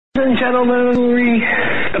and gentlemen,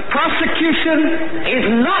 the prosecution is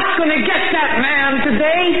not going to get that man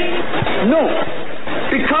today. No,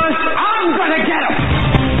 because I'm going to get him.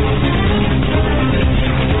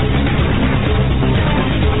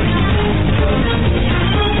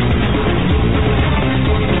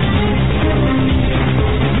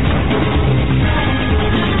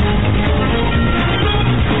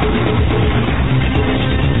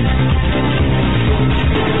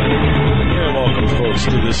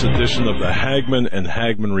 To this edition of the Hagmann and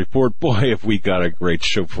Hagmann Report. Boy, have we got a great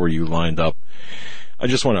show for you lined up. I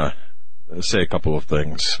just want to say a couple of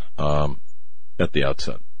things at the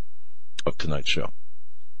outset of tonight's show.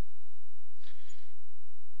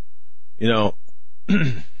 You know,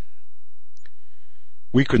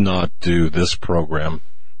 we could not do this program.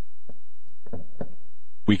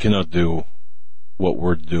 We cannot do what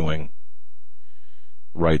we're doing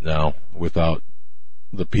right now without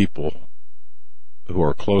the people who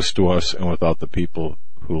are close to us, and without the people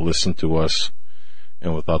who listen to us,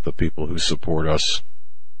 and without the people who support us.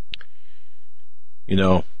 You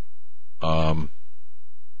know,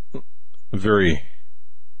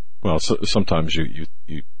 sometimes you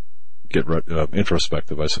get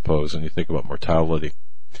introspective, I suppose, and you think about mortality,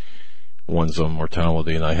 one's own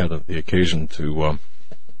mortality, and I had the occasion to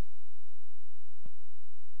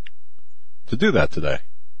do that today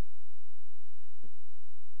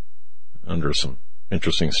under some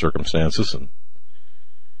interesting circumstances, and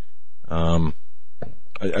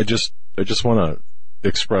I just want to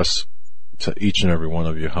express to each and every one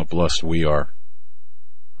of you how blessed we are,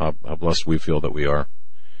 how blessed we feel that we are.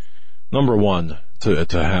 Number one, to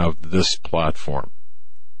have this platform.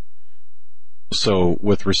 So,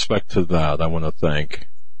 with respect to that, I want to thank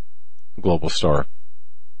Global Star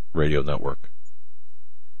Radio Network.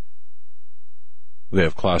 They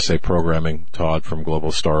have Class A programming. Todd from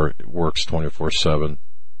Global Star works 24/7.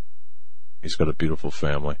 He's got a beautiful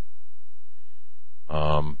family.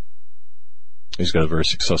 He's got a very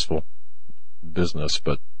successful business,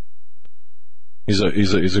 but he's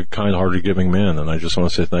a kind-hearted, giving man, and I just want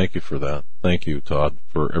to say thank you for that. Thank you, Todd,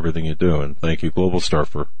 for everything you do, and thank you, Global Star,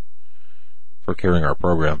 for carrying our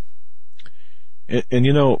program. And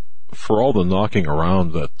you know, for all the knocking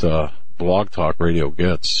around that Blog Talk Radio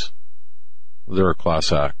gets, they're a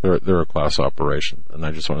class act. They're a class operation, and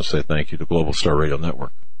I just want to say thank you to Global Star Radio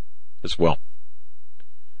Network as well,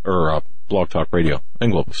 or Blog Talk Radio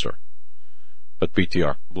and Global Star, but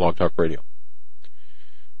BTR, Blog Talk Radio,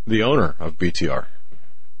 the owner of BTR,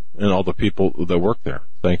 and all the people that work there.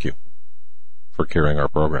 Thank you for carrying our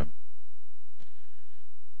program.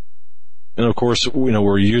 And of course, you know,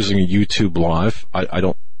 we're using YouTube Live. I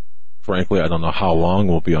don't know how long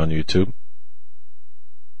we'll be on YouTube.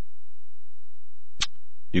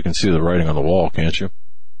 You can see the writing on the wall, can't you?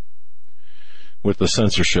 With the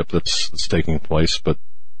censorship that's taking place. But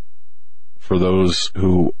for those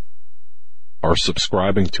who are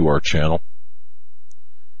subscribing to our channel,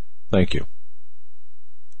 thank you.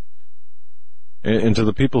 And to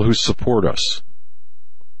the people who support us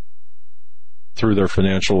through their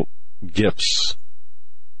financial gifts,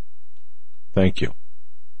 thank you.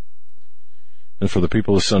 And for the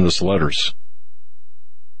people who send us letters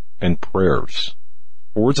and prayers,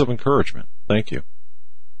 words of encouragement, thank you.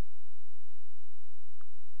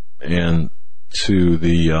 And to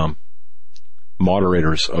the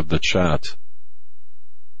moderators of the chat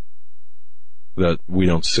that we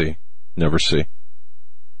don't see, never see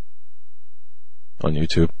on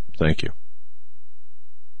YouTube, thank you.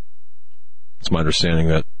 It's my understanding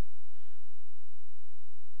that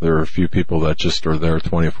there are a few people that just are there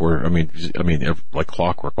 24, like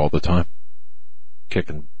clockwork all the time,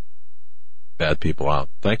 kicking bad people out.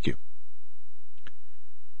 Thank you.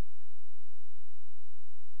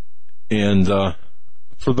 And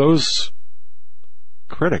for those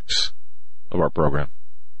critics of our program,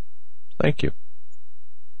 thank you.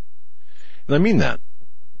 And I mean that.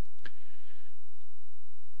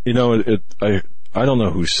 You know, I don't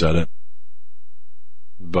know who said it,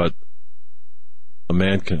 but a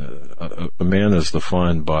man is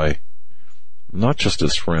defined by not just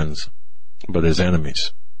his friends, but his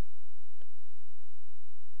enemies.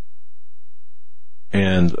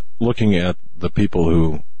 And looking at the people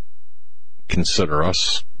who consider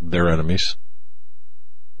us their enemies,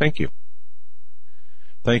 thank you.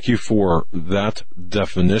 Thank you for that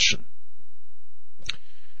definition.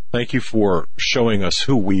 Thank you for showing us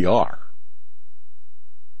who we are.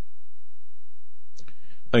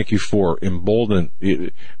 Thank you for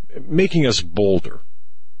making us bolder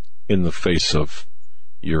in the face of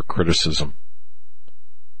your criticism,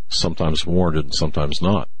 sometimes warranted and sometimes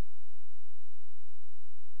not.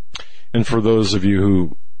 And for those of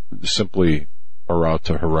you simply are out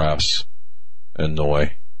to harass,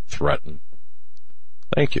 annoy, threaten.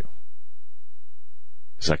 Thank you.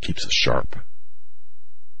 Because that keeps us sharp.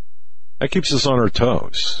 That keeps us on our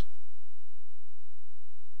toes.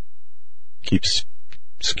 Keeps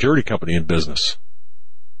security company in business.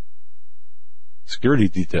 Security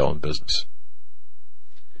detail in business.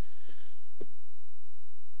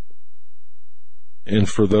 And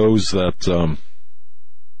for those that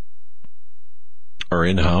are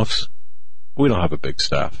in-house, we don't have a big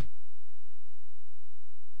staff.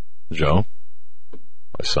 Joe,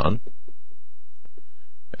 my son,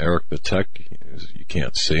 Eric the tech, you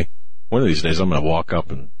can't see. One of these days I'm going to walk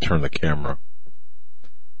up and turn the camera.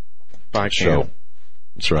 By show.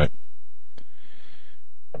 That's right.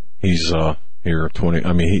 He's here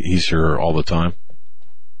he's here all the time.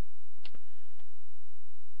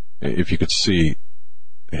 If you could see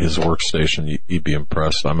his workstation, you'd be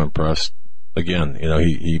impressed. I'm impressed. Again,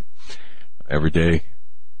 he every day,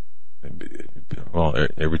 well,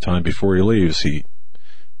 every time before he leaves, he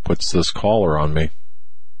puts this collar on me,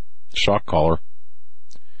 shock collar,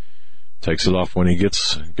 takes it off when he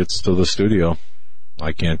gets to the studio.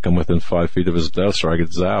 I can't come within 5 feet of his desk or I get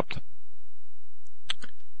zapped.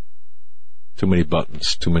 Too many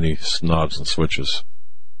buttons, too many knobs and switches.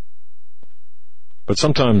 But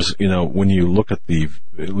sometimes, when you look at the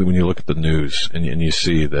news and you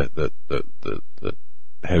see that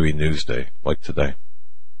heavy news day like today,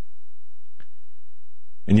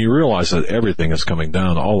 and you realize that everything is coming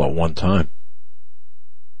down all at one time,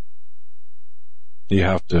 you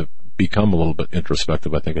have to become a little bit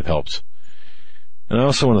introspective. I think it helps. And I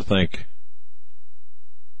also want to thank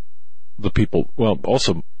the people, well,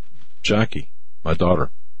 also Jackie, my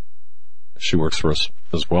daughter. She works for us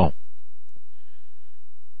as well.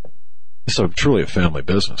 It's truly a family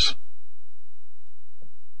business.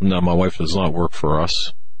 Now, my wife does not work for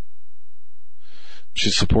us.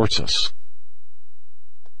 She supports us.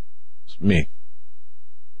 It's me.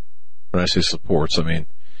 When I say supports, I mean,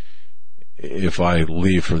 if I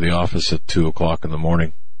leave for the office at 2:00 in the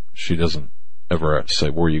morning, she doesn't ever say,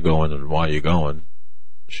 where are you going and why are you going?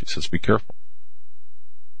 She says, be careful.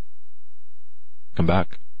 Come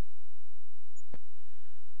back.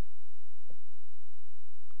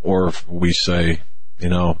 Or if we say, hey,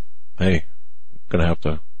 I'm going to have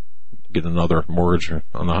to get another mortgage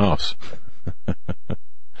on the house.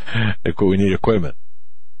 We need equipment.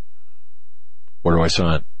 Where do I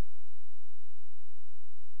sign?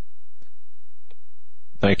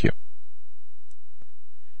 Thank you.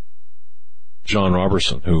 John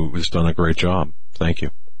Robertson, who has done a great job. Thank you.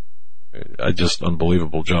 Just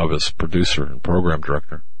unbelievable job as producer and program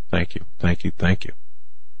director. Thank you. Thank you. Thank you.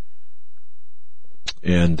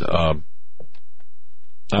 And I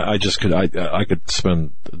could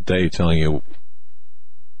spend a day telling you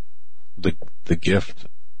the gift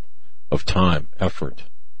of time, effort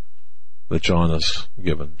that John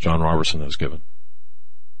Robertson has given.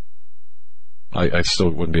 I still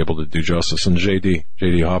wouldn't be able to do justice. And J.D.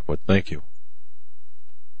 Hopwood, thank you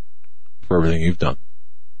for everything you've done.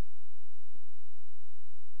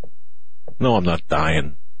 No, I'm not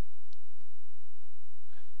dying.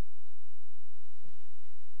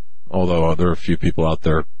 Although there are a few people out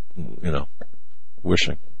there,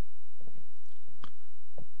 wishing.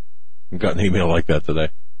 I got an email like that today.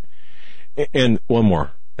 And one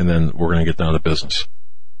more, and then we're going to get down to business.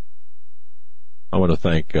 I want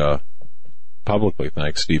to publicly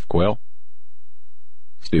thank Steve Quayle,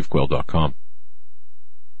 stevequayle.com.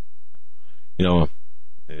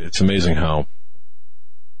 It's amazing how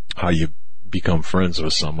you become friends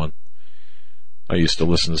with someone. I used to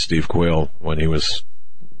listen to Steve Quayle when he was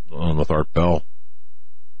on with Art Bell.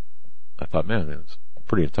 I thought, man, he's a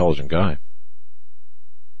pretty intelligent guy.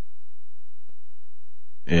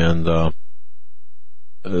 And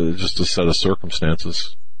just a set of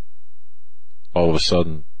circumstances, all of a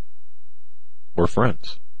sudden, we're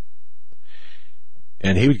friends.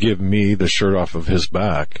 And he would give me the shirt off of his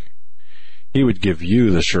back. He would give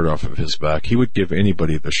you the shirt off of his back. He would give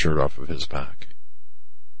anybody the shirt off of his back.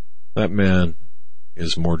 That man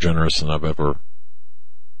is more generous than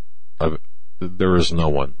there is no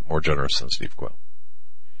one more generous than Steve Quayle.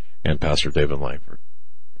 And Pastor David Langford.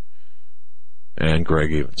 And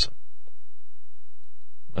Greg Evenson.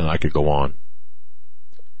 And I could go on.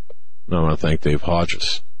 And I want to thank Dave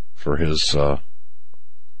Hodges for his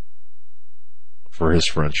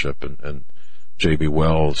friendship and J.B.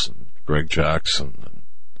 Wells and Greg Jackson.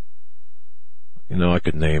 And, I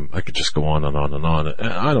could just go on and on and on.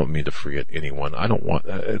 And I don't mean to forget anyone. I don't want,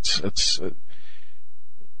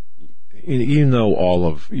 you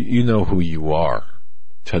know who you are.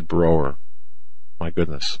 Ted Brower, my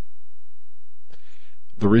goodness.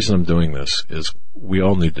 The reason I'm doing this is we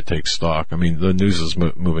all need to take stock. I mean, the news is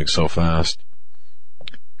moving so fast.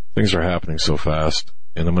 Things are happening so fast.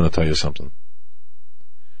 And I'm going to tell you something.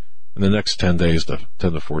 In the next 10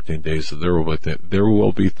 to 14 days, there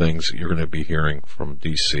will be things you're going to be hearing from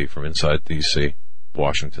D.C., from inside D.C.,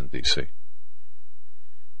 Washington, D.C.,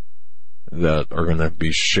 that are going to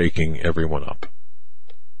be shaking everyone up.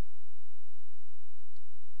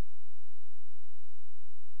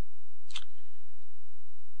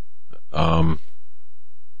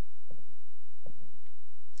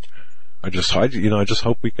 I just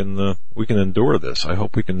hope we can endure this. I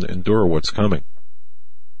hope we can endure what's coming.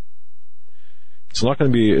 It's not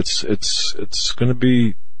going to be, it's going to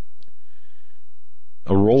be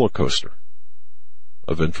a roller coaster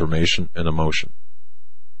of information and emotion.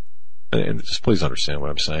 And just please understand what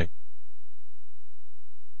I'm saying.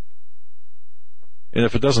 And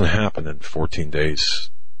if it doesn't happen in 14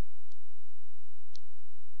 days,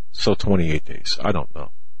 so 28 days, I don't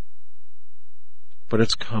know. But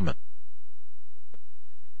it's coming.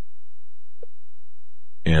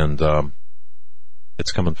 And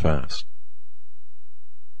it's coming fast.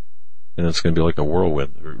 And it's going to be like a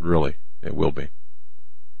whirlwind, really. It will be.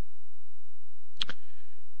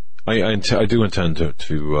 I do intend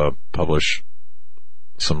to publish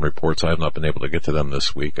some reports. I have not been able to get to them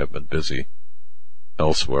this week. I've been busy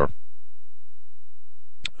elsewhere.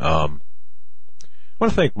 I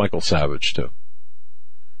want to thank Michael Savage, too,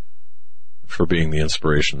 for being the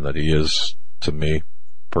inspiration that he is to me,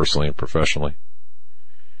 personally and professionally,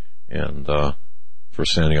 and for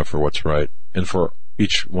standing up for what's right. And for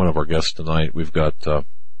each one of our guests tonight, we've got a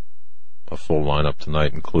full lineup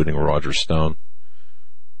tonight, including Roger Stone,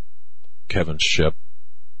 Kevin Shipp,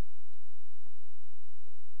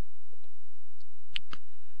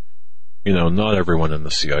 not everyone in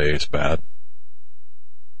the CIA is bad.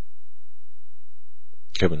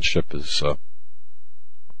 Kevin Shipp is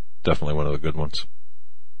definitely one of the good ones.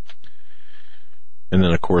 And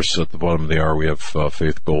then, of course, at the bottom of the hour, we have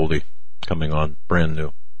Faith Goldy coming on, brand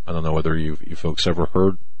new. I don't know whether you folks ever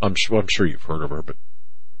heard. I'm sure you've heard of her, but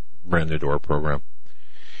brand new to our program.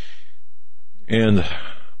 And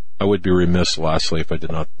I would be remiss, lastly, if I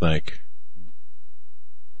did not thank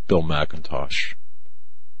Bill McIntosh.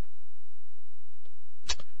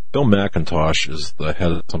 Bill McIntosh is the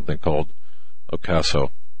head of something called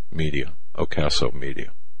Ocaso Media.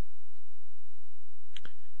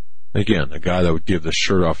 Again, a guy that would give the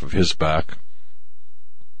shirt off of his back.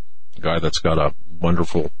 A guy that's got a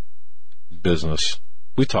wonderful business.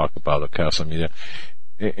 We talk about Ocaso Media.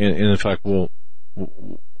 And in fact, we'll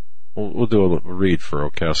do a read for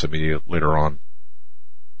Ocaso Media later on.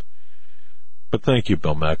 But thank you,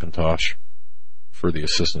 Bill McIntosh, for the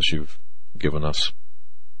assistance you've given us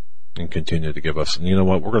and continue to give us. And you know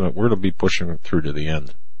what? We're gonna be pushing through to the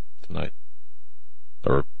end tonight,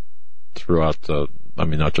 or throughout.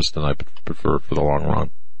 Not just tonight, but for the long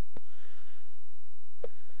run.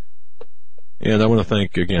 And I want to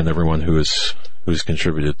thank again everyone who's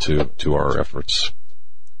contributed to our efforts.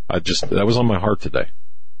 That was on my heart today.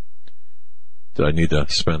 Did I need to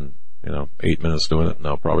spend 8 minutes doing it?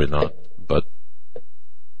 No, probably not. But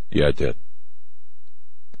yeah, I did.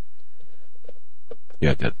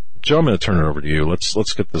 Joe, I'm going to turn it over to you.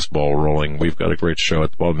 Let's get this ball rolling. We've got a great show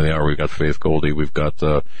at the bottom of the hour. We've got Faith Goldy. We've got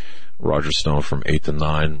Roger Stone from 8 to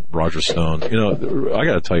 9. Roger Stone, I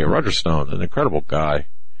got to tell you, Roger Stone, an incredible guy.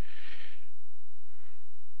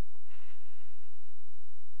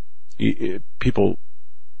 People,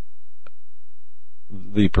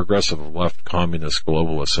 the progressive left communist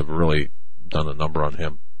globalists have really done a number on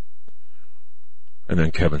him. And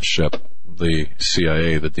then Kevin Shipp, the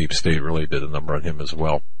CIA, the deep state, really did a number on him as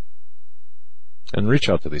well. And reach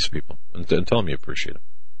out to these people and tell them you appreciate them.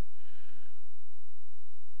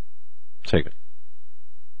 Take it.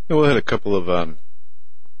 We'll hit a couple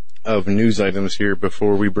of news items here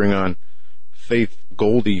before we bring on Faith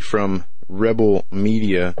Goldy from Rebel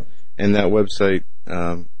Media, and that website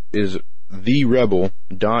is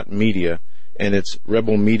therebel.media, and it's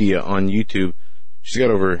Rebel Media on YouTube. She's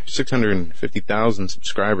got over 650,000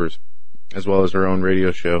 subscribers, as well as her own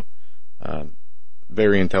radio show.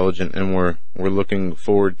 Very intelligent, and we're looking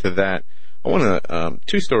forward to that. I want to,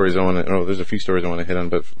 there's a few stories I want to hit on,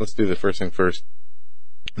 but let's do the first thing first.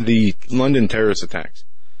 The London terrorist attacks.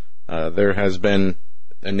 There has been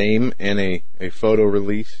a name and a photo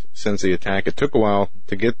release since the attack. It took a while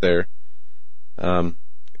to get there.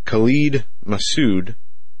 Khalid Massoud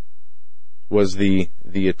was the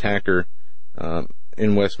attacker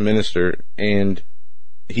in Westminster, and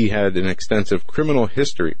he had an extensive criminal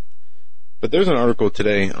history. But there's an article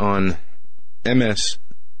today on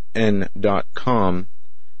MSN.com,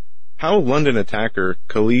 how London attacker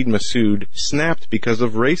Khalid Massoud snapped because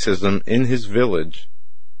of racism in his village,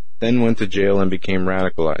 then went to jail and became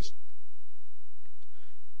radicalized.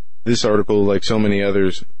 This article, like so many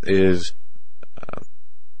others, is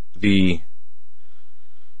the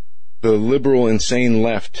liberal insane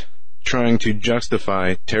left trying to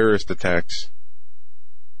justify terrorist attacks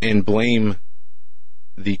and blame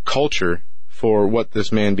the culture for what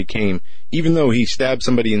this man became. Even though he stabbed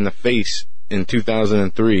somebody in the face in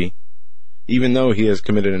 2003, even though he has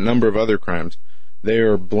committed a number of other crimes, they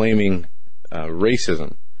are blaming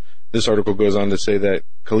racism. This article goes on to say that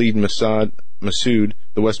Khalid Massoud,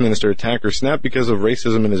 the Westminster attacker, snapped because of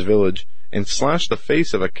racism in his village and slashed the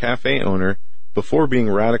face of a cafe owner before being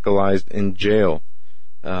radicalized in jail.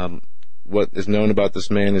 What is known about this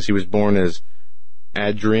man is he was born as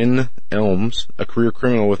Adrian Elms, a career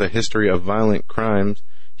criminal with a history of violent crimes.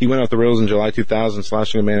 He went off the rails in July 2000,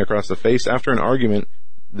 slashing a man across the face after an argument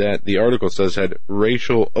that the article says had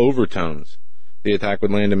racial overtones. The attack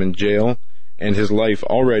would land him in jail, and his life,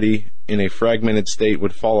 already in a fragmented state,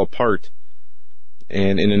 would fall apart.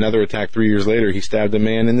 And in another attack 3 years later, he stabbed a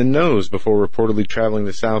man in the nose before reportedly traveling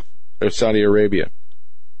to Saudi Arabia.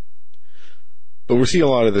 But we see a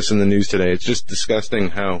lot of this in the news today. It's just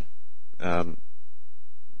disgusting how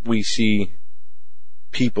we see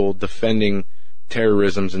people defending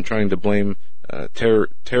terrorisms and trying to blame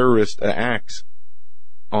terrorist acts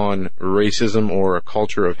on racism or a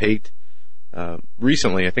culture of hate.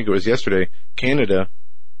 Recently, I think it was yesterday, Canada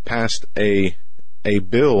passed a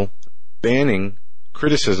bill banning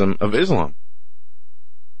criticism of Islam.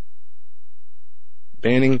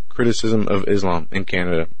 Banning criticism of Islam in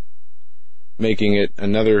Canada, making it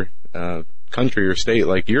another country or state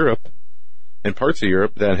like Europe and parts of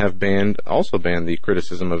Europe that have also banned the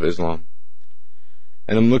criticism of Islam.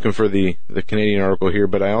 And I'm looking for the Canadian article here,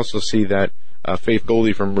 but I also see that Faith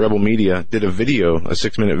Goldy from Rebel Media did a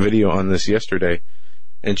 6-minute video on this yesterday,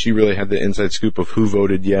 and she really had the inside scoop of who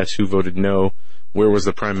voted yes, who voted no, where was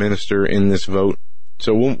the Prime Minister in this vote.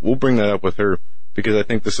 So we'll bring that up with her, because I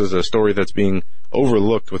think this is a story that's being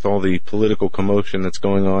overlooked with all the political commotion that's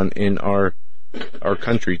going on in our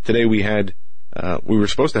country. Today we were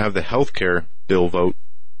supposed to have the healthcare bill vote,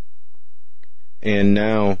 and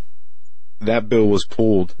now that bill was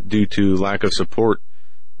pulled due to lack of support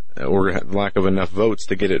or lack of enough votes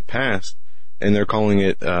to get it passed, and they're calling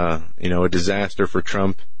it a disaster for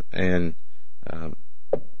Trump and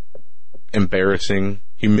embarrassing,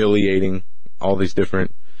 humiliating, all these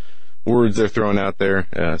different words they're throwing out there,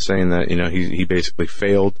 saying that he basically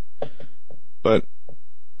failed. But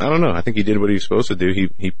I don't know. I think he did what he was supposed to do.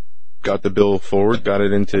 He got the bill forward, got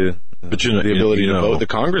it into the ability to vote. The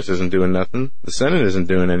Congress isn't doing nothing. The Senate isn't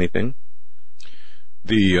doing anything.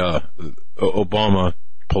 The Obama,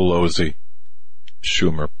 Pelosi,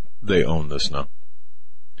 Schumer, they own this now.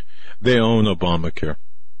 They own Obamacare.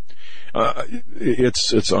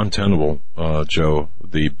 It's untenable, Joe.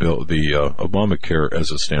 The Obamacare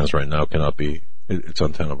as it stands right now it's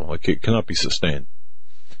untenable. Like, it cannot be sustained.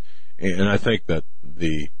 And I think that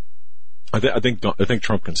I think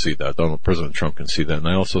Trump can see that. President Trump can see that. And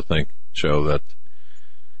I also think, Joe, that,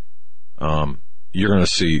 you're going to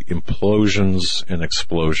see implosions and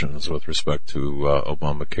explosions with respect to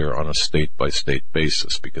Obamacare on a state-by-state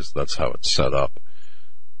basis, because that's how it's set up.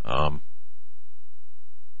 And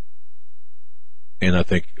I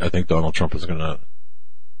think Donald Trump is going to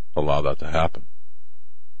allow that to happen.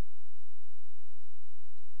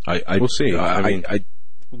 We'll see.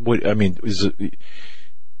 Is it?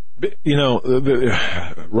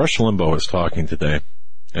 Rush Limbaugh was talking today,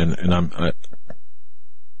 and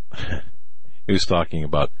he was talking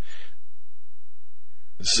about,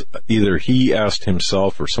 either he asked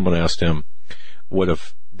himself or someone asked him, what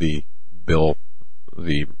if the bill,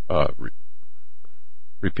 the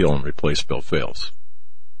repeal and replace bill fails?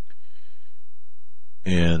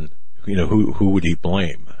 And, who would he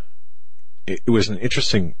blame? It was an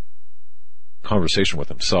interesting conversation with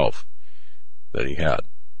himself that he had.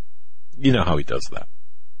 You know how he does that.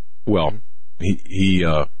 Well, he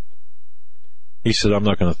said, I'm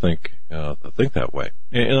not going to think that way.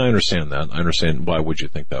 And I understand that. I understand, why would you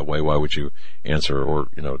think that way? Why would you answer or,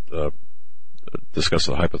 discuss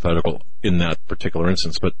the hypothetical in that particular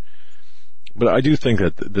instance? But I do think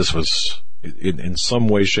that this was, in some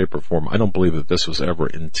way, shape, or form, I don't believe that this was ever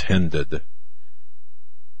intended.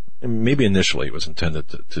 And maybe initially it was intended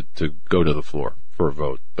to go to the floor for a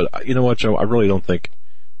vote. But you know what, Joe? I don't think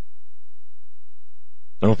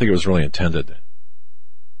it was really intended.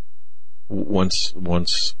 Once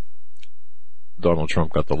Donald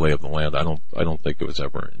Trump got the lay of the land. I don't think it was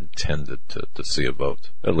ever intended to see a vote.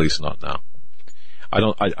 At least not now.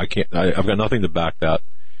 I've got nothing to back that.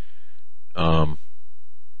 Well,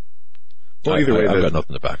 either way, I've got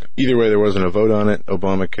nothing to back it. Either way, there wasn't a vote on it.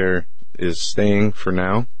 Obamacare is staying for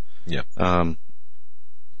now. Yeah.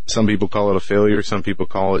 Some people call it a failure. Some people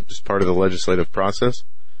call it just part of the legislative process.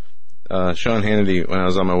 Sean Hannity, when I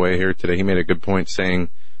was on my way here today, he made a good point saying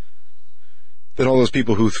that all those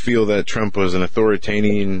people who feel that Trump was an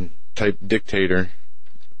authoritarian type dictator,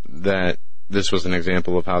 that this was an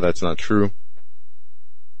example of how that's not true,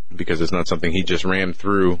 because it's not something he just rammed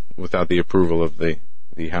through without the approval of the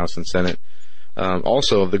House and Senate.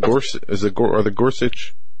 Also, are the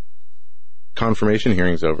Gorsuch confirmation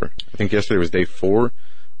hearings over? I think yesterday was day 4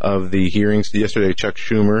 of the hearings. Yesterday, Chuck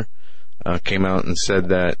Schumer came out and said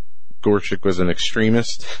that Gorsuch was an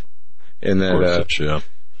extremist, and that Gorsuch, yeah.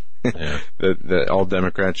 that all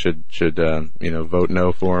Democrats should vote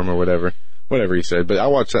no for him or whatever he said. But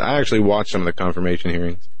I actually watched some of the confirmation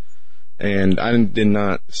hearings, and I did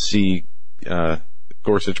not see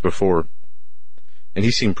Gorsuch before, and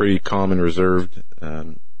he seemed pretty calm and reserved.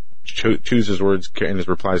 Choose his words and his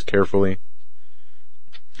replies carefully.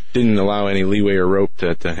 Didn't allow any leeway or rope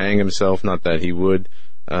to hang himself. Not that he would,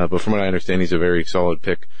 but from what I understand, he's a very solid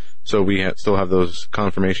pick. So we still have those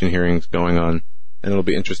confirmation hearings going on, and it'll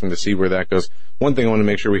be interesting to see where that goes. One thing I want to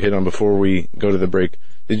make sure we hit on before we go to the break.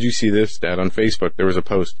 Did you see this, Dad? On Facebook, there was a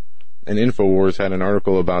post, and InfoWars had an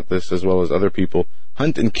article about this, as well as other people.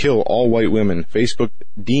 Hunt and kill all white women. Facebook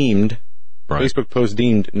post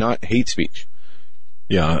deemed not hate speech.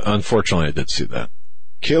 Yeah, unfortunately, I did see that.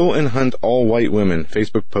 Kill and hunt all white women.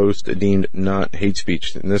 Facebook post deemed not hate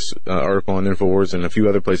speech. And this article on InfoWars and a few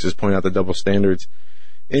other places point out the double standards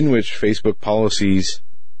in which Facebook policies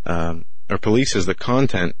or polices the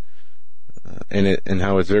content and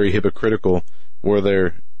how it's very hypocritical.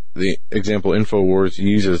 Where the example InfoWars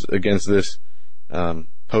uses against this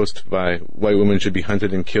post by white women should be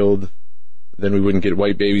hunted and killed, then we wouldn't get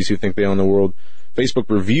white babies who think they own the world. Facebook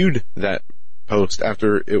reviewed that post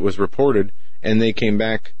after it was reported, and they came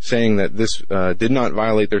back saying that this did not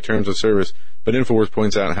violate their terms of service. But InfoWars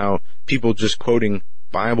points out how people just quoting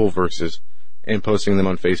Bible verses and posting them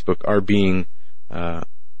on Facebook are being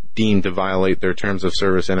deemed to violate their terms of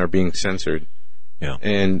service and are being censored. Yeah.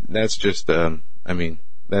 And that's just,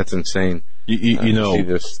 that's insane. You know, see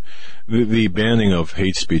this. The banning of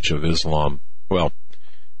hate speech of Islam, well,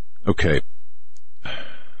 okay,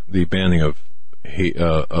 the banning of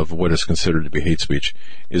what is considered to be hate speech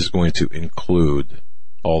is going to include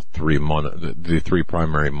all three the three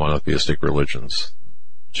primary monotheistic religions: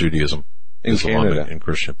 Judaism, Islam, and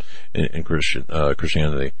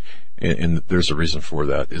Christianity. And there's a reason for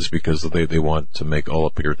that, is because they want to make all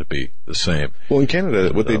appear to be the same. Well, in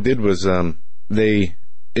Canada, what they did was they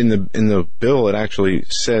in the bill it actually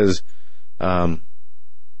says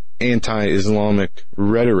anti-Islamic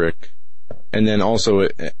rhetoric. And then also,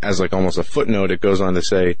 as like almost a footnote, it goes on to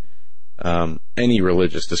say any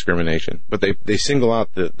religious discrimination. But they single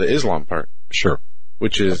out the Islam part. Sure.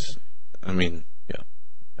 Which is,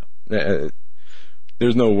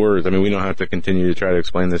 there's no words. We don't have to continue to try to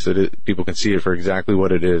explain this. People can see it for exactly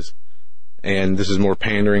what it is. And this is more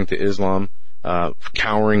pandering to Islam,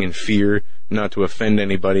 cowering in fear, not to offend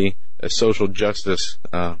anybody, a social justice,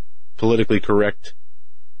 politically correct,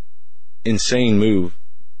 insane move,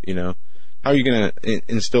 How are you going to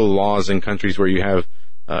instill laws in countries where you have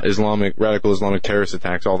radical Islamic terrorist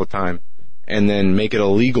attacks all the time, and then make it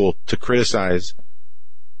illegal to criticize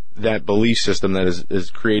that belief system that is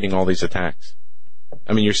creating all these attacks?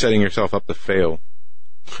 You're setting yourself up to fail.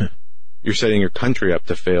 You're setting your country up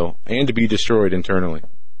to fail and to be destroyed internally.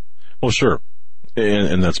 Well, sure.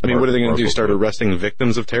 And that's what are they going to do? Start arresting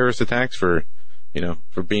victims of terrorist attacks for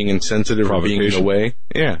being insensitive or being in the way?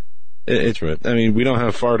 Yeah. It's right. We don't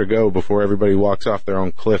have far to go before everybody walks off their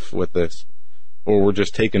own cliff with this, or we're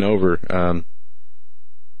just taken over.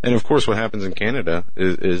 And of course, what happens in Canada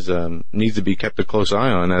is needs to be kept a close eye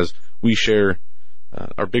on, as we share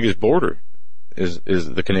our biggest border is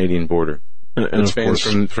the Canadian border, and it spans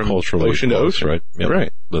from ocean to ocean. Right. Yep.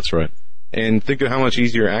 Right. That's right. And think of how much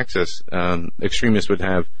easier access extremists would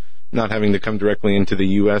have, not having to come directly into the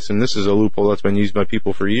U.S. And this is a loophole that's been used by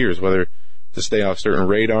people for years, whether to stay off certain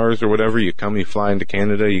radars or whatever. You fly into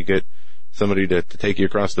Canada, you get somebody to take you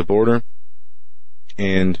across the border,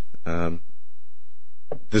 and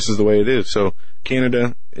this is the way it is. So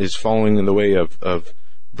Canada is following in the way of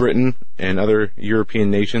Britain and other European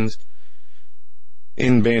nations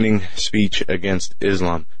in banning speech against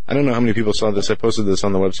Islam. I don't know how many people saw this. I posted this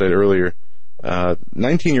on the website earlier.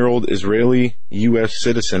 19-year-old Israeli U.S.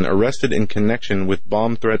 citizen arrested in connection with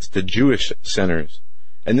bomb threats to Jewish centers.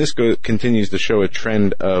 And this continues to show a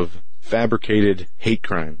trend of fabricated hate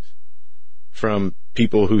crimes from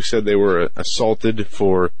people who said they were assaulted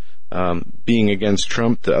for being against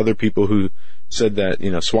Trump to other people who said that,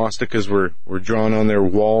 swastikas were drawn on their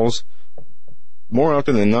walls. More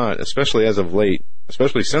often than not, especially as of late,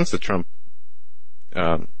 especially since the Trump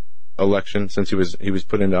election, since he was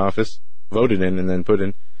put into office, voted in and then put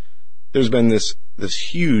in, there's been this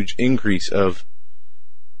huge increase of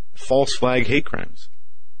false flag hate crimes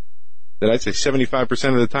that I'd say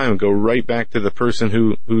 75% of the time go right back to the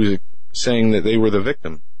person who's saying that they were the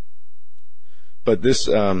victim. But this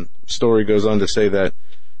story goes on to say that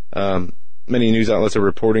many news outlets are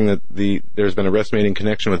reporting that there's been arrests made in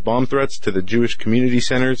connection with bomb threats to the Jewish community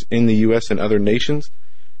centers in the U.S. and other nations.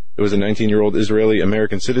 It was a 19-year-old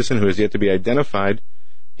Israeli-American citizen who has yet to be identified.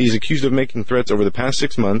 He's accused of making threats over the past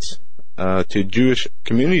 6 months to Jewish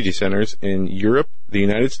community centers in Europe, the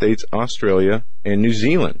United States, Australia, and New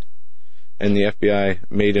Zealand. And the FBI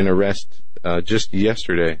made an arrest just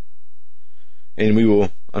yesterday. And we will,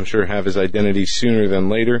 I'm sure, have his identity sooner than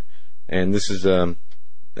later. And this is, again,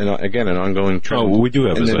 an ongoing trend. Oh, we do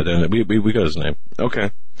have his identity. We got his name.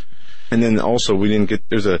 Okay. And then also,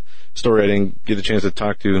 there's a story I didn't get a chance to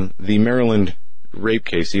talk to, the Maryland rape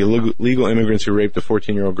case, the illegal immigrants who raped a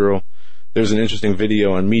 14-year-old girl. There's an interesting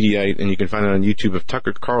video on Mediaite, and you can find it on YouTube, of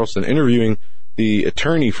Tucker Carlson interviewing the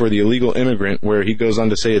attorney for the illegal immigrant, where he goes on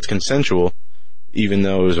to say it's consensual, even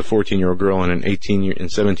though it was a 14-year-old girl and an 18 and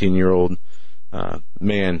 17-year-old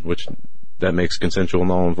man, which that makes consensual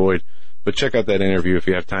null and void. But check out that interview if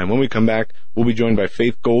you have time. When we come back, we'll be joined by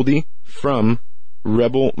Faith Goldy from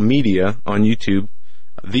Rebel Media on YouTube,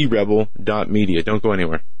 therebel.media. Don't go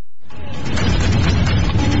anywhere.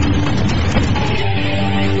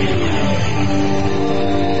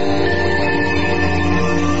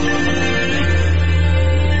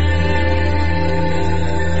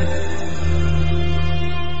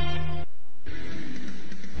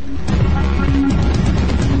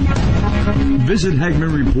 Visit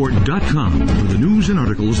HagmannReport.com for the news and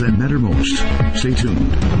articles that matter most. Stay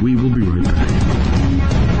tuned. We will be right back.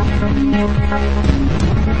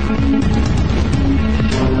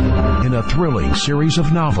 In a thrilling series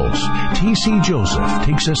of novels, T.C. Joseph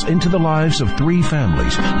takes us into the lives of three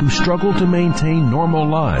families who struggle to maintain normal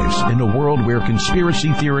lives in a world where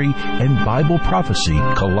conspiracy theory and Bible prophecy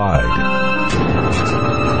collide.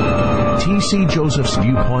 T.C. Joseph's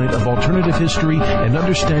viewpoint of alternative history and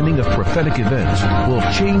understanding of prophetic events will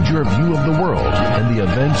change your view of the world and the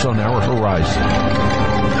events on our horizon.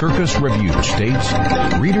 Kirkus Review states,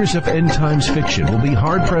 readers of end times fiction will be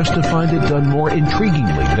hard-pressed to find it done more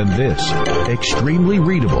intriguingly than this. Extremely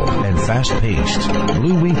readable and fast-paced.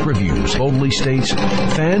 Blue Wink Reviews boldly states,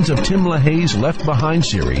 fans of Tim LaHaye's Left Behind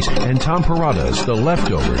series and Tom Perrotta's The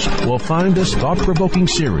Leftovers will find this thought-provoking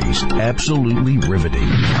series absolutely riveting.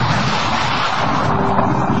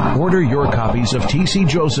 Order your copies of T.C.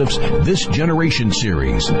 Joseph's This Generation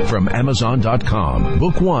series from Amazon.com.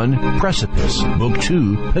 Book 1, Precipice. Book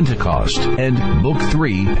 2, Pentecost. And Book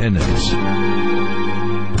 3, Penance.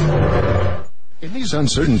 In these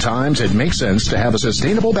uncertain times, it makes sense to have a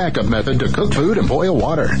sustainable backup method to cook food and boil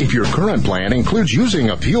water. If your current plan includes using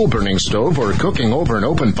a fuel-burning stove or cooking over an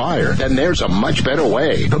open fire, then there's a much better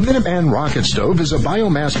way. The Minuteman Rocket Stove is a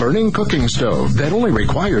biomass-burning cooking stove that only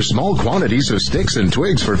requires small quantities of sticks and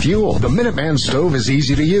twigs for fuel. The Minuteman Stove is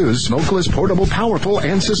easy to use, smokeless, portable, powerful,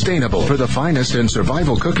 and sustainable. For the finest in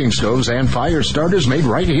survival cooking stoves and fire starters made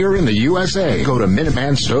right here in the USA, go to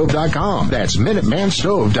MinutemanStove.com. That's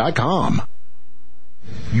MinutemanStove.com.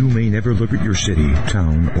 You may never look at your city,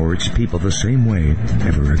 town, or its people the same way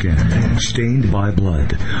ever again. Stained by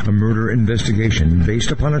Blood, a murder investigation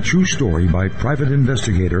based upon a true story by private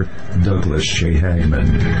investigator Douglas J.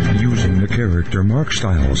 Hagmann. Using the character Mark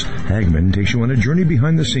Stiles, Hagmann takes you on a journey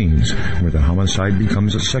behind the scenes where the homicide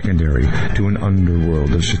becomes a secondary to an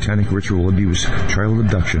underworld of satanic ritual abuse, child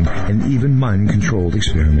abduction, and even mind-controlled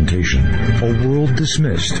experimentation. A world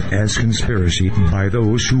dismissed as conspiracy by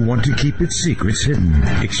those who want to keep its secrets hidden,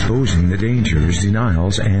 exposing the dangers,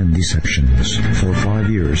 denials, and deceptions. For 5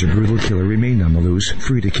 years, a brutal killer remained on the loose,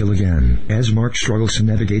 free to kill again. As Mark struggles to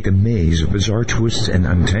navigate the maze of bizarre twists and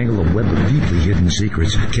untangle a web of deeply hidden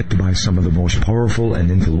secrets kept by some of the most powerful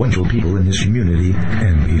and influential people in his community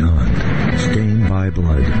and beyond. Stained by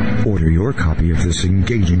Blood. Order your copy of this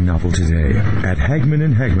engaging novel today at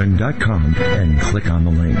HagmannandHagmann.com and click on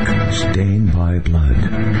the link. Stained by Blood.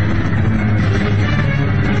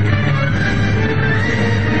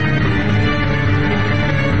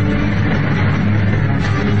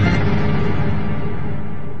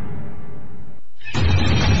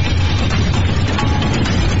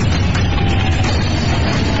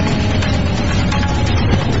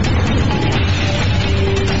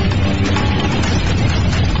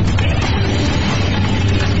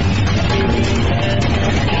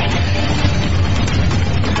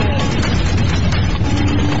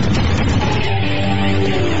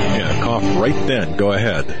 off right then. Go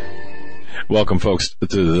ahead. Welcome, folks,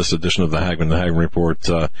 to this edition of the Hagmann Report.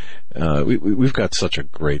 We've got such a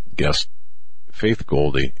great guest, Faith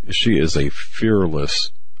Goldy. She is a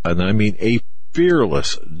fearless, and I mean a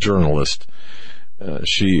fearless journalist.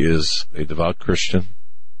 She is a devout Christian.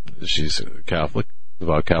 She's a Catholic,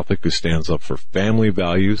 devout Catholic who stands up for family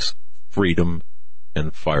values, freedom,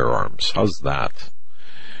 and firearms. How's that?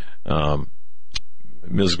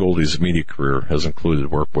 Ms. Goldy's media career has included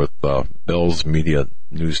work with Bell's Media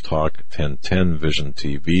News Talk, 1010, Vision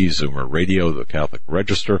TV, Zoomer Radio, The Catholic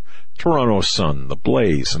Register, Toronto Sun, The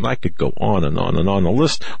Blaze, and I could go on and on and on the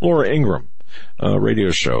list. Laura Ingram, radio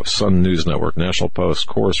show, Sun News Network, National Post,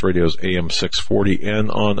 Chorus Radio's AM 640, and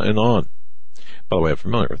on and on. By the way, I'm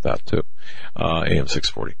familiar with that too, AM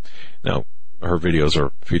 640. Now, her videos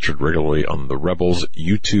are featured regularly on the Rebels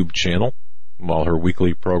YouTube channel, while her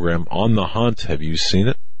weekly program, On the Hunt, have you seen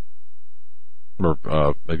it? Or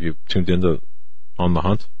have you tuned into On the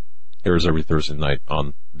Hunt? Airs every Thursday night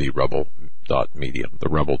on the Rebel.media. The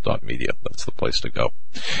Rebel.media. That's the place to go.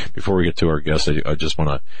 Before we get to our guest, I just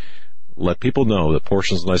want to let people know that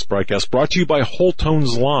portions of tonight's broadcast brought to you by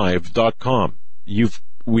WholeTonesLive.com.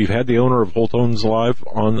 We've had the owner of Whole Tones Live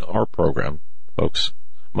on our program, folks,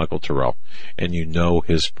 Michael Terrell, and you know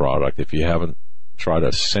his product. If you haven't tried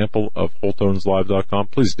a sample of WholeTonesLive.com,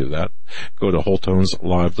 please do that. Go to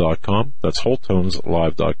WholeTonesLive.com. That's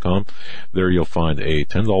WholeTonesLive.com. There you'll find a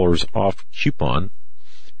 $10 off coupon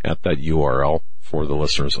at that URL for the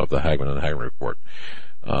listeners of the Hagmann and Hagmann Report.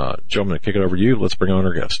 Joe, I'm going to kick it over to you. Let's bring on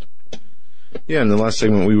our guest. Yeah, in the last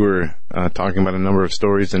segment we were talking about a number of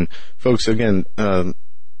stories, and folks, again,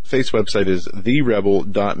 Faith's website is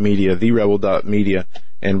therebel.media, therebel.media,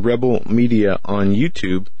 and Rebel Media on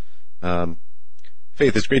YouTube.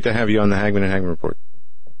 Faith, it's great to have you on the Hagmann and Hagmann Report.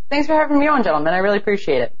 Thanks for having me on, gentlemen. I really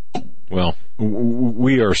appreciate it. Well,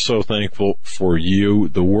 we are so thankful for you,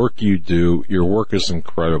 the work you do. Your work is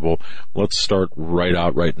incredible. Let's start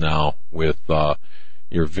right now with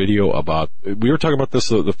your video about, we were talking about this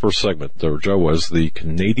the first segment, Joe, was the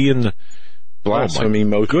Canadian blasphemy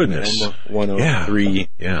motion. Goodness. 103.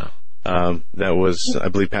 Yeah. That was, I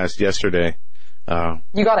believe, passed yesterday.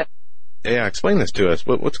 You got it. Yeah, explain this to us.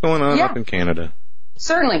 What's going on up in Canada?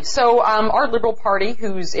 Certainly. So our Liberal Party,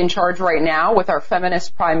 who's in charge right now with our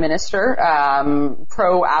feminist Prime Minister,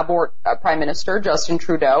 pro-abort Prime Minister, Justin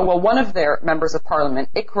Trudeau, well, one of their members of Parliament,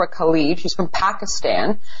 Iqra Khalid, she's from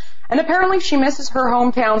Pakistan, and apparently she misses her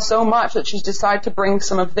hometown so much that she's decided to bring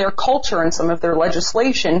some of their culture and some of their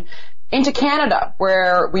legislation into Canada,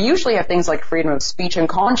 where we usually have things like freedom of speech and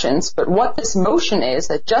conscience, but what this motion is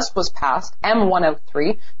that just was passed,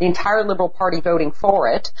 M103, the entire Liberal Party voting for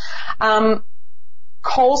it,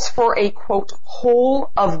 calls for a, quote,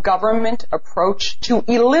 whole-of-government approach to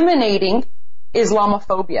eliminating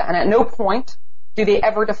Islamophobia. And at no point do they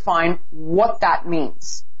ever define what that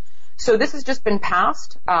means. So this has just been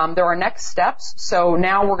passed. There are next steps. So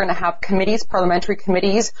now we're going to have committees, parliamentary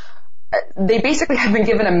committees. They basically have been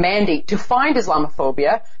given a mandate to find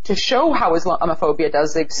Islamophobia, to show how Islamophobia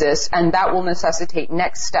does exist, and that will necessitate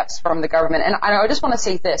next steps from the government. And I just want to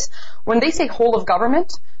say this. When they say whole of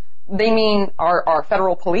government, they mean our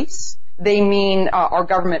federal police. They mean our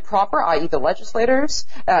government proper, i.e. the legislators.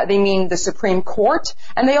 They mean the Supreme Court.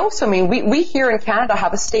 And they also mean we here in Canada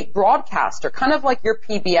have a state broadcaster, kind of like your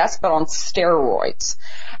PBS, but on steroids.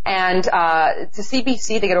 And to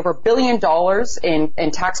CBC, they get over $1 billion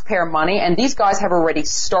in taxpayer money, and these guys have already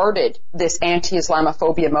started this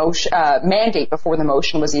anti-Islamophobia mandate before the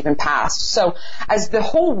motion was even passed. So as the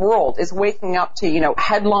whole world is waking up to,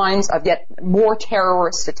 headlines of yet more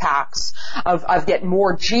terrorist attacks, of yet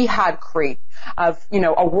more jihad creep, of,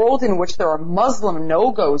 a world in which there are Muslim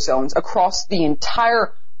no-go zones across the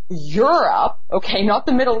entire Europe, okay, not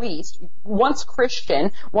the Middle East, once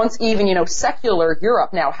Christian, once even, secular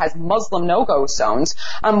Europe now has Muslim no-go zones.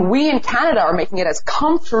 We in Canada are making it as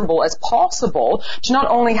comfortable as possible to not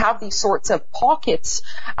only have these sorts of pockets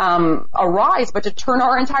arise, but to turn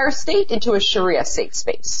our entire state into a Sharia safe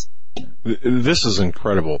space. This is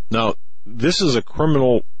incredible. Now, this is a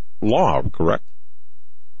criminal law, correct?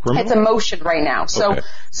 Criminal? It's a motion right now. Okay.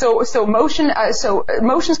 So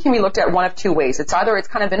motions can be looked at one of two ways. It's either it's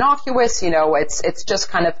kind of innocuous, it's just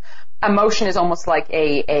kind of, a motion is almost like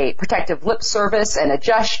a protective lip service and a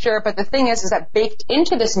gesture. But the thing is that baked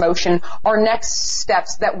into this motion are next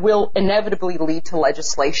steps that will inevitably lead to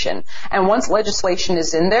legislation. And once legislation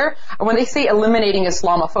is in there, when they say eliminating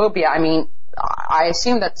Islamophobia, I mean, I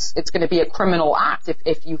assume it's going to be a criminal act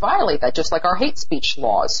if you violate that, just like our hate speech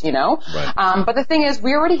laws, you know. Right. But the thing is,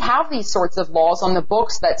 we already have these sorts of laws on the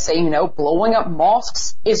books that say, you know, blowing up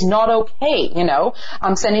mosques is not okay, you know.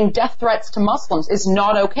 Sending death threats to Muslims is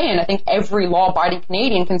not okay. And I think every law-abiding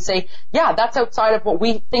Canadian can say, yeah, that's outside of what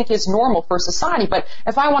we think is normal for society. But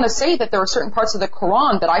if I want to say that there are certain parts of the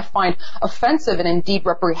Quran that I find offensive and indeed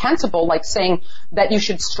reprehensible, like saying that you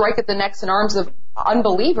should strike at the necks and arms of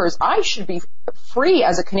unbelievers, I should be free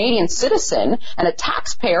as a Canadian citizen and a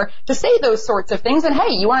taxpayer to say those sorts of things. And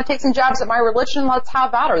hey, you want to take some jabs at my religion? Let's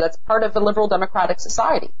have at her. That's part of the liberal democratic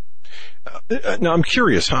society. Now, I'm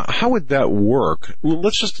curious, how would that work? Well,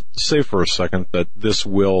 let's just say for a second that this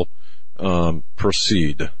will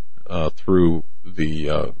proceed through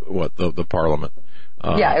the Parliament.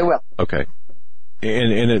 Yeah, it will. Okay.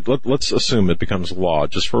 And let's assume it becomes law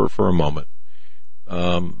just for a moment.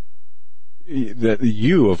 That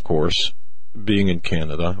you, of course, being in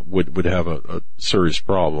Canada, would have a serious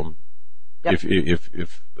problem. Yep.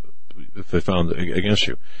 if they found against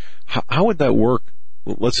you. How would that work?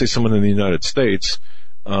 Let's say someone in the United States,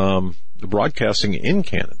 broadcasting in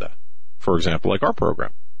Canada, for example, like our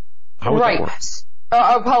program. How would that work?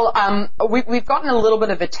 We've gotten a little bit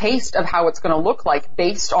of a taste of how it's going to look like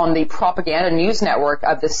based on the propaganda news network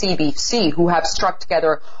of the CBC, who have struck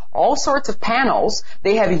together all sorts of panels.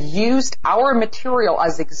 They have used our material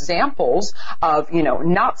as examples of, you know,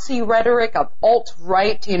 Nazi rhetoric, of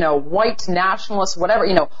alt-right, you know, white nationalists, whatever,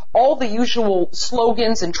 you know, all the usual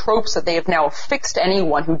slogans and tropes that they have now affixed to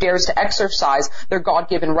anyone who dares to exercise their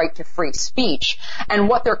God-given right to free speech. And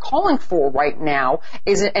what they're calling for right now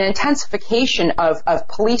is an intensification of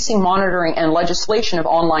policing, monitoring, and legislation of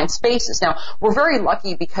online spaces. Now, we're very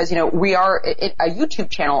lucky because, you know, we are a YouTube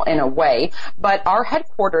channel in a way, but our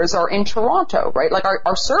headquarters are in Toronto, right? Like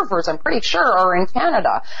our servers, I'm pretty sure, are in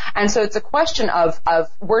Canada. And so it's a question of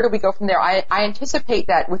where do we go from there? I anticipate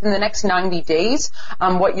that within the next 90 days,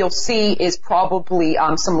 what you'll see is probably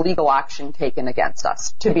some legal action taken against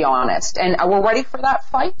us, to be honest. And we're ready for that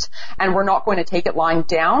fight, and we're not going to take it lying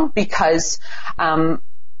down because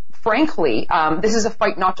frankly, this is a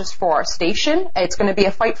fight not just for our station. It's going to be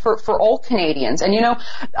a fight for all Canadians. And, you know,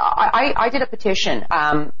 I did a petition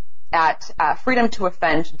at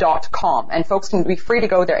freedomtooffend.com, and folks can be free to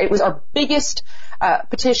go there. It was our biggest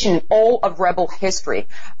petition in all of Rebel history.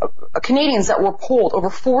 Canadians that were polled, over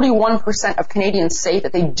 41% of Canadians say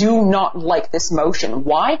that they do not like this motion.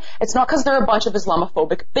 Why? It's not because they're a bunch of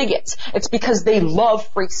Islamophobic bigots. It's because they love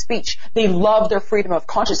free speech. They love their freedom of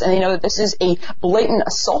conscience, and they know that this is a blatant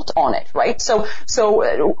assault on it, right? So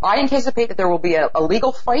I anticipate that there will be a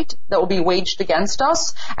legal fight that will be waged against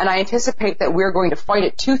us, and I anticipate that we're going to fight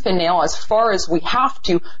it tooth and nail as far as we have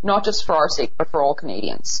to, not just for our sake, but for all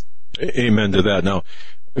Canadians. Amen to that. Now,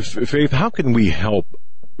 Faith, how can we help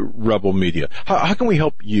Rebel Media? How can we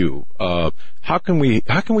help you? How can we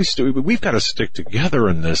we've got to stick together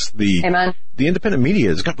in this. Amen. The independent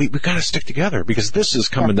media we've got to stick together because this is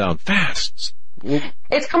coming down fast.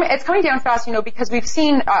 It's coming down fast, you know, because we've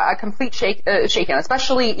seen a complete shakedown,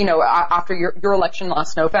 especially, you know, after your election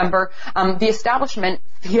last November. The establishment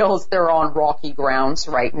feels they're on rocky grounds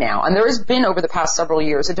right now. And there has been, over the past several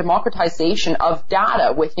years, a democratization of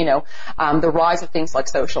data with, you know, the rise of things like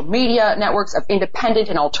social media networks, of independent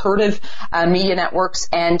and alternative media networks.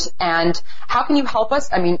 And how can you help us?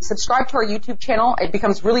 I mean, subscribe to our YouTube channel. It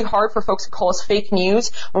becomes really hard for folks to call us fake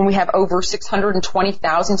news when we have over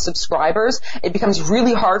 620,000 subscribers. It becomes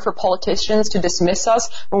really hard for politicians to dismiss us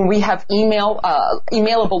when we have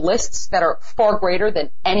emailable lists that are far greater than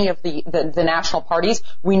any of the national parties.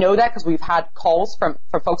 We know that because we've had calls from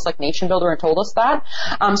folks like Nation Builder and told us that.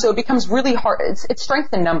 So it becomes really hard. It's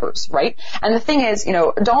strength in numbers, right? And the thing is, you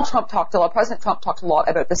know, President Trump talked a lot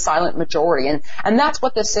about the silent majority, and that's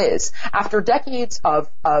what this is. After decades of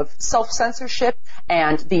self-censorship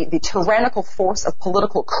and the tyrannical force of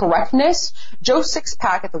political correctness, Joe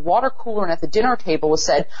Sixpack at the water cooler and at the dinner table has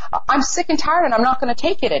said, I'm sick and tired and I'm not going to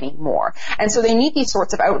take it anymore. And so they need these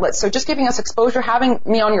sorts of outlets. So just giving us exposure, having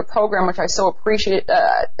me on your program, which I so appreciate,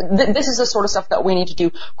 this is the sort of stuff that we need to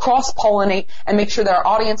do, cross-pollinate and make sure that our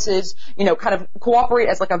audiences, you know, kind of cooperate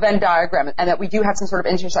as like a Venn diagram and that we do have some sort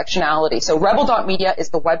of intersectionality. So rebel.media is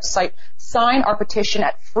the website. Sign our petition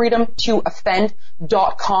at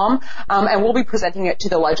freedomtooffend.com, and we'll be presenting it to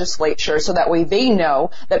the legislature so that way they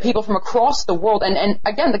know that people from across the world, and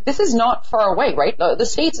again, like, this is not far away, right? The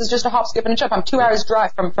States is just a hop, skip, and a jump. I'm 2 hours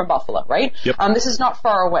drive from Buffalo, right? Yep. This is not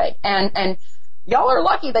far away. And y'all are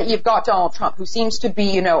lucky that you've got Donald Trump, who seems to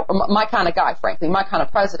be, my kind of guy, frankly, my kind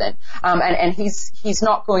of president. And he's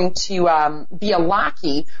not going to, be a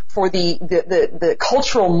lackey for the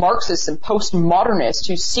cultural Marxists and postmodernists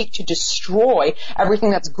who seek to destroy everything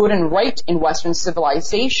that's good and right in Western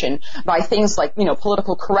civilization by things like,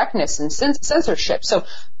 political correctness and censorship. So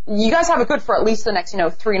you guys have it good for at least the next,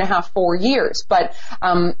 3.5, 4 years. But,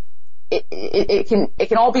 it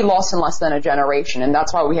can all be lost in less than a generation, and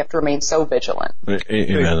that's why we have to remain so vigilant. Let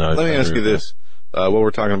me ask you this. What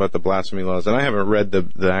we're talking about, the blasphemy laws, and I haven't read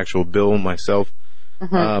the actual bill myself,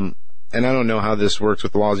 and I don't know how this works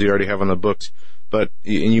with the laws you already have on the books, but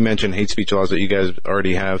and you mentioned hate speech laws that you guys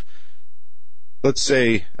already have. Let's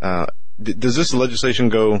say, does this legislation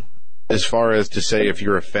go as far as to say if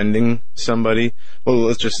you're offending somebody? Well,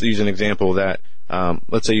 let's just use an example that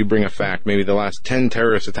let's say you bring a fact, maybe the last 10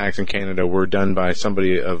 terrorist attacks in Canada were done by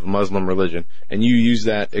somebody of Muslim religion, and you use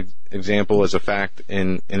that example as a fact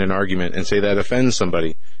in an argument and say that offends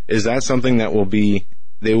somebody. Is that something that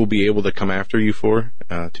they will be able to come after you for,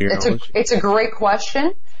 to your knowledge? It's a great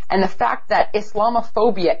question. And the fact that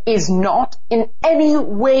Islamophobia is not in any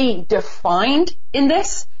way defined in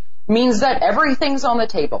this means that everything's on the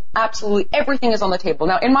table. Absolutely everything is on the table.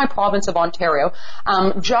 Now, in my province of Ontario,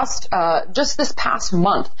 just this past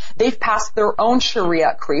month, they've passed their own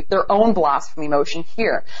Sharia creep, their own blasphemy motion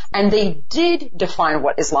here. And they did define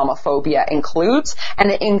what Islamophobia includes,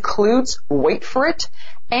 and it includes, wait for it,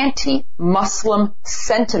 anti-Muslim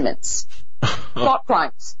sentiments. Thought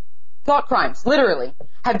crimes, literally,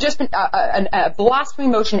 have just been a blasphemy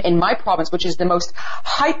motion in my province, which is the most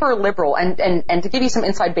hyper-liberal. And to give you some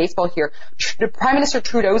inside baseball here, Prime Minister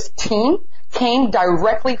Trudeau's team came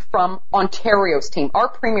directly from Ontario's team. Our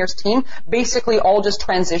Premier's team basically all just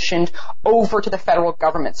transitioned over to the federal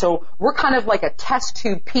government. So we're kind of like a test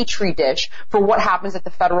tube petri dish for what happens at the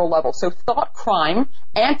federal level. So thought crime,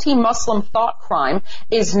 anti-Muslim thought crime,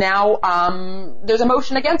 is now, there's a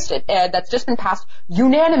motion against it that's just been passed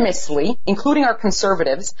unanimously, including our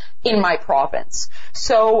Conservatives, in my province.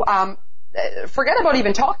 So forget about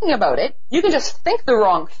even talking about it. You can just think the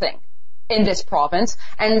wrong thing in this province,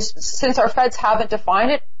 and since our feds haven't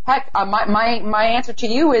defined it, heck, my answer to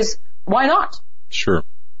you is, why not? Sure.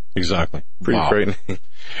 Exactly. Pretty frightening.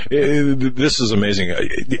 This is amazing.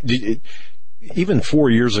 Even 4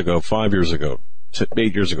 years ago, 5 years ago,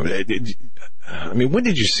 8 years ago, I mean, when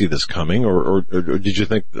did you see this coming, or did you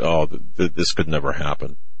think, this could never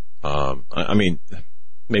happen? I mean,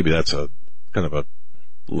 maybe that's a kind of a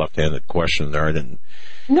left-handed question there. I didn't.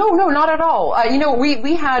 No, not at all.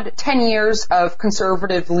 We had 10 years of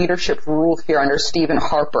Conservative leadership rule here under Stephen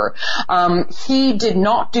Harper. He did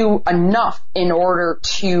not do enough in order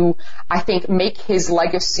to, I think, make his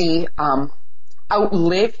legacy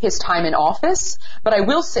outlive his time in office, but I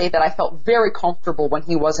will say that I felt very comfortable when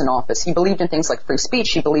he was in office. He believed in things like free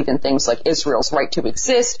speech. He believed in things like Israel's right to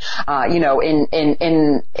exist, in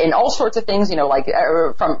all sorts of things, like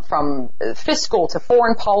from fiscal to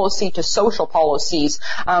foreign policy to social policies.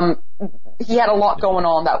 He had a lot going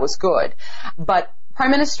on that was good. But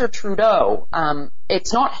Prime Minister Trudeau,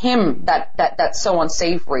 it's not him that's so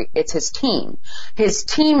unsavory, it's his team. His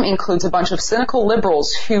team includes a bunch of cynical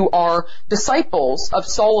liberals who are disciples of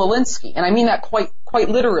Saul Alinsky, and I mean that quite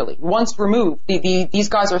literally. Once removed, these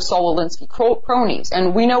guys are Saul Alinsky cronies,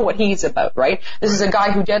 and we know what he's about, right? This is a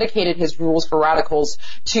guy who dedicated his rules for radicals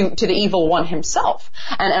to the evil one himself.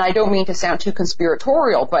 And I don't mean to sound too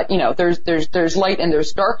conspiratorial, but there's light and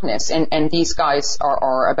there's darkness, and these guys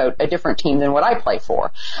are about a different team than what I play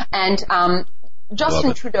for. And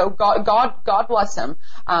Justin Trudeau, God bless him.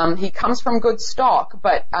 He comes from good stock,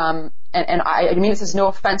 but and I mean this is no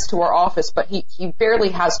offense to our office, but he barely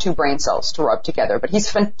has two brain cells to rub together. But he's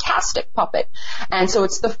a fantastic puppet, and so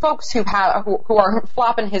it's the folks who are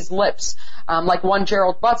flapping his lips, like one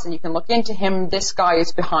Gerald Butts, and you can look into him. This guy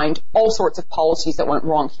is behind all sorts of policies that went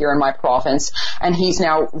wrong here in my province, and he's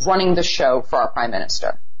now running the show for our Prime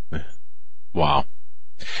Minister. Wow.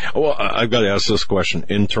 Well, I've got to ask this question.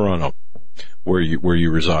 In Toronto, where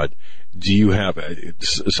you reside, do you have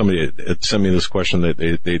somebody sent me this question that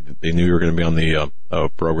they knew you were going to be on the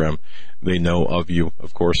program. They know of you,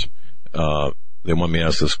 of course. They want me to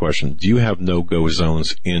ask this question. Do you have no-go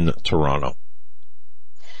zones in Toronto?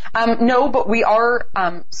 No, but we are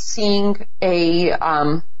seeing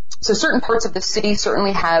a So certain parts of the city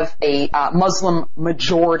certainly have a Muslim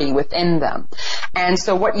majority within them. And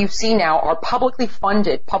so what you see now are publicly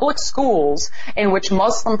funded public schools in which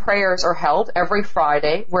Muslim prayers are held every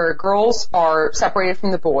Friday, where girls are separated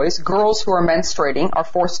from the boys. Girls who are menstruating are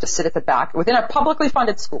forced to sit at the back within a publicly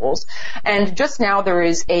funded schools. And just now there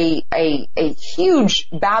is a huge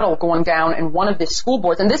battle going down in one of the school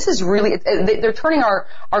boards. And this is really, they're turning our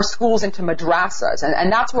schools into madrasas.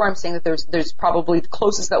 And that's where I'm saying that there's probably the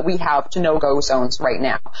closest that we have to no-go zones right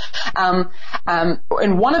now.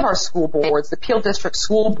 In one of our school boards, the Peel District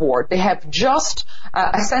School Board, they have just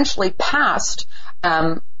essentially passed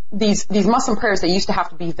these Muslim prayers. They used to have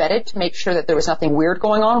to be vetted to make sure that there was nothing weird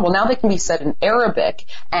going on. Well, now they can be said in Arabic,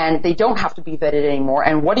 and they don't have to be vetted anymore.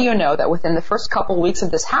 And what do you know? That within the first couple of weeks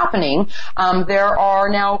of this happening, there are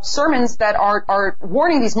now sermons that are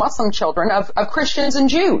warning these Muslim children of Christians and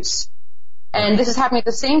Jews. And this is happening at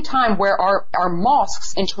the same time where our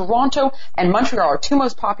mosques in Toronto and Montreal, our two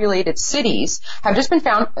most populated cities, have just been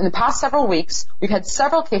found in the past several weeks. We've had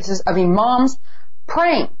several cases of imams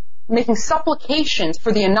praying, making supplications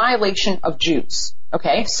for the annihilation of Jews.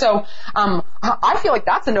 Okay, so I feel like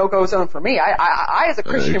that's a no-go zone for me. I as a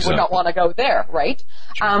Christian would not want to go there, right?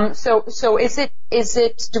 Sure. So is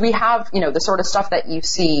it? Do we have the sort of stuff that you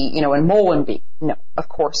see in Molenbeek? No, of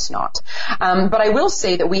course not. But I will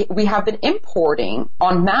say that we have been importing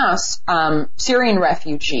en masse Syrian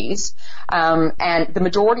refugees, and the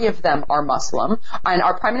majority of them are Muslim. And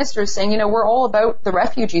our Prime Minister is saying, we're all about the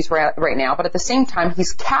refugees right now, but at the same time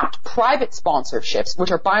he's capped private sponsorships,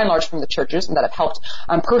 which are by and large from the churches and that have helped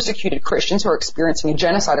persecuted Christians who are experiencing a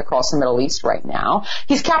genocide across the Middle East right now.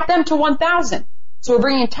 He's capped them to 1,000. So we're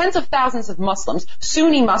bringing in tens of thousands of Muslims,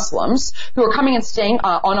 Sunni Muslims, who are coming and staying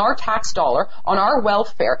on our tax dollar, on our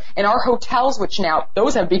welfare, in our hotels, which now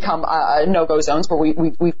those have become no-go zones where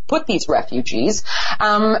we've put these refugees.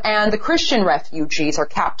 And the Christian refugees are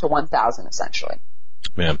capped to 1,000 essentially.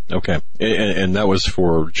 Man, okay. And that was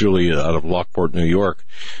for Julie out of Lockport, New York.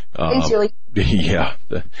 Thanks, Julie. Yeah.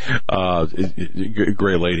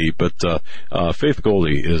 Great lady. But Faith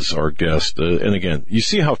Goldy is our guest. And again, you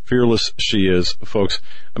see how fearless she is, folks.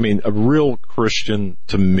 I mean, a real Christian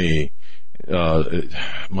to me.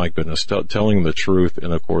 My goodness, telling the truth,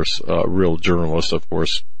 and of course, real journalist, of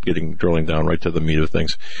course, drilling down right to the meat of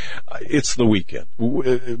things. It's the weekend.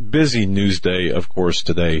 Busy news day, of course,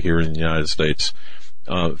 today here in the United States.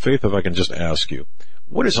 Faith, if I can just ask you,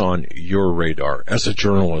 what is on your radar as a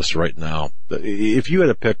journalist right now? If you had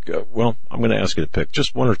to pick, I'm going to ask you to pick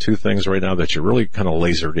just one or two things right now that you're really kind of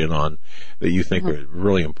lasered in on that you think are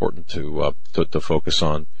really important to focus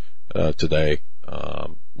on today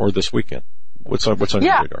or this weekend. What's on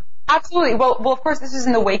your radar? Absolutely. Well, of course, this is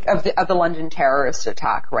in the wake of the London terrorist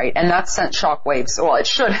attack, right? And that sent shockwaves. Well, it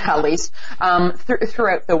should at least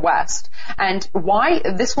throughout the West. And why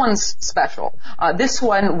this one's special? This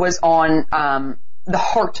one was on the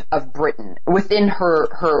heart of Britain, within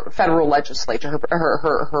her federal legislature,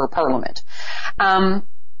 her parliament.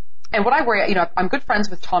 And what I worry, I'm good friends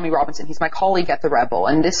with Tommy Robinson. He's my colleague at The Rebel.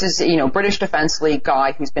 And this is, British Defence League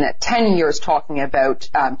guy who's been at 10 years talking about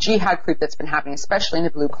jihad creep that's been happening, especially in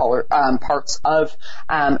the blue-collar parts of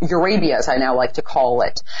Eurabia, as I now like to call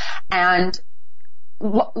it. And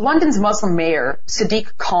London's Muslim mayor,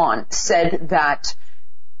 Sadiq Khan, said that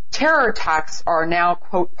terror attacks are now,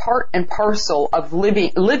 quote, part and parcel of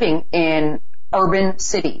living in urban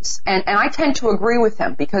cities. And I tend to agree with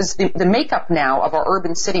him because the makeup now of our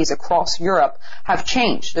urban cities across Europe have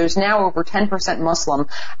changed. There's now over 10%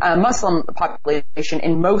 Muslim population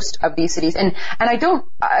in most of these cities. And I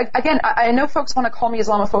know folks want to call me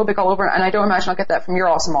Islamophobic all over, and I don't imagine I'll get that from your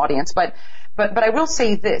awesome audience, but I will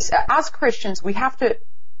say this. As Christians, we have to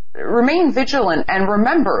remain vigilant and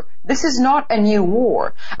remember this is not a new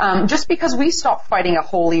war. Just because we stop fighting a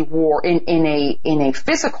holy war in a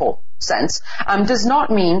physical sense does not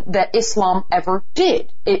mean that Islam ever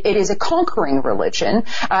did. It is a conquering religion.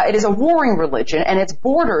 It is a warring religion, and its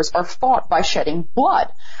borders are fought by shedding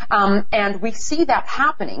blood. And we see that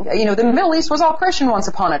happening. The Middle East was all Christian once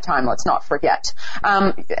upon a time, let's not forget.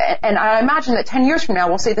 And I imagine that 10 years from now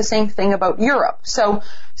we'll say the same thing about Europe. So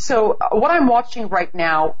what I'm watching right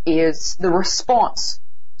now is the response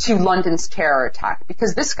to London's terror attack,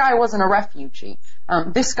 because this guy wasn't a refugee.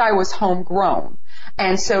 This guy was homegrown.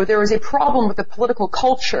 And so there is a problem with the political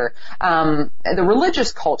culture, the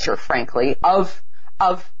religious culture, frankly, of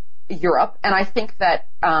Europe. And I think that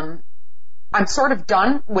I'm sort of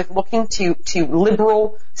done with looking to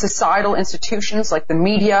liberal societal institutions like the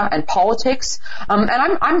media and politics. And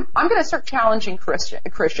I'm going to start challenging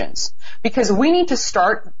Christians, because we need to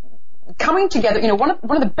start coming together, one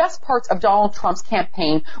of the best parts of Donald Trump's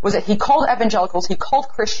campaign was that he called evangelicals, he called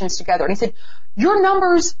Christians together, and he said, your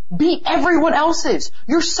numbers beat everyone else's.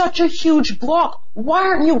 You're such a huge bloc. Why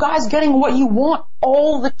aren't you guys getting what you want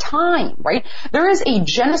all the time, right? There is a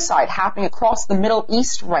genocide happening across the Middle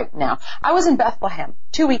East right now. I was in Bethlehem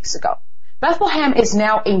 2 weeks ago. Bethlehem is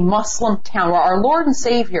now a Muslim town where our Lord and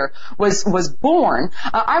Savior was born.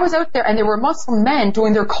 I was out there and there were Muslim men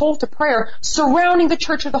doing their call to prayer surrounding the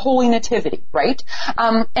Church of the Holy Nativity, right?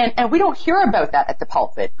 And we don't hear about that at the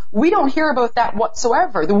pulpit. We don't hear about that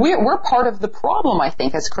whatsoever. We're part of the problem, I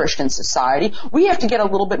think, as Christian society. We have to get a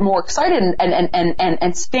little bit more excited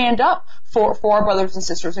and stand up for our brothers and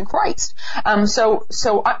sisters in Christ.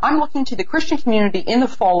 So I'm looking to the Christian community in the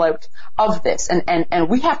fallout of this, and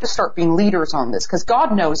we have to start being leaders on this, because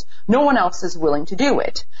God knows no one else is willing to do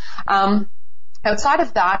it. Outside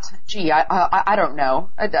of that, I don't know.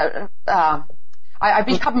 I've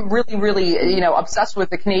become really, really, obsessed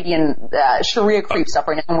with the Canadian Sharia creep stuff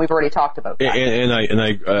right now, and we've already talked about that.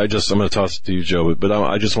 I'm going to toss it to you, Joe, but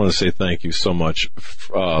I just want to say thank you so much.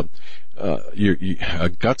 You're a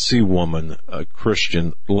gutsy woman, a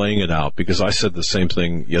Christian, laying it out, because I said the same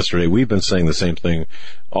thing yesterday. We've been saying the same thing.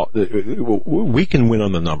 We can win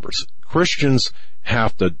on the numbers. Christians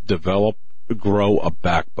have to grow a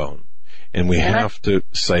backbone, and we have to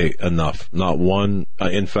say enough. Not one.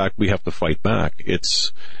 In fact, we have to fight back.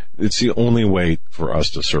 It's the only way for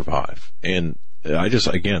us to survive. And I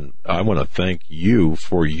want to thank you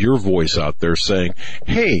for your voice out there saying,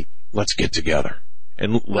 "Hey, let's get together."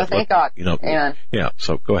 And thank God. Amen. Yeah.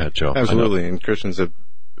 So go ahead, Joe. Absolutely. And Christians have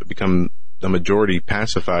become the majority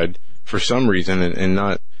pacified for some reason and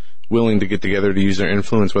not willing to get together to use their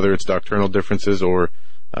influence, whether it's doctrinal differences or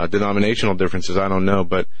denominational differences. I don't know.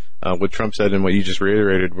 But what Trump said and what you just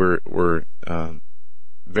reiterated were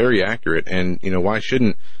very accurate. And, why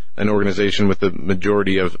shouldn't an organization with the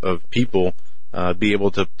majority of people be able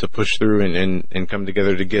to push through and come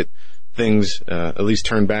together to get things at least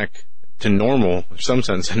turned back to normal, some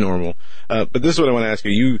sense of normal. But this is what I want to ask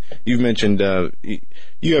you. You've mentioned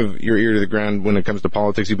you have your ear to the ground when it comes to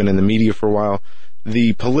politics. You've been in the media for a while.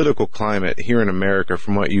 The political climate here in America,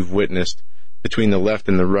 from what you've witnessed between the left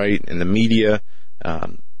and the right and the media,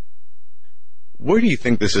 where do you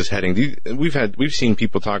think this is heading? We've seen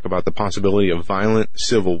people talk about the possibility of violent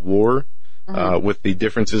civil war with the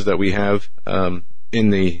differences that we have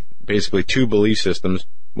in the basically two belief systems,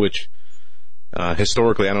 which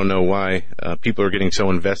historically, I don't know why people are getting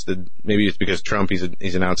so invested. Maybe it's because Trump,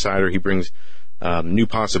 he's an outsider. He brings new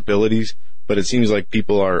possibilities, but it seems like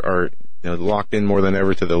people are locked in more than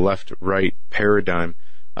ever to the left-right paradigm.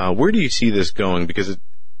 Where do you see this going? Because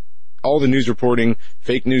all the news reporting,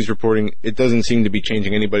 fake news reporting, it doesn't seem to be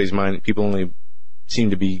changing anybody's mind. People only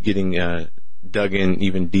seem to be getting dug in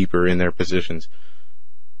even deeper in their positions.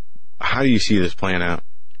 How do you see this playing out?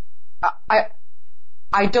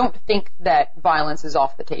 I don't think that violence is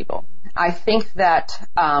off the table. I think that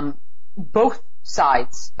both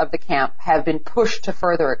sides of the camp have been pushed to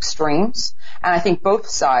further extremes, and I think both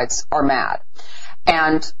sides are mad.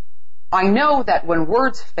 And I know that when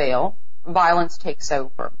words fail, violence takes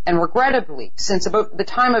over. And regrettably, since about the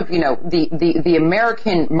time of, the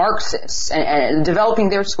American Marxists and developing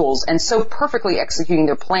their schools and so perfectly executing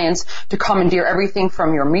their plans to commandeer everything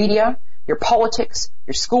from your media, your politics,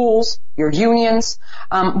 your schools, your unions,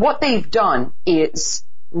 what they've done is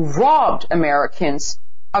robbed Americans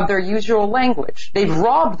of their usual language. They've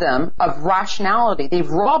robbed them of rationality. They've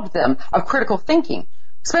robbed them of critical thinking.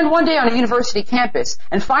 Spend one day on a university campus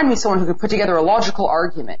and find me someone who can put together a logical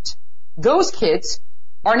argument. Those kids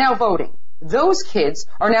are now voting. Those kids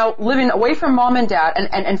are now living away from mom and dad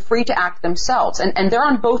and free to act themselves. And they're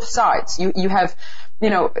on both sides. You have, who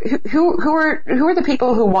are the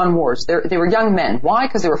people who won wars? They were young men. Why?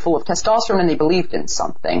 Because they were full of testosterone and they believed in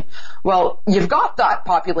something. Well, you've got that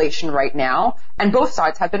population right now, and both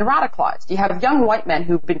sides have been radicalized. You have young white men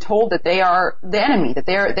who've been told that they are the enemy, that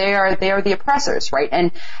they are the oppressors, right?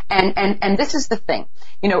 And this is the thing.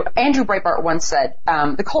 Andrew Breitbart once said,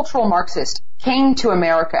 the cultural Marxist came to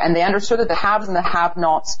America and they understood that the haves and the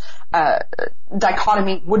have-nots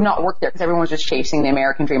dichotomy would not work there because everyone was just chasing the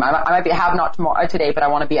American dream. I might be a have-not today, but I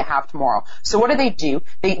want to be a have tomorrow. So what do?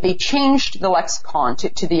 They changed the lexicon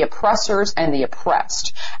to the oppressors and the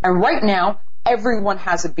oppressed. And right now, everyone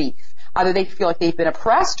has a beef. Either they feel like they've been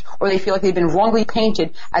oppressed or they feel like they've been wrongly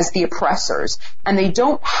painted as the oppressors. And they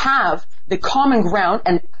don't have the common ground,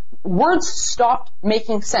 and words stopped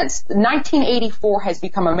making sense. 1984 has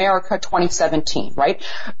become America 2017, right?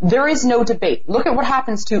 There is no debate. Look at what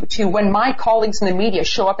happens to when my colleagues in the media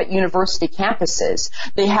show up at university campuses.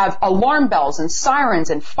 They have alarm bells and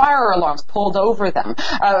sirens and fire alarms pulled over them,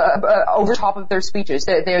 over top of their speeches.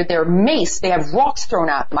 They're maced. They have rocks thrown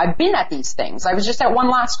at them. I've been at these things. I was just at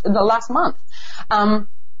one the last month.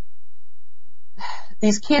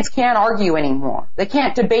 These kids can't argue anymore. They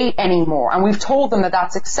can't debate anymore. And we've told them that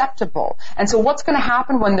that's acceptable. And so what's going to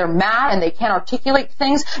happen when they're mad and they can't articulate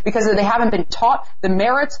things because they haven't been taught the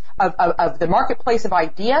merits of the marketplace of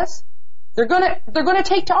ideas? They're going to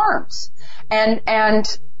take to arms. And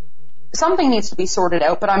something needs to be sorted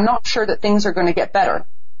out, but I'm not sure that things are going to get better.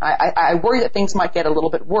 I worry that things might get a little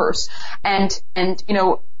bit worse. And you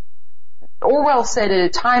know, Orwell said, at a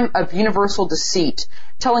time of universal deceit,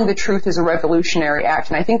 telling the truth is a revolutionary act.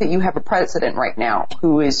 And I think that you have a president right now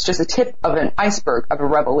who is just a tip of an iceberg of a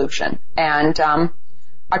revolution. And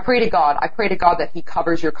I pray to God that he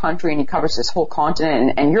covers your country and he covers this whole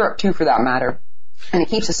continent and Europe too, for that matter. And he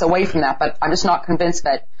keeps us away from that. But I'm just not convinced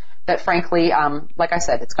that frankly, like I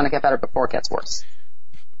said, it's going to get better before it gets worse.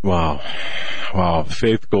 Wow.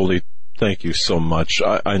 Faith Goldy, thank you so much.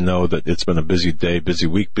 I know that it's been a busy day, busy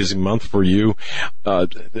week, busy month for you.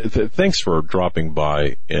 Thanks for dropping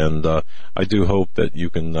by, and I do hope that you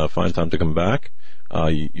can find time to come back.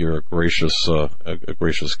 You're a gracious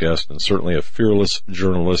guest, and certainly a fearless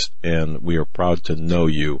journalist, and we are proud to know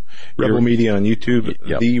you. Rebel Media on YouTube.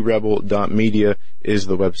 Yep. TheRebel.media is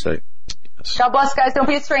the website. Yes. God bless, guys. Don't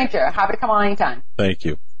be a stranger. Happy to come on anytime. Thank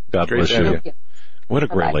you. God Great bless you. Thank you. What a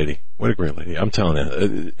great lady. What a great lady. I'm telling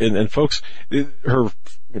you. And folks, her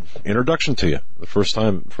introduction to you, the first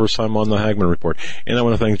time on the Hagmann Report. And I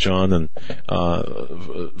want to thank John and,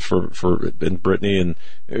 and Brittany and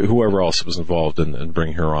whoever else was involved in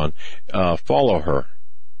bringing her on. Follow her.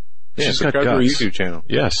 Yeah, She's got subscribe to her guts. YouTube channel.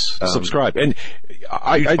 Yes, subscribe. And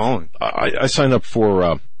I signed up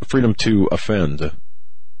for, Freedom to Offend.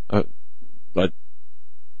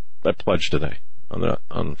 I pledged today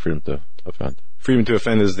on Freedom to Offend. Freedom to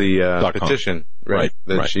Offend is the petition, right?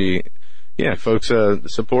 She, folks,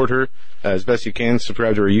 support her as best you can.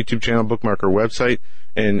 Subscribe to her YouTube channel, bookmark her website,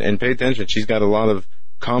 and pay attention. She's got a lot of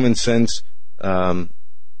common sense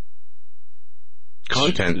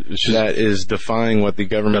content that is defying what the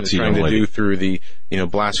government is trying to do through the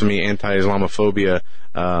blasphemy, anti-Islamophobia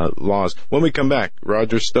laws. When we come back,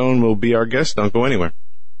 Roger Stone will be our guest. Don't go anywhere.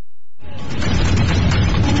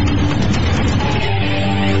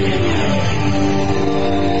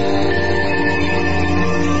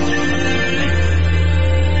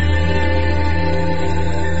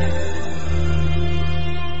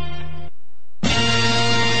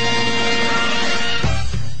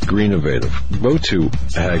 Greennovative. Go to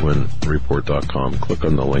HagmannReport.com. Click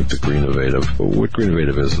on the link to Greennovative. What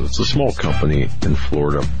Greennovative is, it's a small company in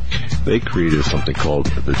Florida. They created something called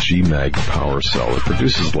the GMAG Power Cell. It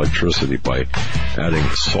produces electricity by adding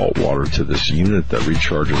salt water to this unit that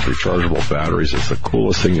recharges rechargeable batteries. It's the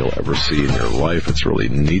coolest thing you'll ever see in your life. It's really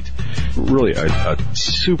neat. Really a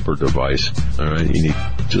super device. All right, you need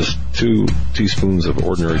just 2 teaspoons of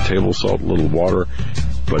ordinary table salt, a little water,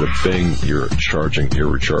 but a bang, you're charging your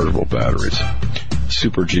rechargeable batteries.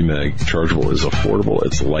 Super GMAG chargeable is affordable.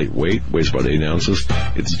 It's lightweight, weighs about 8 ounces.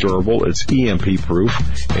 It's durable. It's EMP proof,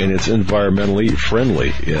 and it's environmentally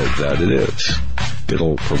friendly. Yeah, that it is.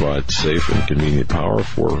 It'll provide safe and convenient power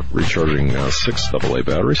for recharging 6 AA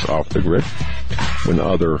batteries off the grid when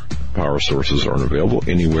other power sources aren't available,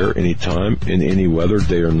 anywhere, anytime, in any weather,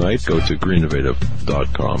 day or night. Go to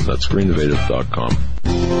greennovative.com. That's greennovative.com.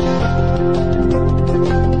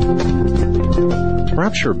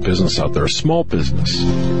 Perhaps you're a business out there, a small business.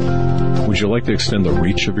 Would you like to extend the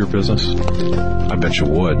reach of your business? I bet you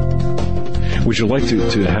would. Would you like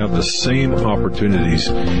to have the same opportunities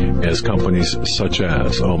as companies such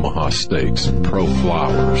as Omaha Steaks and Pro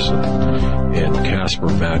Flowers and Casper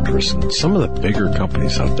Mattress and some of the bigger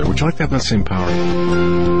companies out there? Would you like to have that same power?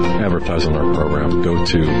 Advertise on our program. Go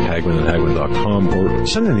to Hagmann@Hagmann.com or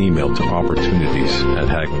send an email to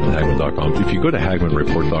opportunities@Hagmann@Hagmann.com. If you go to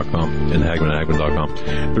HagmannReport.com and Hagmann@Hagmann.com,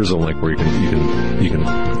 there's a link where you can,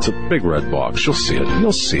 it's a big red box. You'll see it.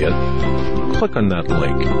 Click on that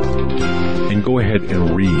link and go ahead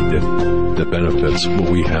and read the benefits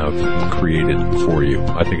that we have created for you.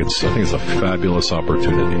 I think it's a fabulous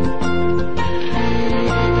opportunity.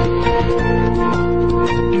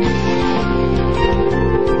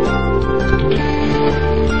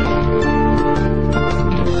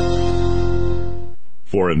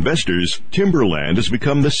 For For investors, timberland has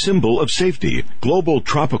become the symbol of safety. Global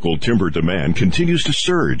tropical timber demand continues to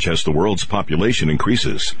surge as the world's population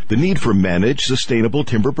increases. The need for managed, sustainable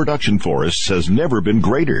timber production forests has never been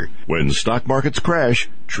greater. When stock markets crash,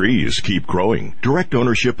 trees keep growing. Direct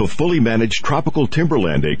ownership of fully managed tropical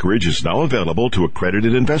timberland acreage is now available to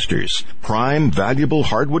accredited investors. Prime, valuable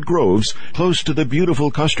hardwood groves close to the beautiful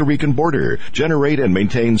Costa Rican border generate and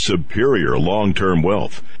maintain superior long-term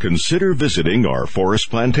wealth. Consider visiting our forest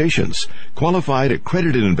plantations. Qualified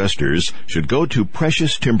accredited investors should go to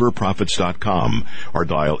PreciousTimberProfits.com or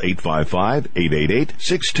dial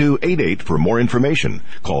 855-888-6288 for more information.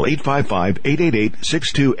 Call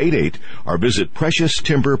 855-888-6288 or visit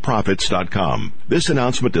PreciousTimberProfits.com. This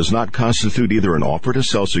announcement does not constitute either an offer to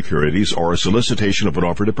sell securities or a solicitation of an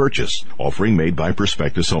offer to purchase. Offering made by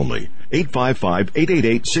prospectus only.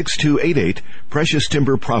 855-888-6288,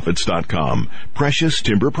 PreciousTimberProfits.com.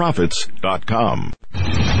 PreciousTimberProfits.com.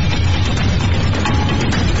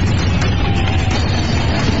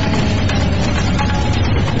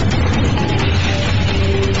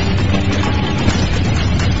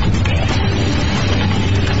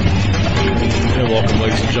 Welcome,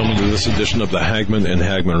 ladies and gentlemen, to this edition of the Hagmann and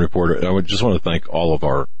Hagmann Report. I would just want to thank all of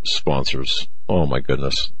our sponsors. Oh, my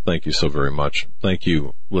goodness. Thank you so very much. Thank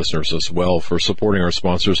you, listeners, as well, for supporting our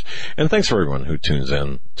sponsors. And thanks for everyone who tunes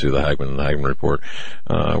in to the Hagmann and Hagmann Report.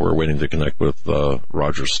 We're waiting to connect with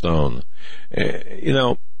Roger Stone.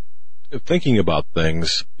 Thinking about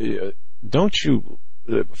things, don't you,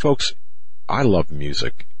 folks, I love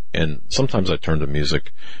music. And sometimes I turn to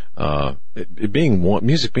music.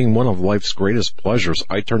 Music being one of life's greatest pleasures,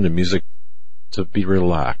 I turn to music to be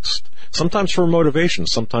relaxed. Sometimes for motivation,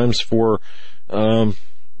 sometimes for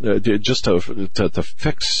just to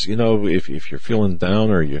fix, if you're feeling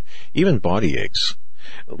down or even body aches.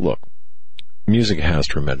 Look, music has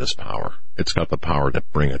tremendous power. It's got the power to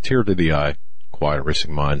bring a tear to the eye, quiet a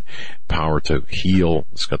racing mind, power to heal.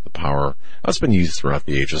 It's got the power. It's been used throughout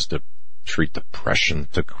the ages to treat depression,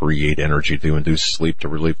 to create energy, to induce sleep, to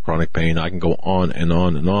relieve chronic pain. I can go on and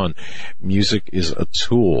on and on. Music is a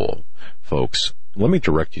tool, folks. Let me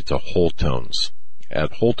direct you to Whole Tones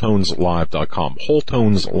at WholeTonesLive.com.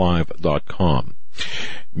 WholeTonesLive.com.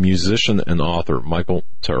 Musician and author Michael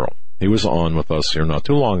Terrell. He was on with us here not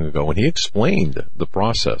too long ago, and he explained the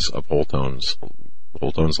process of Whole Tones,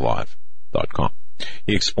 WholeTonesLive.com.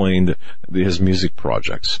 He explained his music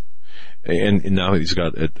projects. And now he's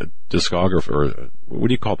got a discography, or what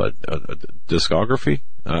do you call that? A discography?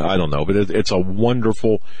 I don't know, but it's a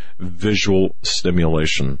wonderful visual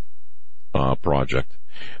stimulation project.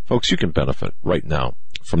 Folks, you can benefit right now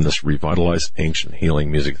from this revitalized ancient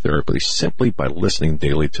healing music therapy simply by listening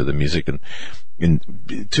daily to the music and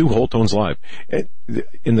to Whole Tones Live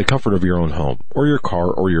in the comfort of your own home or your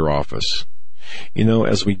car or your office.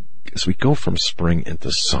 As we go from spring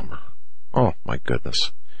into summer, oh my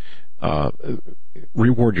goodness.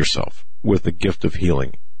 Reward yourself with the gift of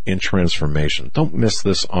healing and transformation. Don't miss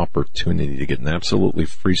this opportunity to get an absolutely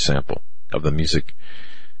free sample of the music,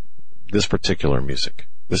 this particular music.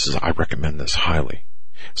 I recommend this highly.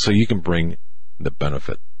 So you can bring the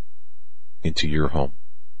benefit into your home.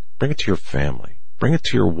 Bring it to your family. Bring it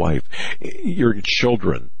to your wife, your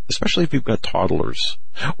children, especially if you've got toddlers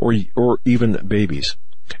or even babies,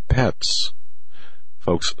 pets.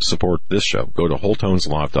 Folks, support this show. Go to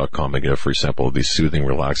WholeTonesLive.com and get a free sample of these soothing,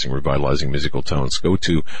 relaxing, revitalizing musical tones. Go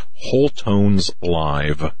to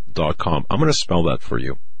WholeTonesLive.com. I'm going to spell that for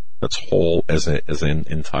you. That's whole as in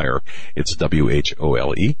entire. It's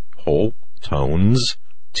WHOLE, Whole Tones,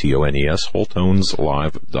 TONES,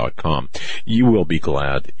 WholeTonesLive.com. You will be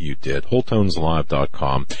glad you did.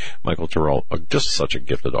 WholeTonesLive.com. Michael Terrell, just such a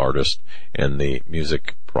gifted artist, and the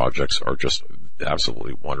music projects are just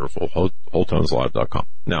absolutely wonderful. WholeTonesLive.com.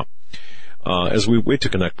 Now, as we wait to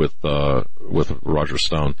connect with Roger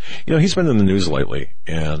Stone, he's been in the news lately,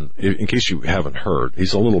 and in case you haven't heard,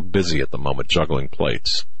 he's a little busy at the moment juggling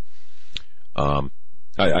plates. I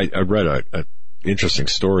read a interesting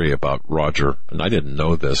story about Roger, and I didn't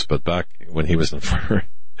know this, but back when he was in first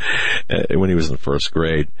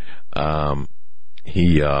grade, I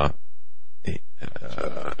think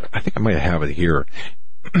I might have it here.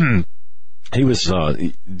 He was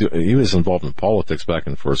involved in politics back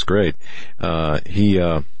in first grade. He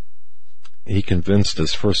convinced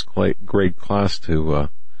his first grade class to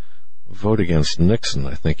vote against Nixon.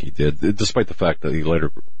 I think he did, despite the fact that he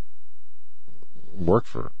later worked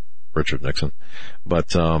for Richard Nixon.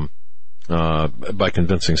 But by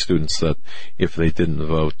convincing students that if they didn't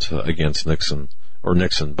vote against Nixon, or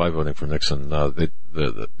Nixon by voting for Nixon, the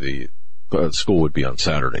school would be on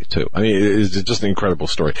Saturday too. I mean, it's just an incredible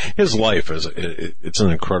story. His life it's an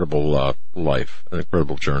incredible life, an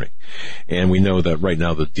incredible journey. And we know that right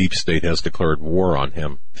now the deep state has declared war on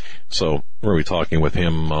him. So we're going to be talking with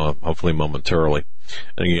him, hopefully momentarily.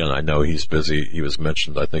 And again, I know he's busy. He was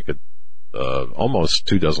mentioned, I think, almost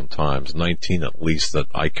 24 times, 19 at least that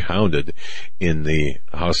I counted in the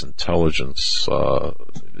House Intelligence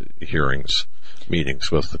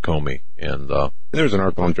meetings with the Comey. And there was an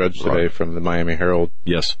article on Drudge today from the Miami Herald.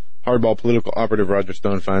 Yes. Hardball political operative Roger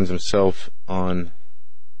Stone finds himself on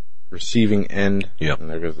receiving end. Yeah. And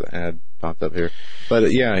there goes the ad popped up here. But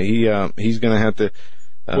he's going to have to.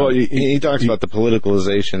 He talks about the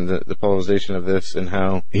politicalization, the polarization of this, and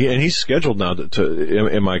how he's scheduled now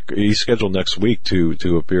he's scheduled next week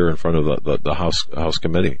to appear in front of the House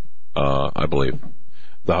committee, I believe,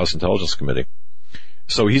 the House Intelligence Committee.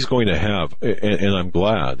 So he's going to have, and I'm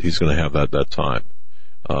glad he's going to have that time.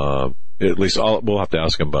 At least we'll have to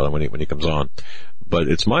ask him about it when he comes on. But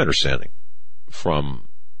it's my understanding from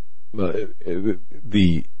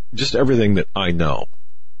just everything that I know,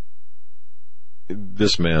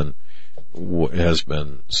 this man has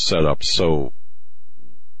been set up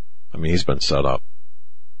he's been set up.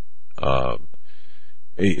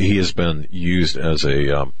 He has been used as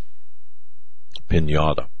a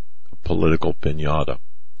pinata, a political pinata,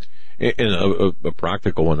 and a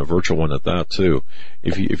practical and a virtual one at that too.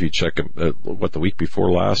 If you check him, the week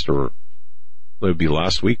before last, or it would be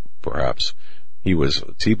last week perhaps, he was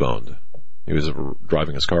T-boned. He was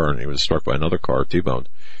driving his car and he was struck by another car, T-boned,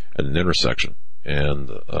 at an intersection, and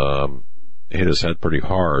hit his head pretty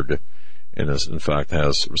hard, and in fact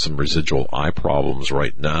has some residual eye problems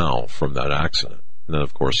right now from that accident. And then,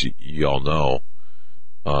 of course, you all know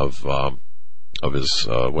of his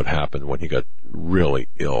what happened when he got really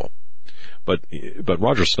ill. But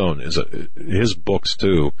Roger Stone his books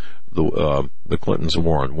too, the Clintons'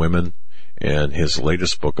 War on Women, and his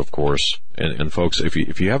latest book, of course. And folks, if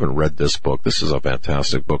you haven't read this book, this is a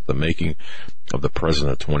fantastic book, The Making of the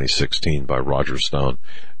President 2016 by Roger Stone,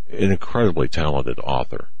 an incredibly talented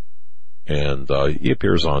author. And he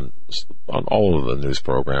appears on all of the news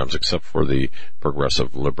programs except for the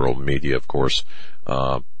progressive liberal media, of course.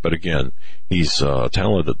 But again, he's a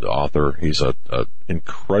talented author. He's a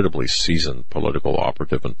incredibly seasoned political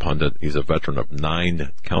operative and pundit. He's a veteran of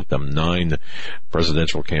 9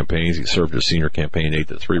 presidential campaigns. He served as senior campaign aide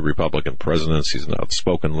to 3 Republican presidents. He's an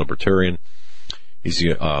outspoken libertarian. He's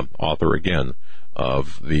the author, again,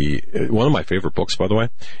 of one of my favorite books, by the way,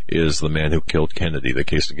 is The Man Who Killed Kennedy, The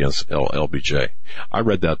Case Against LBJ. I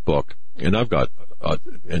read that book, and I've got,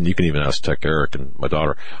 and you can even ask Tech Eric and my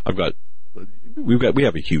daughter, we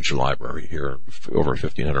have a huge library here, over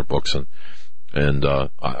 1,500 books, and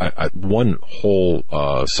one whole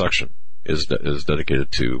section is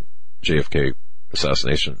dedicated to JFK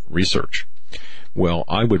assassination research. Well,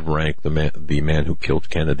 I would rank the man Who Killed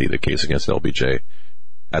Kennedy, The Case Against LBJ,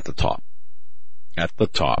 at the top,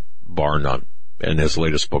 bar none. And his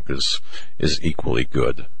latest book is equally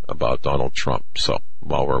good about Donald Trump. So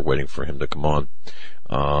while we're waiting for him to come on,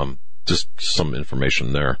 just some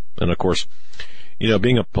information there. And of course,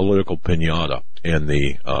 being a political pinata and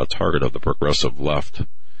the target of the progressive left,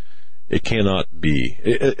 it cannot be.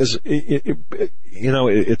 It's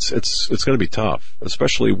going to be tough,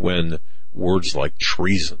 especially when words like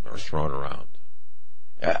treason are thrown around.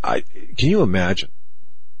 Can you imagine?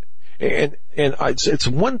 And it's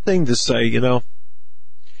one thing to say,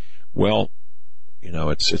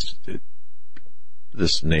 it's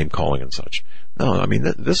this name calling and such. No, I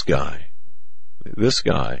mean, this guy,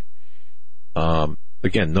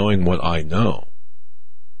 again, knowing what I know,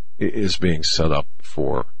 is being set up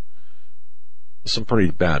for some pretty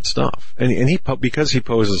bad stuff. And because he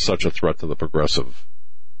poses such a threat to the progressive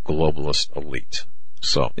globalist elite.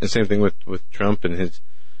 So. The same thing with Trump and his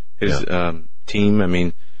team. I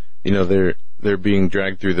mean, they're being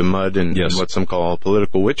dragged through the mud and what some call a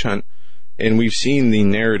political witch hunt. And we've seen the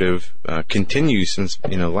narrative continue since,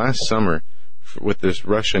 last summer with this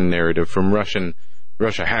Russian narrative, from Russia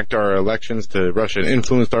hacked our elections to Russia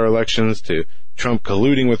influenced our elections to Trump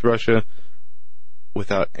colluding with Russia,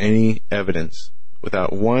 without any evidence,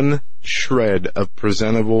 without one shred of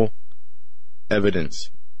presentable evidence,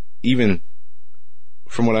 even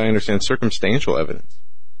from what I understand, circumstantial evidence.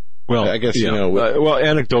 Well, I guess,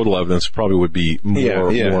 anecdotal evidence probably would be more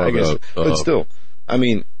I guess. But still, I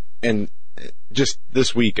mean, and just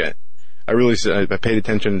this week, I paid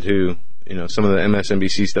attention to, some of the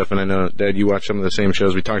MSNBC stuff, and I know, Dad, you watch some of the same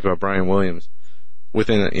shows. We talked about Brian Williams.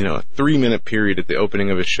 Within a 3-minute period at the opening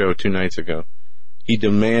of his show 2 nights ago, he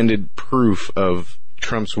demanded proof of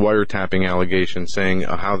Trump's wiretapping allegation, saying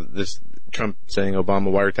how Trump saying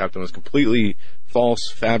Obama wiretapped him was completely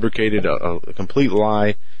false, fabricated, a complete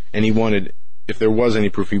lie, and he wanted, if there was any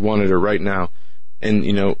proof, he wanted it right now. And,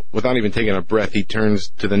 without even taking a breath, he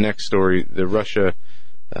turns to the next story, the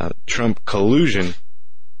Russia-Trump collusion,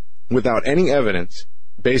 without any evidence,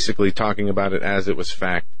 basically talking about it as it was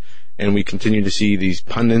fact. And we continue to see these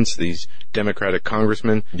pundits, these Democratic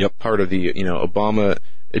congressmen, part of the, Obama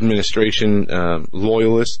administration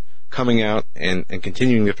loyalists, coming out and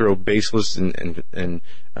continuing to throw baseless and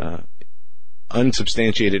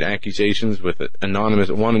unsubstantiated accusations with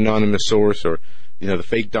one anonymous source, or the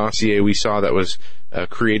fake dossier we saw that was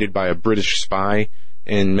created by a British spy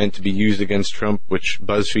and meant to be used against Trump, which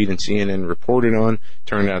BuzzFeed and CNN reported on,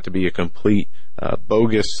 turned out to be a complete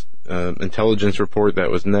bogus intelligence report that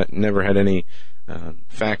was never had any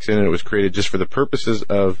facts in it. It was created just for the purposes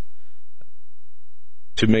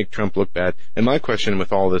to make Trump look bad. And my question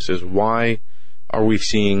with all this is, why are we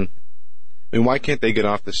seeing, why can't they get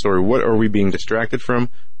off this story? What are we being distracted from?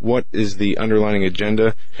 What is the underlying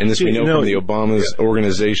agenda? And this we know from the Obama's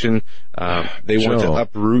organization. They want to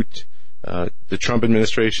uproot the Trump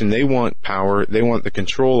administration. They want power. They want the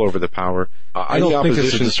control over the power. I don't think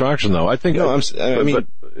it's a distraction, though. I think go ahead.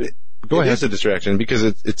 It is a distraction because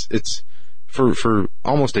it's for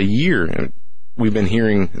almost a year. We've been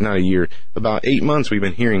hearing, not a year, about 8 months. We've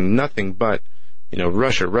been hearing nothing but,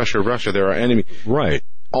 Russia. They're our enemy. Right.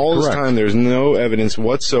 All this time, there's no evidence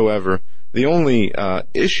whatsoever. The only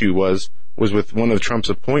issue was with one of Trump's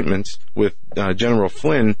appointments with General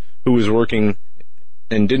Flynn, who was working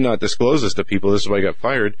and did not disclose this to people. This is why he got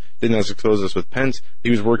fired. Did not disclose this with Pence. He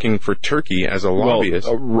was working for Turkey as a lobbyist.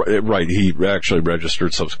 Right. He actually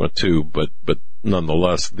registered subsequent to, but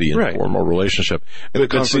nonetheless, the informal relationship. The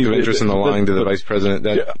conflict of interest in the lying to the vice president,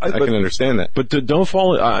 I can understand that. But don't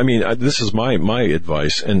fall, this is my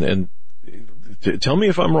advice, and tell me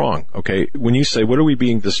if I'm wrong, okay? When you say, what are we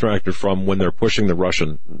being distracted from when they're pushing the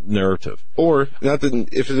Russian narrative? Or, not that,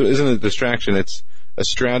 if it isn't a distraction, it's a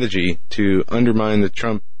strategy to undermine the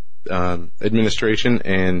Trump administration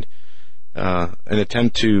and an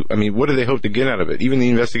attempt to, what do they hope to get out of it? Even the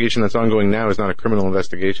investigation that's ongoing now is not a criminal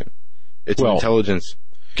investigation. It's an intelligence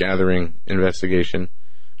gathering investigation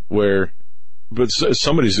where... But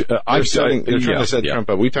somebody's... they're trying to set Trump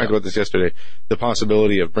up. We talked about this yesterday, the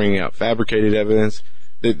possibility of bringing out fabricated evidence.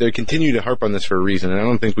 They continue to harp on this for a reason, and I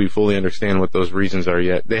don't think we fully understand what those reasons are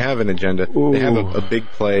yet. They have an agenda. Ooh. They have a big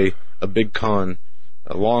play, a big con,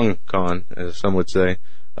 a long con, as some would say,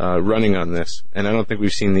 running on this, and I don't think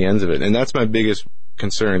we've seen the ends of it. And that's my biggest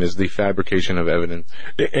concern, is the fabrication of evidence.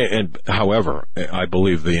 And however, I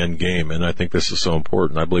believe the end game, and I think this is so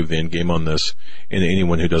important, I believe the end game on this, and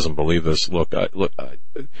anyone who doesn't believe this, but the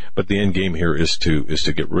end game here is to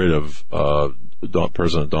get rid of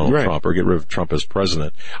President Donald Trump, or get rid of Trump as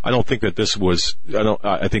president. I don't think that this was,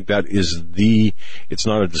 I think that is it's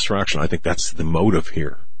not a distraction. I think that's the motive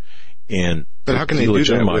here. But how can they do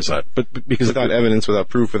that? But because without evidence, without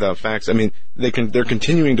proof, without facts, they're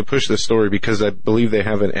continuing to push this story because I believe they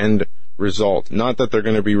have an end result. Not that they're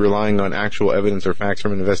going to be relying on actual evidence or facts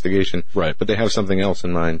from an investigation, right? But they have something else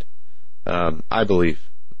in mind. I believe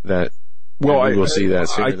that. Well, we'll see that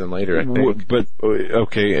sooner than later, I think. But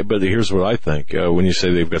here's what I think. When you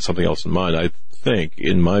say they've got something else in mind, I think,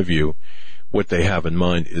 in my view, what they have in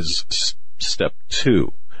mind is step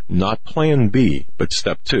 2. Not plan B, but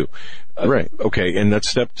step 2. Right. Okay, and that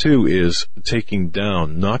step 2 is taking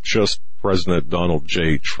down not just President Donald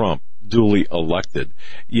J. Trump, duly elected.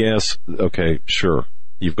 Yes, okay, sure.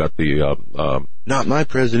 You've got the... not my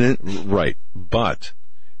president. Right. But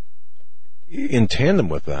in tandem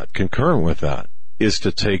with that, concurrent with that, is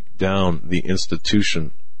to take down the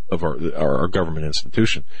institution of our government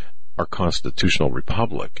institution, our constitutional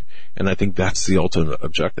republic. And I think that's the ultimate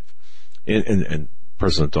objective. And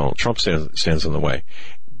President Donald Trump stands in the way.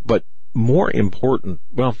 But more important,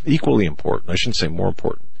 equally important, I shouldn't say more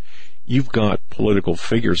important, you've got political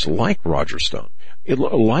figures like Roger Stone, you've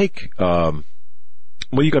got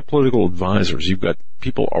political advisors, you've got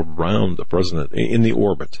people around the president, in the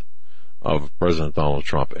orbit of President Donald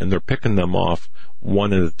Trump, and they're picking them off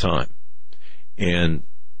one at a time. And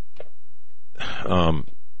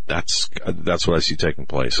that's what I see taking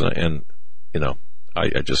place. And I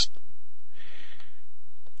just...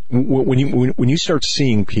 When you start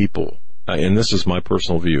seeing people, and this is my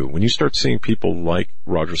personal view, when you start seeing people like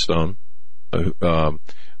Roger Stone, a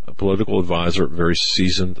political advisor, very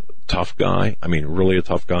seasoned, tough guy, really a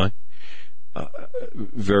tough guy,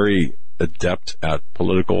 very adept at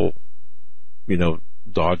political,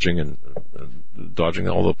 dodging and dodging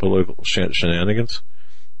all the political shenanigans,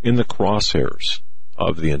 in the crosshairs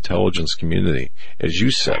of the intelligence community, as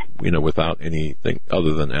you said, without anything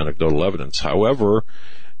other than anecdotal evidence. However,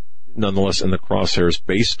 nonetheless, in the crosshairs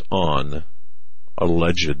based on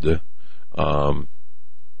alleged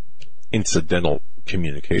incidental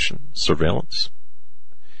communication, surveillance,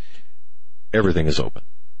 everything is open.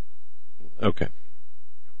 Okay.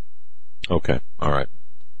 All right.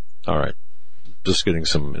 Just getting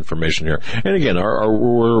some information here. And again,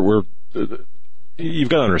 we're you've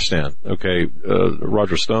got to understand, okay,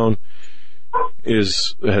 Roger Stone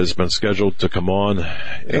has been scheduled to come on.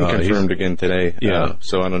 And confirmed again today. Yeah.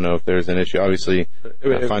 So I don't know if there's an issue. Obviously,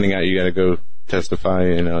 finding out you got to go testify,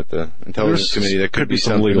 at the intelligence committee. That could be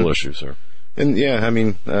some legal issues there. And yeah, I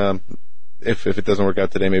mean, if it doesn't work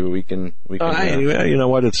out today, maybe we can. You know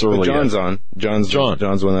what? It's early. John's on. John's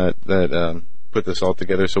one that put this all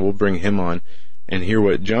together. So we'll bring him on and hear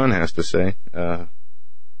what John has to say. John,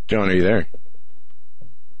 are you there?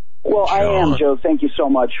 Well, John. I am, Joe. Thank you so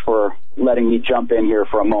much for letting me jump in here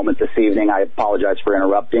for a moment this evening. I apologize for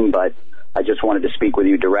interrupting, but I just wanted to speak with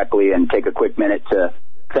you directly and take a quick minute to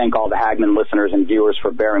thank all the Hagmann listeners and viewers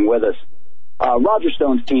for bearing with us. Roger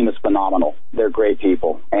Stone's team is phenomenal. They're great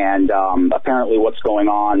people. And apparently what's going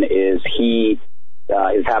on is he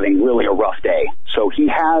is having really a rough day. So he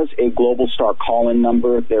has a Global Star call-in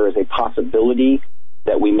number. There is a possibility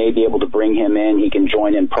that we may be able to bring him in. He can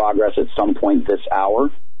join in progress at some point this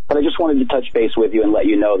hour. But I just wanted to touch base with you and let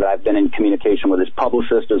you know that I've been in communication with his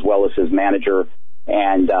publicist as well as his manager.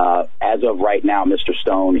 And as of right now, Mr.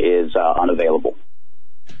 Stone is unavailable.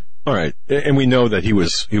 All right, and we know that he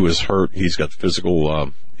was hurt. He's got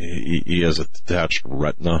physical. He has a detached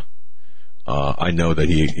retina. I know that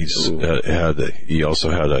he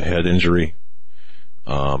also had a head injury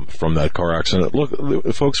from that car accident.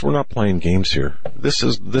 Look, folks, we're not playing games here. This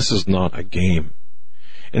is not a game,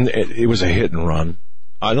 and it was a hit and run.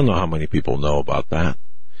 I don't know how many people know about that.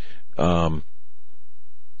 John,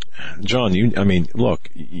 look,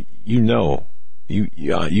 you know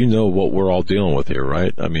what we're all dealing with here,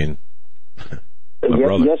 right? I mean,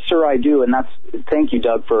 yes, sir, I do, and thank you,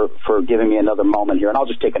 Doug, for giving me another moment here, and I'll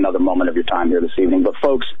just take another moment of your time here this evening. But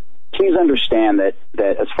folks, please understand that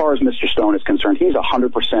as far as Mr. Stone is concerned, he's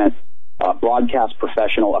 100% broadcast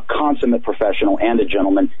professional, a consummate professional, and a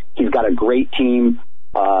gentleman. He's got a great team.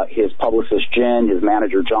 His publicist, Jen, his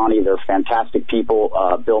manager, Johnny, they're fantastic people.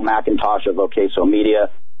 Bill McIntosh of OKSO Media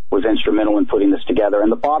was instrumental in putting this together.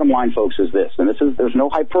 And the bottom line, folks, is this, and there's no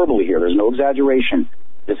hyperbole here. There's no exaggeration.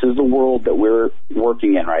 This is the world that we're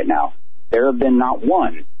working in right now. There have been not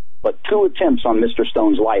one, but 2 attempts on Mr.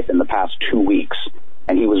 Stone's life in the past 2 weeks.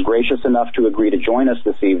 And he was gracious enough to agree to join us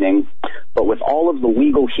this evening. But with all of the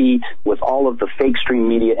legal heat, with all of the fake stream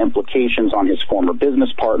media implications on his former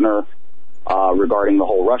business partner, regarding the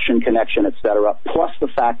whole Russian connection, et cetera, plus the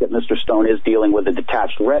fact that Mr. Stone is dealing with a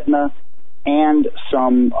detached retina and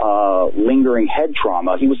some lingering head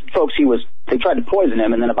trauma. They tried to poison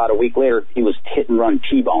him, and then about a week later, he was hit and run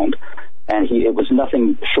T-boned. And it was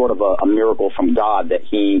nothing short of a miracle from God that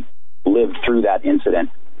he lived through that incident.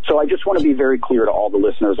 So I just want to be very clear to all the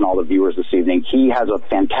listeners and all the viewers this evening. He has a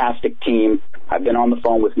fantastic team. I've been on the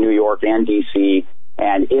phone with New York and D.C.,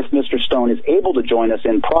 and if Mr. Stone is able to join us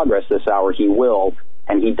in progress this hour, he will.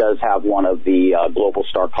 And he does have one of the Global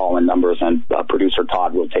Star call-in numbers, and producer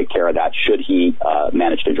Todd will take care of that should he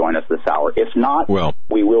manage to join us this hour. If not,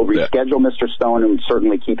 we will reschedule Mr. Stone and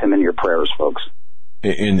certainly keep him in your prayers, folks.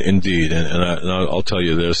 Indeed, and I'll tell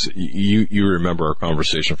you this. You remember our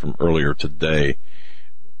conversation from earlier today.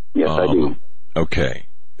 Yes, I do. Okay.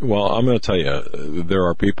 Well, I'm going to tell you, there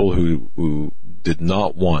are people who did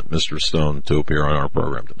not want Mr. Stone to appear on our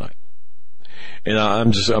program tonight. And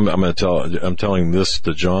I'm telling this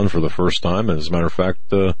to John for the first time. And as a matter of fact,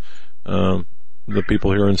 the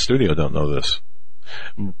people here in studio don't know this.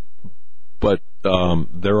 But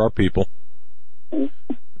there are people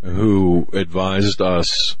who advised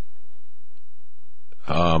us.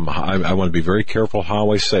 I want to be very careful how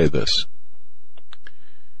I say this.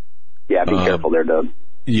 Yeah, be careful there, Doug.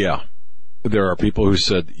 Yeah. There are people who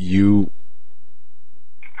said, you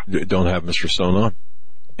don't have Mr. Stone on.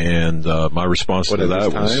 And my response to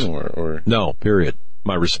that was... Or? No, period.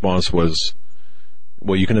 My response was...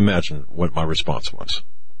 Well, you can imagine what my response was.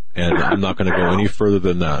 And I'm not going to go any further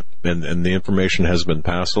than that. And the information has been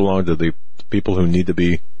passed along to the people who need to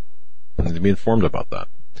be informed about that.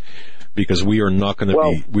 Because we are not going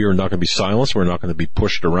to be silenced. We're not going to be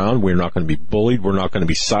pushed around. We're not going to be bullied. We're not going to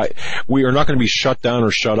be we are not going to be shut down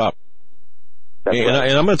or shut up. And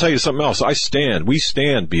I'm going to tell you something else. We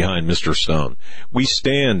stand behind Mr. Stone. We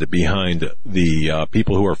stand behind the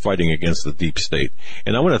people who are fighting against the deep state.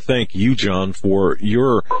 And I want to thank you, John, for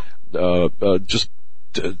your just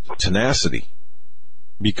tenacity,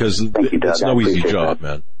 because Thank you, Doug. it's no easy job, that.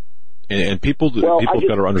 man. And people got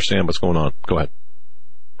to understand what's going on. Go ahead.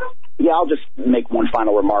 Yeah, I'll just make one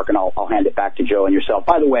final remark, and I'll hand it back to Joe and yourself.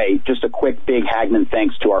 By the way, just a quick big Hagmann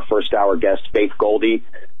thanks to our first hour guest, Faith Goldy.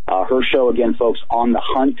 Her show, again, folks, On the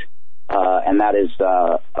Hunt, and that is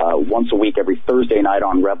once a week, every Thursday night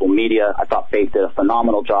on Rebel Media. I thought Faith did a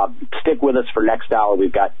phenomenal job. Stick with us for next hour.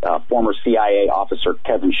 We've got former CIA officer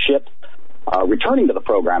Kevin Shipp returning to the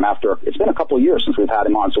program after it's been a couple of years since we've had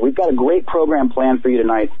him on. So we've got a great program planned for you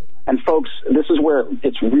tonight. And folks, this is where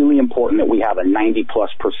it's really important that we have a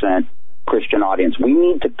 90+% Christian audience. We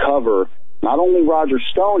need to cover not only Roger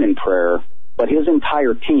Stone in prayer, but his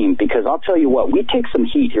entire team, because I'll tell you what, we take some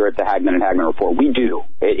heat here at the Hagmann and Hagmann Report. We do.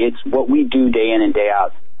 It's what we do day in and day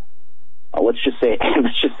out. Let's just say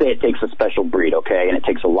it takes a special breed, okay? And it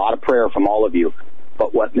takes a lot of prayer from all of you.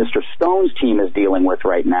 But what Mr. Stone's team is dealing with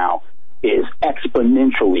right now is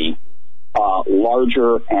exponentially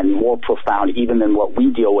larger and more profound even than what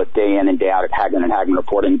we deal with day in and day out at Hagmann and Hagmann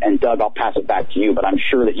Report. And Doug, I'll pass it back to you, but I'm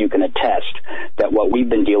sure that you can attest that what we've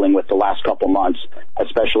been dealing with the last couple months,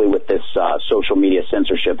 especially with this social media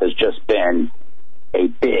censorship, has just been a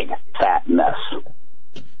big, fat mess.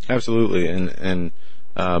 Absolutely. And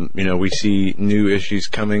we see new issues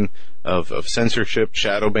coming of censorship,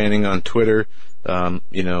 shadow banning on Twitter,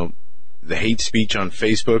 the hate speech on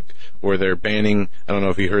Facebook, where they're banning, I don't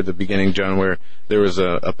know if you heard the beginning, John, where there was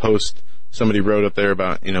a post somebody wrote up there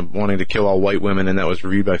about, wanting to kill all white women, and that was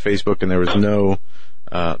reviewed by Facebook, and there was no,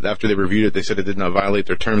 after they reviewed it, they said it did not violate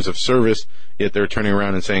their terms of service, yet they're turning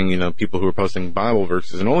around and saying, people who are posting Bible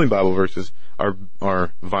verses and only Bible verses are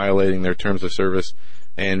violating their terms of service.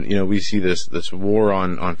 And, we see this war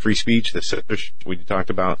on free speech, this we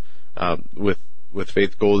talked about, with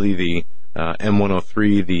Faith Goldy, the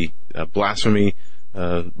M103, the blasphemy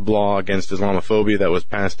law against Islamophobia that was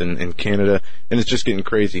passed in Canada, and it's just getting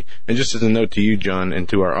crazy. And just as a note to you, John, and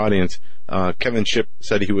to our audience, Kevin Shipp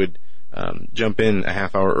said he would jump in a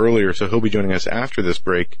half hour earlier, so he'll be joining us after this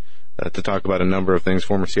break to talk about a number of things.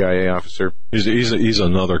 Former CIA officer. He's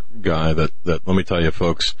another guy that let me tell you,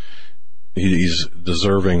 folks, he's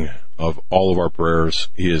deserving of all of our prayers.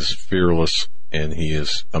 He is fearless, and he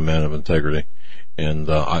is a man of integrity. And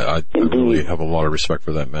I really have a lot of respect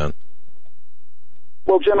for that man.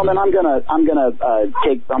 Well, gentlemen, I'm gonna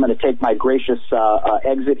take my gracious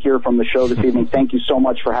exit here from the show this evening. Thank you so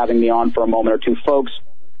much for having me on for a moment or two, folks.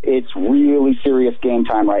 It's really serious game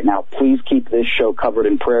time right now. Please keep this show covered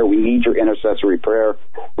in prayer. We need your intercessory prayer.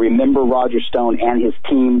 Remember Roger Stone and his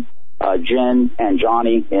team, Jen and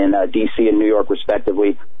Johnny in D.C. and New York,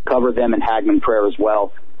 respectively. Cover them in Hagmann prayer as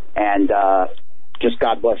well. And just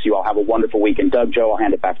God bless you all. Have a wonderful weekend. Doug, Joe, I'll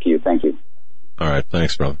hand it back to you. Thank you. All right.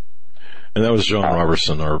 Thanks, brother. And that was John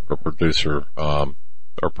Robertson, our producer, our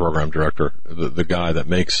program director, the guy that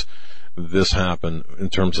makes this happen in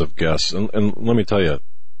terms of guests. And let me tell you,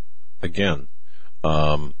 again,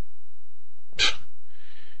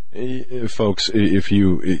 folks,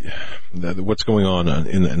 what's going on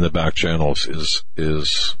in the back channels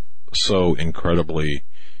is so incredibly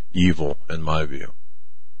evil, in my view.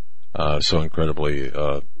 So incredibly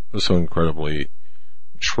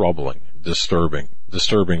troubling, disturbing.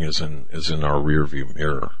 Disturbing is in our rear view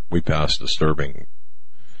mirror. We passed disturbing,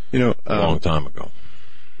 a long time ago.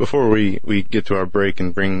 Before we get to our break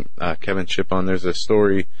and bring Kevin Shipp on, there's a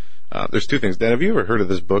story. There's two things. Dad, have you ever heard of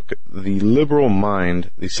this book, The Liberal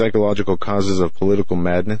Mind: The Psychological Causes of Political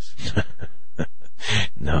Madness?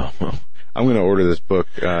 No. I'm going to order this book.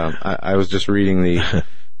 I was just reading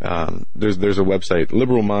there's a website,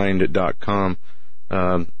 liberalmind.com,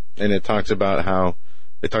 and it talks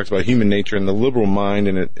about human nature and the liberal mind,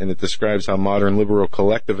 and it describes how modern liberal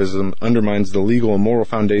collectivism undermines the legal and moral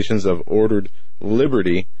foundations of ordered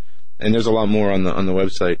liberty. And there's a lot more on the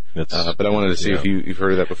website, but I wanted to see if you've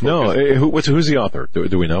heard of that before. No, who's the author?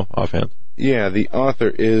 Do we know offhand? Yeah, the author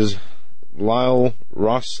is Lyle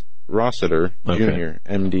Rossiter Jr.,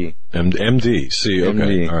 MD. MD. See, okay,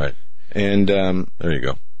 MD. All right. And there you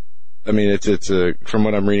go. I mean, it's from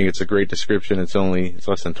what I'm reading, it's a great description. It's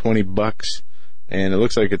less than $20, and it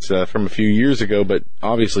looks like it's from a few years ago, but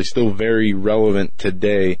obviously still very relevant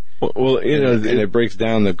today. Well, and it breaks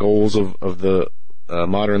down the goals of the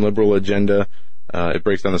modern liberal agenda. It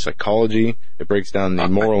breaks down the psychology. It breaks down the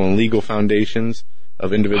moral and legal foundations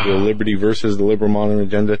of individual liberty versus the liberal modern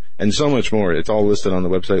agenda, and so much more. It's all listed on the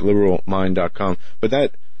website, liberalmind.com. But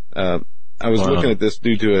that, I was looking at this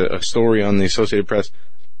due to a story on the Associated Press.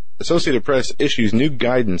 Associated Press issues new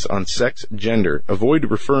guidance on sex gender.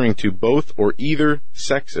 Avoid referring to both or either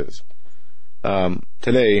sexes.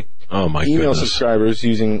 Today, email subscribers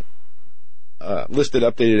using listed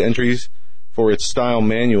updated entries for its style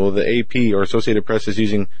manual. The AP, or Associated Press, is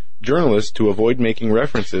using journalists to avoid making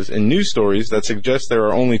references in news stories that suggest there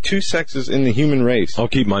are only two sexes in the human race. I'll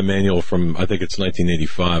keep my manual from, I think it's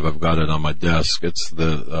 1985. I've got it on my desk. It's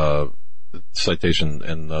the citation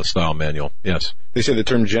and style manual. Yes. They say the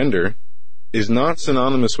term gender is not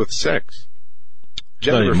synonymous with sex.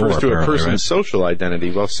 Gender refers to a person's social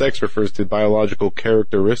identity, while sex refers to biological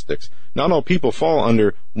characteristics. Not all people fall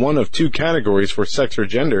under one of two categories for sex or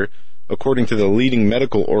gender, according to the leading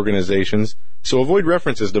medical organizations, so avoid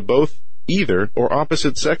references to both, either, or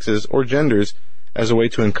opposite sexes or genders as a way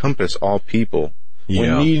to encompass all people.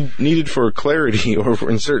 Yeah. When needed for clarity or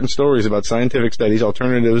in certain stories about scientific studies,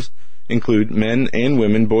 alternatives include men and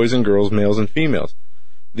women, boys and girls, males and females.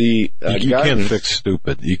 You can't fix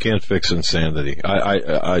stupid. You can't fix insanity.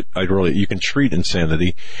 I really, you can treat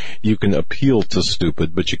insanity. You can appeal to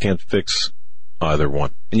stupid, but you can't fix either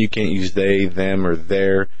one. And you can't use they, them, or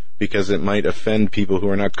their, because it might offend people who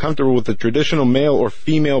are not comfortable with the traditional male or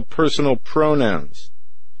female personal pronouns.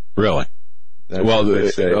 Really? That's what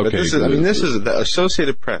they say. Okay. But this is the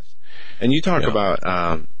Associated Press. And you talk about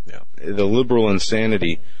the liberal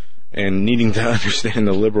insanity and needing to understand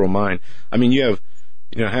the liberal mind. I mean, you have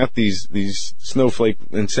half these snowflake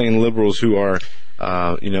insane liberals who are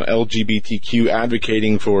LGBTQ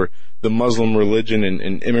advocating for the Muslim religion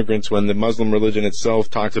and immigrants, when the Muslim religion itself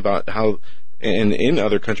talks about how and in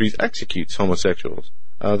other countries executes homosexuals.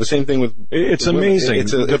 The same thing with... It's amazing.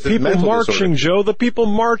 The people marching, Joe, the people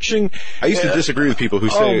marching... I used to disagree with people who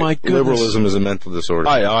say liberalism is a mental disorder.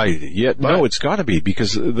 No, it's got to be,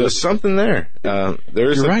 because... There's something there.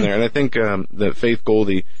 There is something there. And I think that Faith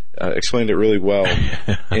Goldy explained it really well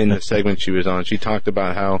in the segment she was on. She talked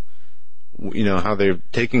about how they're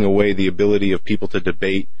taking away the ability of people to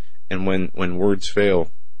debate, and when words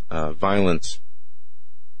fail, violence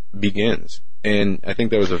begins. And I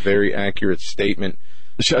think that was a very accurate statement.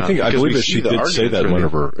 I believe that she did say that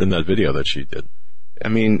in that video that she did. I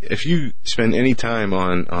mean, if you spend any time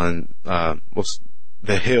on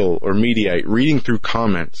The Hill or Mediaite reading through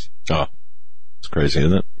comments, it's crazy,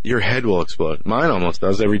 isn't it? Your head will explode. Mine almost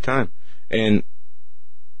does every time. And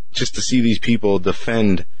just to see these people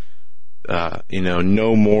defend,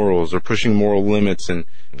 no morals or pushing moral limits and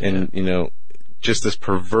just this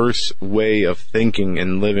perverse way of thinking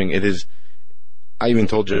and living, it is. I even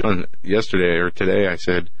told John yesterday or today, I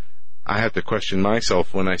said, I have to question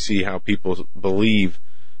myself when I see how people believe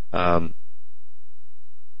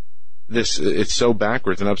this. It's so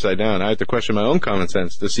backwards and upside down. I have to question my own common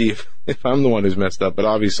sense to see if I'm the one who's messed up. But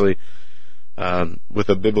obviously, with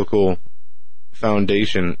a biblical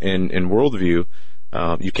foundation and worldview,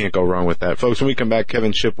 you can't go wrong with that. Folks, when we come back,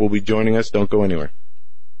 Kevin Shipp will be joining us. Don't go anywhere.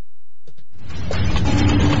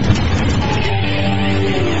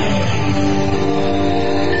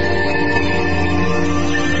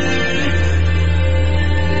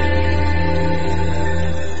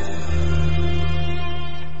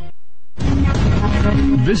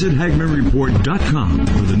 Visit HagmannReport.com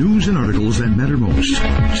for the news and articles that matter most.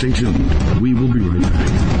 Stay tuned. We will be right back.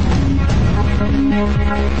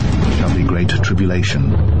 There shall be great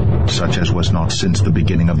tribulation, such as was not since the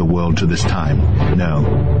beginning of the world to this time, no,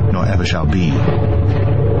 nor ever shall be.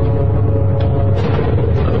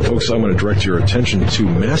 Folks, I want to direct your attention to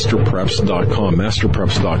masterpreps.com.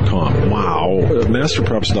 Masterpreps.com. Wow.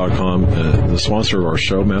 Masterpreps.com, the sponsor of our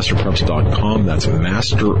show, masterpreps.com. That's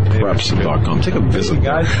masterpreps.com. Take a visit.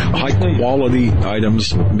 High quality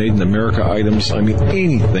items, made in America items. I mean,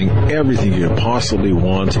 anything, everything you could possibly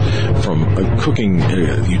want, from cooking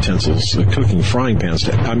utensils, cooking frying pans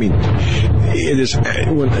to, I mean,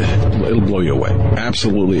 it'll blow you away.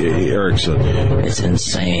 Absolutely. Eric said, it's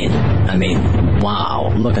insane. I mean, wow.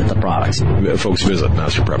 Look at the products. Folks, visit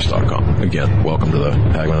masterpreps.com. Again, welcome to the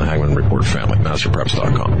Hagmann Report family.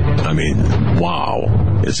 Masterpreps.com. I mean,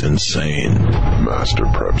 wow. It's insane.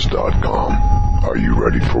 Masterpreps.com. Are you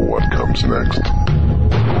ready for what comes next?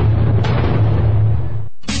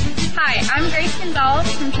 Hi, I'm Grace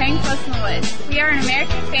Gonzalez from Train Close in the Woods. We are an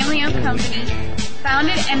American family-owned company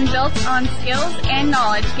founded and built on skills and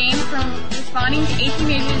knowledge gained from responding to 18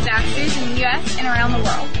 major disasters in the U.S. and around the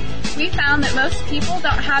world. We found that most people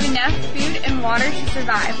don't have enough food and water to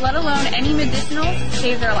survive, let alone any medicinals to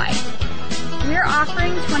save their life. We're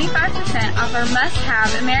offering 25% off our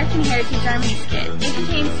must-have American Heritage Remedies kit. It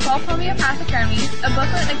contains 12 homeopathic remedies, a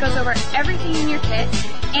booklet that goes over everything in your kit,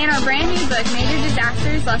 and our brand new book, Major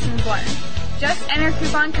Disasters Lessons Learned. Just enter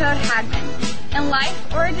coupon code Hagmann. In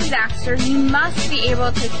life or a disaster, you must be able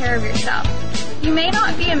to take care of yourself. You may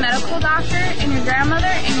not be a medical doctor, and your grandmother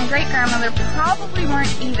and your great-grandmother probably weren't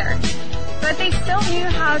either. but they still knew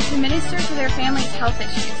how to minister to their family's health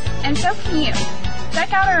issues. And so can you.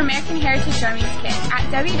 Check out our American Heritage Remedies Kit at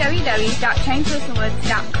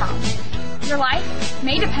www.trainpersonwoods.com. Your life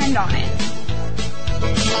may depend on it.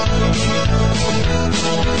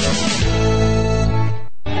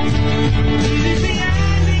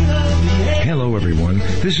 Hello, everyone.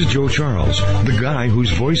 This is Joe Charles, the guy whose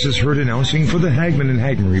voice is heard announcing for the Hagmann and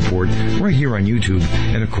Hagmann Report right here on YouTube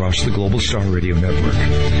and across the Global Star Radio Network.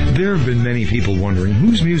 There have been many people wondering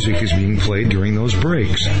whose music is being played during those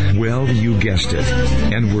breaks. Well, you guessed it.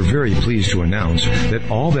 And we're very pleased to announce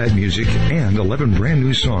that all that music and 11 brand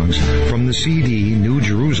new songs from the CD New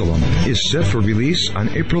Jerusalem is set for release on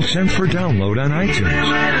April 10th for download on iTunes.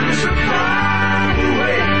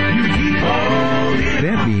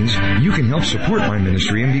 That means you can help support my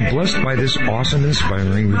ministry and be blessed by this awesome,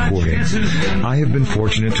 inspiring recording. I have been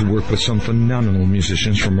fortunate to work with some phenomenal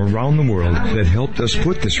musicians from around the world that helped us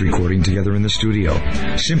put this recording together in the studio.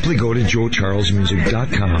 Simply go to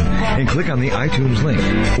joecharlesmusic.com and click on the iTunes link.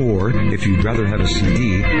 Or, if you'd rather have a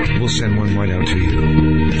CD, we'll send one right out to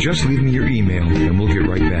you. Just leave me your email and we'll get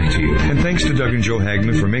right back to you. And thanks to Doug and Joe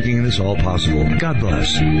Hagmann for making this all possible. God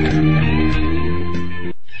bless.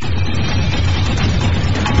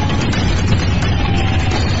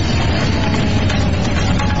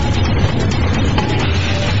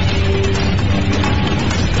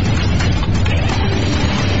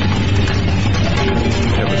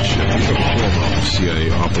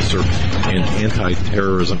 And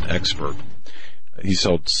anti-terrorism expert. He's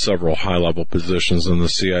held several high-level positions in the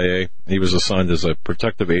CIA. He was assigned as a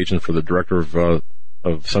protective agent for the director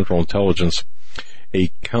of Central Intelligence.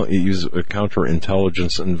 He was a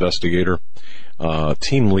counterintelligence investigator,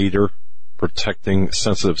 team leader, protecting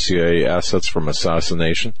sensitive CIA assets from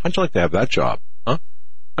assassination. How'd you like to have that job, huh?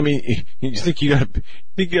 I mean, you think you got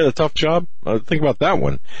a tough job? Think about that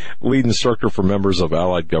one. Lead instructor for members of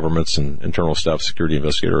allied governments and internal staff security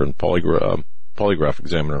investigator and polygraph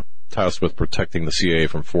examiner tasked with protecting the CIA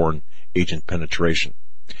from foreign agent penetration.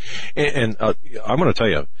 And I'm going to tell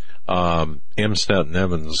you, M. Stanton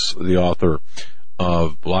Evans, the author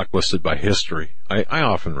of Blacklisted by History, I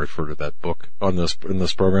often refer to that book in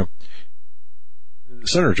this program.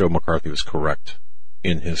 Senator Joe McCarthy was correct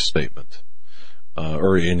in his statement.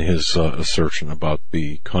 Or in his assertion about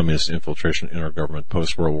the communist infiltration in our government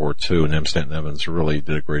post-World War II, and M. Stanton Evans really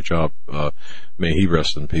did a great job. May he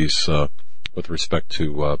rest in peace with respect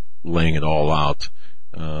to laying it all out.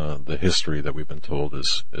 The history that we've been told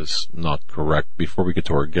is not correct. Before we get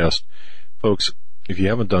to our guest, folks, if you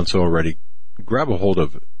haven't done so already, grab a hold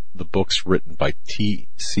of the books written by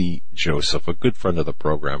T.C. Joseph, a good friend of the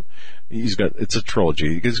program. It's a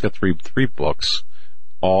trilogy. He's got three books,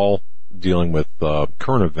 all dealing with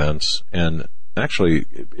current events, and actually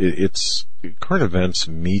it's current events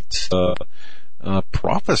meet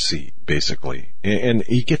prophecy, basically. And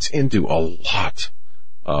he gets into a lot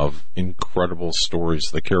of incredible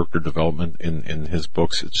stories. The character development in his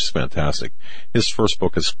books, it's just fantastic. His first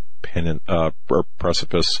book is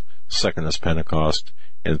Precipice, second is Pentecost,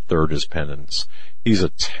 and third is Penance. He's a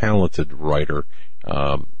talented writer.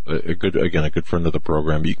 A good friend of the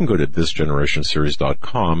program. You can go to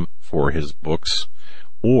thisgenerationseries.com for his books,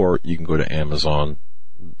 or you can go to Amazon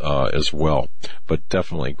as well. But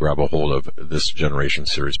definitely grab a hold of This Generation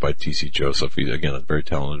Series by T.C. Joseph. He's, again, a very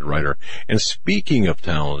talented writer. And speaking of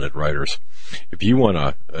talented writers, if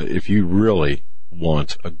you really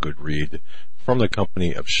want a good read from the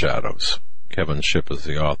Company of Shadows, Kevin Shipp is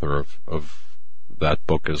the author of that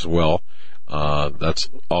book as well. That's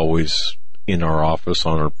always in our office,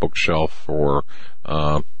 on our bookshelf, or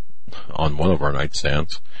on one of our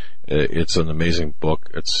nightstands. It's an amazing book.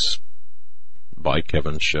 It's by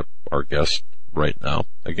Kevin Shipp, our guest right now.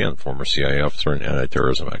 Again, former CIA officer and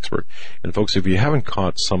anti-terrorism expert. And folks, if you haven't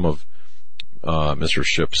caught some of Mr.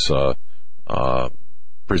 Shipp's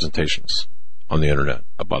presentations on the internet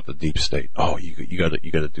about the deep state, you got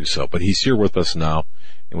to do so. But he's here with us now,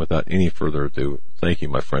 and without any further ado, thank you,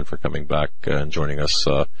 my friend, for coming back and joining us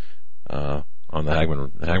on the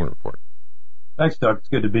Hagmann Report. Thanks, Doug. It's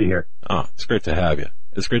good to be here. It's great to have you.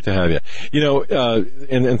 It's great to have you. You know,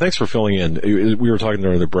 and thanks for filling in. We were talking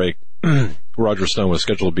during the break. Roger Stone was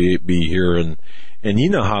scheduled to be here, and you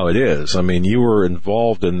know how it is. I mean, you were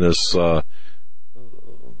involved in this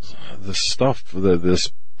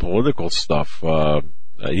political stuff.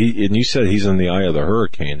 And you said he's in the eye of the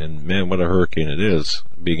hurricane, and man, what a hurricane it is,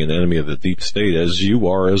 being an enemy of the deep state, as you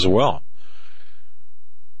are as well.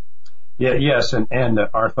 Yeah, yes, and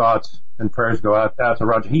our thoughts and prayers go out to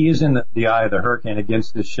Roger. He is in the eye of the hurricane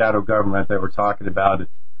against this shadow government that we're talking about.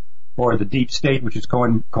 or the deep state, which is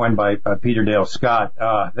coined by Peter Dale Scott.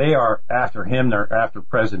 They are after him. They're after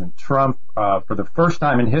President Trump. For the first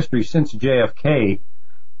time in history since JFK,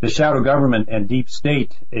 the shadow government and deep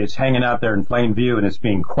state is hanging out there in plain view, and it's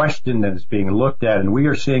being questioned and it's being looked at, and we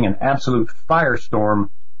are seeing an absolute firestorm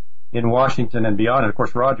in Washington and beyond. And of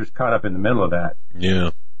course, Roger's caught up in the middle of that. Yeah.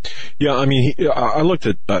 I mean, I looked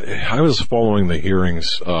at, I was following the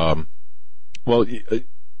hearings. Well,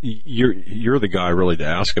 you're the guy really to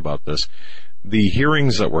ask about this. The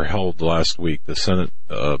hearings that were held last week, the Senate,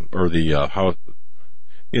 or the House,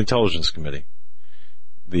 the Intelligence Committee,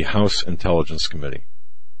 the House Intelligence Committee.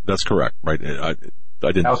 That's correct, right? I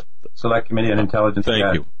didn't. House Select Committee on Intelligence.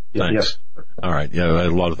 Thank you. Thanks. Yes. All right. Yeah, I had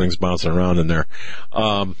a lot of things bouncing around in there.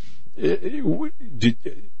 What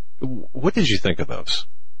did you think of those?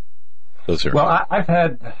 Well, I've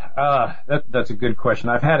had, that's a good question.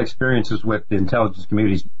 I've had experiences with the intelligence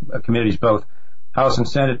committees, both House and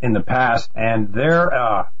Senate in the past, and they're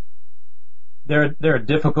a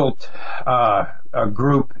difficult,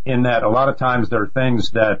 group in that a lot of times there are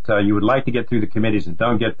things that, you would like to get through the committees and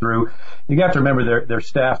don't get through. You got to remember they're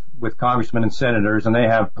staffed with congressmen and senators, and they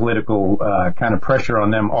have political, kind of pressure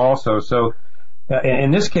on them also. So,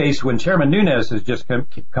 in this case, when Chairman Nunes has just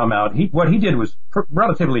come out, what he did was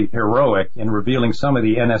relatively heroic in revealing some of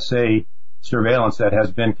the NSA surveillance that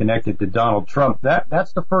has been connected to Donald Trump.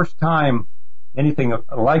 That's the first time anything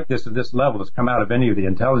like this at this level has come out of any of the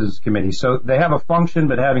intelligence committees. So they have a function,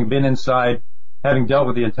 but having been inside, having dealt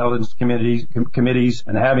with the intelligence committees,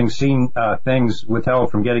 and having seen things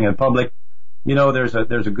withheld from getting in public, you know, there's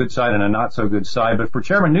a good side and a not so good side. But for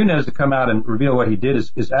Chairman Nunes to come out and reveal what he did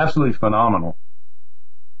is absolutely phenomenal.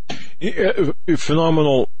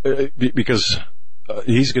 Phenomenal, because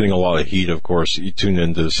he's getting a lot of heat, of course. You tune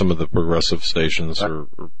into some of the progressive stations or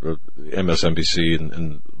MSNBC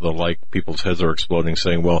and the like, people's heads are exploding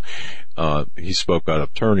saying, well, he spoke out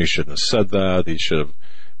of turn, he shouldn't have said that, he should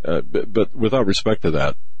have, but without respect to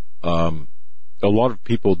that, a lot of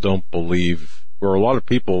people don't believe, or a lot of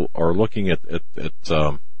people are looking at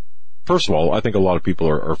first of all, I think a lot of people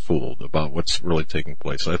are fooled about what's really taking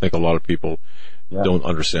place. I think a lot of people don't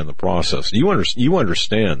understand the process. You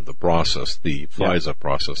understand the process, the FISA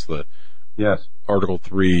process, the Article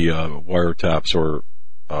 3 wiretaps, or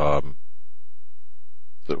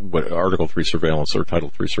Article 3 surveillance or Title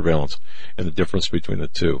 3 surveillance, and the difference between the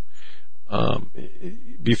two.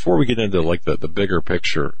 Before we get into like the bigger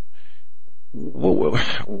picture,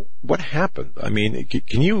 what happened? I mean,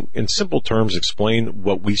 can you, in simple terms, explain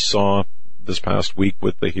what we saw this past week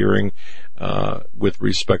with the hearing with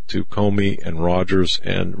respect to Comey and Rogers,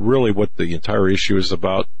 and really what the entire issue is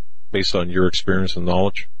about based on your experience and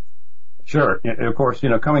knowledge? Sure. Of course, you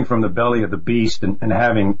know, coming from the belly of the beast and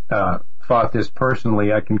having fought this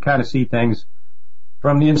personally, I can kind of see things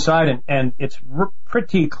from the inside, and it's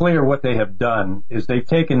pretty clear what they have done is they've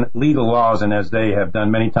taken legal laws, and as they have done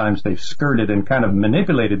many times, they've skirted and kind of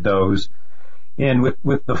manipulated those. And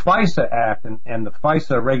with the FISA Act and the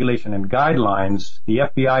FISA regulation and guidelines, the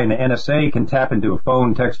FBI and the NSA can tap into a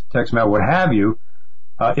phone, text mail, what have you,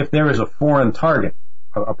 if there is a foreign target,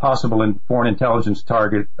 a possible foreign intelligence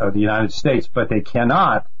target of the United States, but they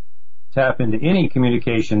cannot tap into any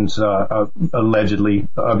communications, allegedly,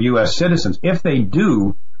 of U.S. citizens. If they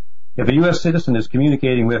do, if a U.S. citizen is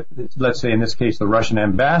communicating with, let's say in this case, the Russian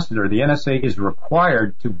ambassador, the NSA is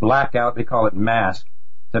required to black out, they call it mask,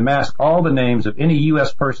 to mask all the names of any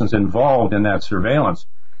U.S. persons involved in that surveillance.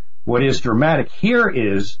 What is dramatic here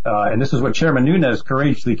is, and this is what Chairman Nunes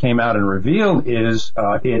courageously came out and revealed, is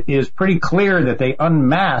it is pretty clear that they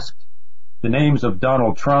unmasked the names of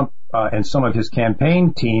Donald Trump and some of his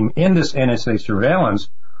campaign team in this NSA surveillance,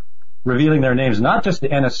 revealing their names, not just the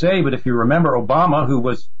NSA, but if you remember Obama, who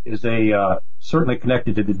is certainly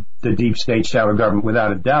connected to the deep state shadow government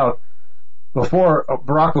without a doubt. Before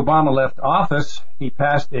Barack Obama left office, he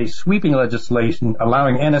passed a sweeping legislation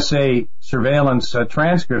allowing NSA surveillance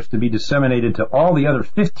transcripts to be disseminated to all the other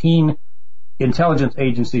 15 intelligence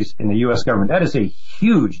agencies in the U.S. government. That is a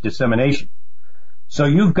huge dissemination. So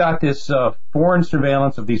you've got this foreign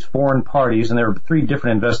surveillance of these foreign parties, and there are 3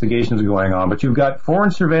 different investigations going on, but you've got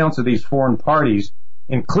foreign surveillance of these foreign parties.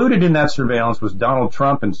 Included in that surveillance was Donald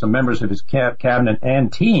Trump and some members of his cabinet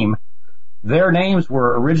and team. Their names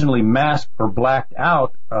were originally masked or blacked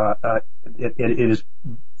out. It is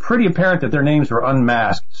pretty apparent that their names were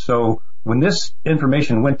unmasked. So when this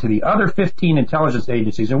information went to the other 15 intelligence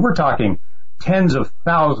agencies, and we're talking tens of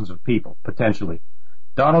thousands of people, potentially,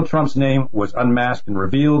 Donald Trump's name was unmasked and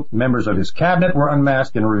revealed. Members of his cabinet were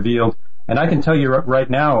unmasked and revealed. And I can tell you right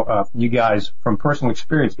now, you guys, from personal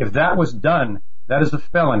experience, if that was done, that is a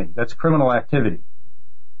felony. That's criminal activity.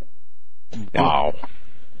 Wow.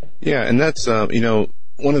 Yeah, and that's,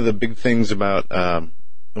 one of the big things about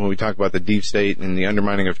when we talk about the deep state and the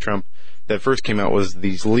undermining of Trump that first came out was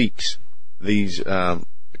these leaks, these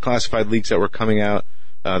classified leaks that were coming out.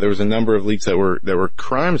 There was a number of leaks that were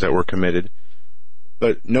crimes that were committed,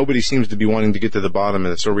 but nobody seems to be wanting to get to the bottom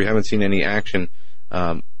of this, or we haven't seen any action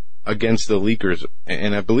against the leakers.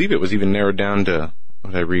 And I believe it was even narrowed down to,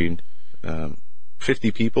 what did I read,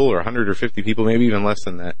 50 people or 100 or 50 people, maybe even less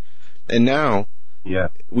than that. And now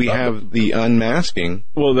we have the unmasking.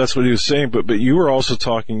 Well, that's what he was saying, but you were also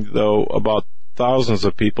talking, though, about thousands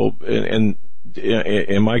of people, and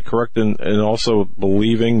am I correct in also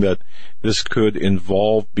believing that this could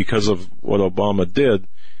involve, because of what Obama did,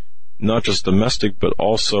 not just domestic but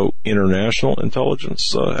also international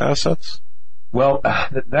intelligence assets? Well,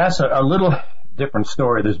 that's a little different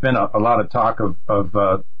story. There's been a lot of talk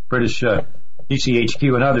of British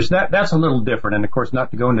GCHQ and others. That's a little different, and of course,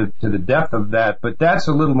 not to go into the depth of that, but that's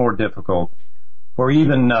a little more difficult for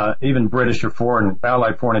even British or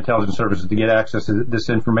allied foreign intelligence services to get access to this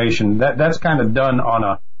information. That's kind of done on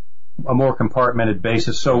a more compartmented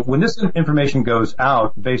basis. So when this information goes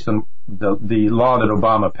out, based on the law that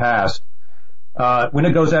Obama passed, when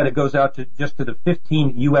it goes out to just to the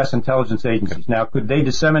 15 U.S. intelligence agencies. Now, could they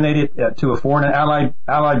disseminate it to a foreign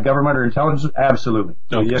allied government or intelligence? Absolutely.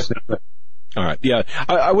 So okay. Yes, they could. All right. Yeah,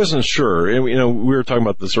 I wasn't sure. And, we were talking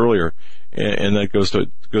about this earlier, and that goes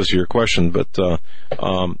to your question. But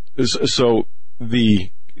so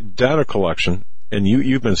the data collection, and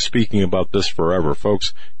you've been speaking about this forever,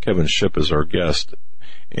 folks. Kevin Shipp is our guest,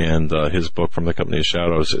 and his book, From the Company of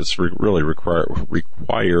Shadows, it's really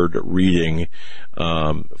required reading.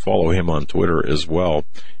 Follow him on Twitter as well.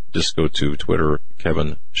 Just go to Twitter,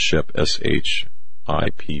 Kevin Shipp, SHIPP.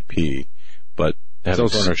 But it's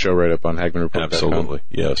also on our show right up on HagmannReport.com. Absolutely,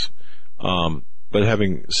 yes. But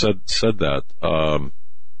having said that,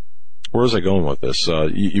 where was I going with this?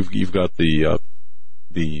 You've got the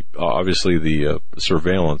obviously the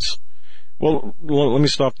surveillance. Well, let me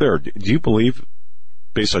stop there. Do you believe,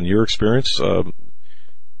 based on your experience,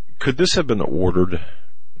 could this have been ordered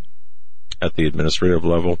at the administrative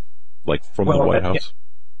level, like from the White House?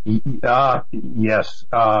 Yes.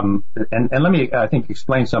 And let me, I think,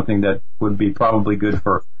 explain something that would be probably good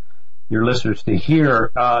for your listeners to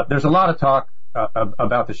hear. There's a lot of talk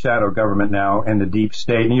about the shadow government now and the deep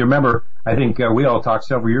state. And you remember, I think we all talked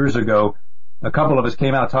several years ago, a couple of us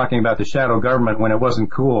came out talking about the shadow government when it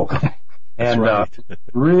wasn't cool. And right.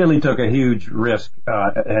 Really took a huge risk,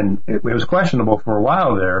 and it was questionable for a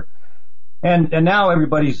while there. And now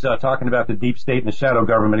everybody's talking about the deep state and the shadow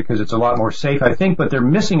government because it's a lot more safe, I think, but they're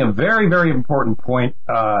missing a very, very important point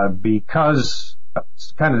because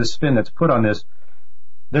it's kind of the spin that's put on this.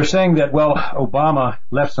 They're saying that, well, Obama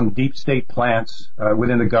left some deep state plants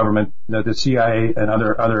within the government, the CIA and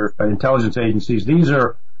other intelligence agencies. These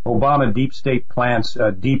are Obama deep state plants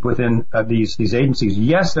deep within these agencies.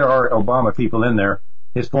 Yes, there are Obama people in there.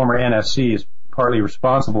 His former NSC is partly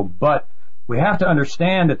responsible, but we have to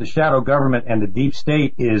understand that the shadow government and the deep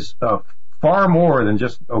state is far more than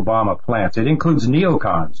just Obama plants. It includes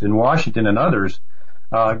neocons in Washington and others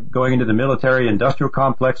going into the military-industrial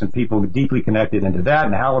complex and people deeply connected into that,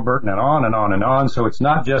 and Halliburton, and on and on and on. So it's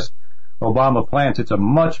not just Obama plants. It's a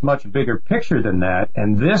much, much bigger picture than that.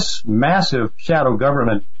 And this massive shadow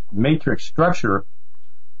government matrix structure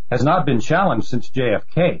has not been challenged since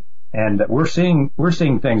JFK. And we're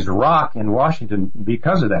seeing things rock in Washington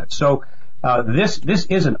because of that. So this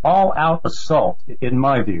is an all-out assault, in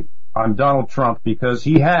my view, on Donald Trump, because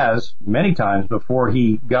he has, many times before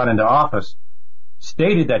he got into office,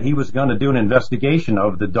 stated that he was going to do an investigation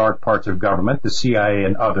of the dark parts of government, the CIA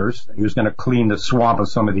and others. He was going to clean the swamp of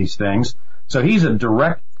some of these things. So he's a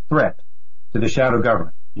direct threat to the shadow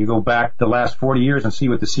government. You go back the last 40 years and see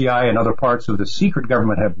what the CIA and other parts of the secret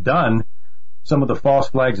government have done, some of the false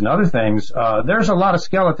flags and other things. There's a lot of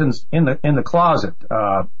skeletons in the closet.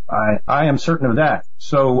 I am certain of that.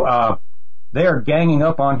 So they are ganging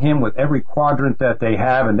up on him with every quadrant that they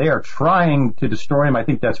have, and they are trying to destroy him. I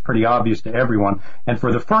think that's pretty obvious to everyone. And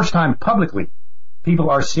for the first time publicly, people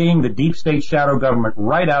are seeing the deep state shadow government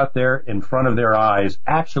right out there in front of their eyes,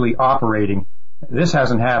 actually operating. This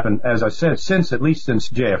hasn't happened, as I said, at least since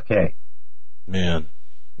JFK. Man.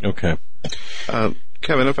 Okay.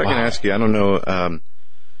 Kevin, if I can ask you, I don't know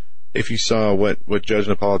if you saw what Judge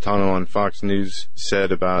Napolitano on Fox News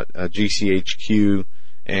said about GCHQ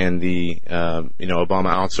and the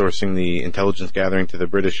Obama outsourcing the intelligence gathering to the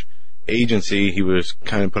British agency. He was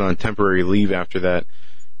kind of put on temporary leave after that,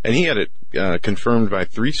 and he had it confirmed by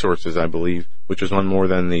 3 sources, I believe, which was one more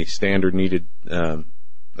than the standard needed, the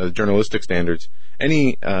journalistic standards.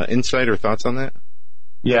 Any insight or thoughts on that?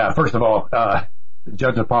 Yeah, first of all,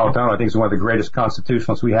 Judge Napolitano, I think, is one of the greatest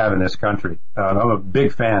constitutionalists we have in this country. I'm a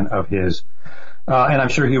big fan of his, and I'm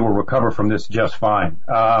sure he will recover from this just fine.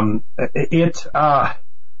 The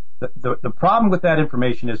problem with that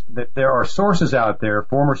information is that there are sources out there,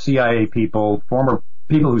 former CIA people, former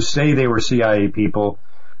people who say they were CIA people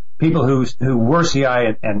who were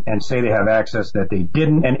CIA and say they have access that they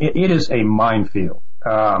didn't, and it is a minefield.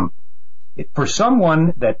 For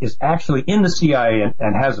someone that is actually in the CIA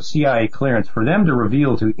and has a CIA clearance, for them to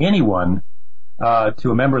reveal to anyone,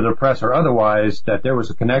 to a member of the press or otherwise, that there was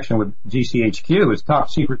a connection with GCHQ, is top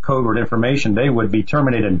secret covert information, they would be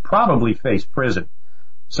terminated and probably face prison.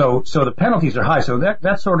 So the penalties are high. So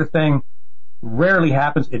that sort of thing rarely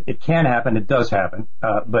happens. It can happen. It does happen.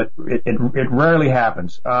 But it rarely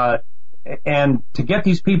happens. And to get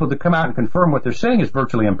these people to come out and confirm what they're saying is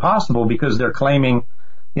virtually impossible, because they're claiming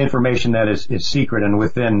information that is secret and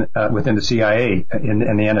within the CIA and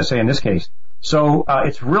the NSA in this case. So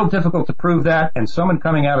it's real difficult to prove that, and someone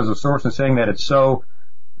coming out as a source and saying that it's so,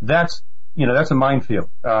 that's a minefield.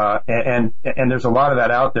 And there's a lot of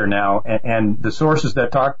that out there now, and the sources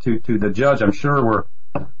that talked to the judge, I'm sure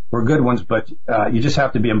were good ones, but you just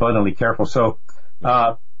have to be abundantly careful. So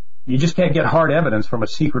you just can't get hard evidence from a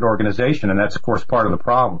secret organization, and that's of course part of the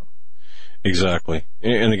problem. Exactly.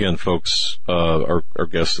 And again, folks, our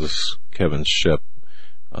guest is Kevin Shipp.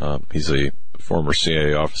 He's a former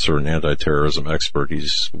CIA officer and anti-terrorism expert.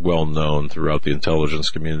 He's well known throughout the intelligence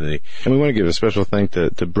community. And we want to give a special thank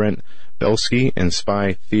to Brent Belsky and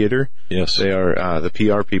Spy Theater. Yes. They are the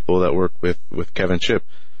PR people that work with Kevin Shipp.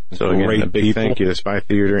 So again, a big thank you to Spy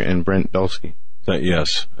Theater and Brent Belsky.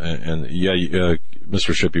 Yes. And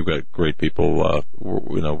Mr. Shipp, you've got great people,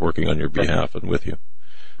 working on your behalf and with you.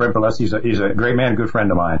 Brent Belsky, he's a great man, good friend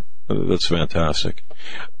of mine. That's fantastic.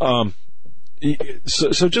 So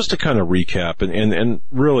just to kind of recap, and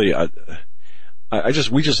really,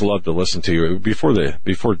 we just love to listen to you. Before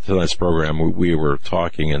tonight's program, we were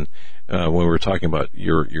talking, and when we were talking about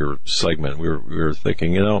your segment, we were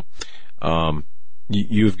thinking,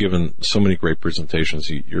 you've given so many great presentations,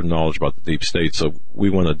 your knowledge about the deep state. So we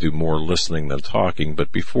want to do more listening than talking.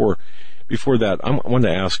 But before that, I wanted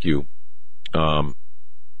to ask you,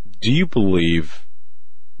 do you believe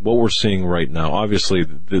what we're seeing right now? Obviously,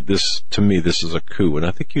 this is a coup, and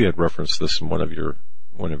I think you had referenced this in one of your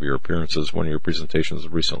appearances, one of your presentations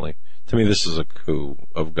recently. To me, this is a coup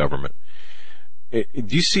of government. Do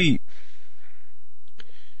you see?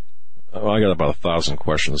 I got about 1,000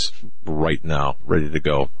 questions right now, ready to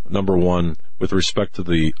go. Number one, with respect to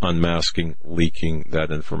the unmasking, leaking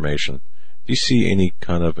that information, do you see any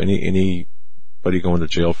kind of anybody going to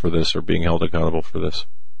jail for this or being held accountable for this?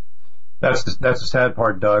 That's the sad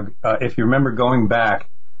part, Doug. If you remember going back,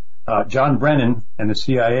 John Brennan and the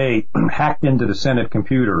CIA hacked into the Senate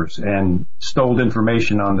computers and stole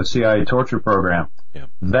information on the CIA torture program. Yeah.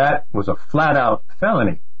 That was a flat-out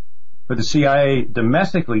felony. For the CIA,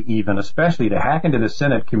 domestically even, especially to hack into the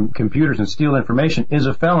Senate computers and steal information, is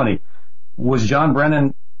a felony. Was John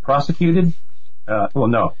Brennan prosecuted? Well,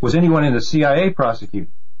 no. Was anyone in the CIA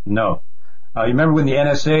prosecuted? No. You remember when the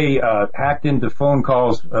NSA hacked into phone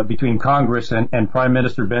calls between Congress and Prime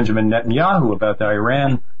Minister Benjamin Netanyahu about the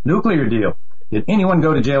Iran nuclear deal? Did anyone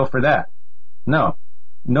go to jail for that? No.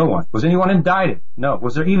 No one. Was anyone indicted? No.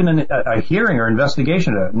 Was there even a hearing or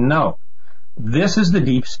investigation of that? No. This is the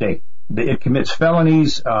deep state. It commits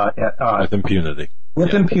felonies with impunity.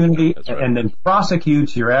 With impunity, right. And then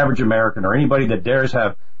prosecutes your average American or anybody that dares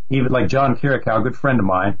have, even like John Kirikow, a good friend of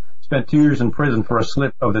mine, spent 2 years in prison for a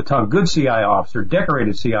slip of the tongue. Good CIA officer,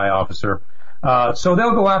 decorated CIA officer. So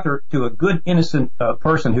they'll go after to a good, innocent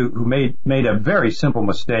person who made a very simple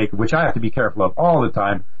mistake, which I have to be careful of all the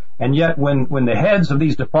time. And yet, when the heads of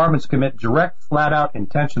these departments commit direct, flat-out,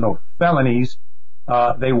 intentional felonies,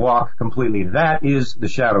 they walk completely. That is the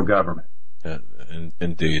shadow government.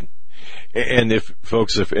 Indeed. And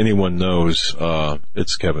if anyone knows,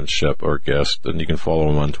 it's Kevin Shipp, our guest, and you can follow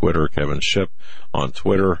him on Twitter, Kevin Shipp on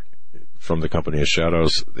Twitter, from the Company of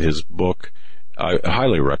Shadows. His book, I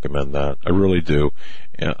highly recommend that. I really do.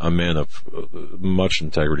 A man of much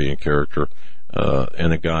integrity and character,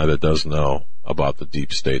 and a guy that does know about the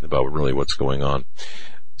deep state, about really what's going on.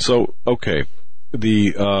 So, okay.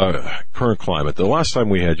 The current climate. The last time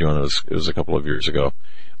we had you on it was a couple of years ago.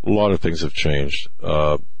 A lot of things have changed.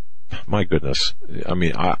 My goodness. I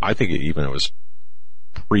mean, I think it was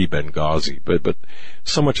pre-Benghazi, but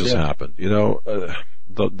so much has happened.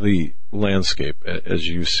 The landscape as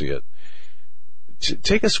you see it.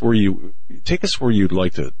 Take us where you'd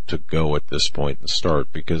like to go at this point and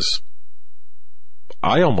start, because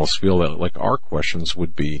I almost feel that like our questions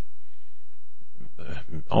would be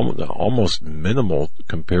almost minimal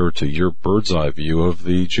compared to your bird's eye view of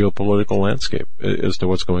the geopolitical landscape as to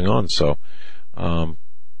what's going on. So,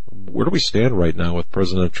 where do we stand right now with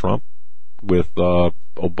President Trump, with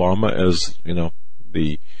Obama as,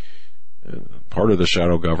 the part of the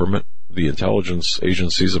shadow government, the intelligence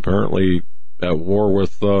agencies apparently at war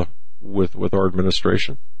with our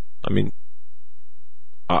administration? I mean,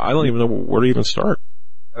 I don't even know where to even start.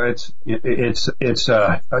 It's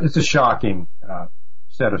a shocking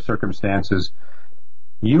set of circumstances.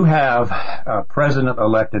 You have a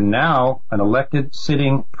president-elect, and now an elected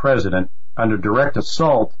sitting president under direct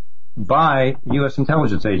assault by U.S.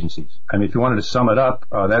 intelligence agencies. I mean, if you wanted to sum it up,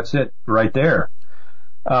 that's it right there.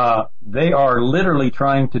 They are literally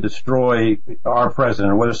trying to destroy our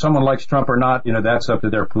president. Whether someone likes Trump or not, that's up to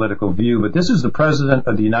their political view. But this is the president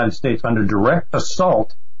of the United States under direct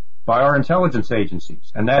assault by our intelligence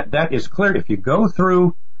agencies. And that is clear. If you go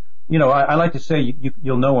through, I like to say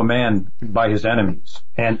you'll know a man by his enemies.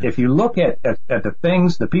 And if you look at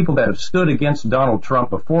the people that have stood against Donald Trump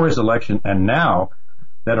before his election and now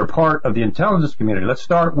that are part of the intelligence community, let's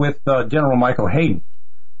start with General Michael Hayden,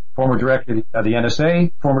 former director of the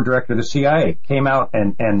NSA, former director of the CIA, came out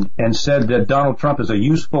and said that Donald Trump is a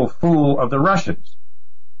useful fool of the Russians.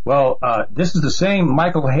 Well, this is the same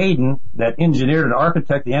Michael Hayden that engineered and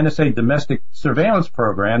architected the NSA domestic surveillance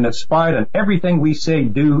program that spied on everything we say,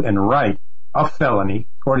 do, and write, a felony,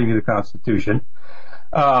 according to the Constitution,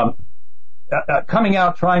 coming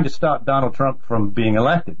out trying to stop Donald Trump from being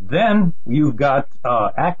elected. Then you've got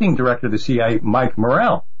acting director of the CIA, Mike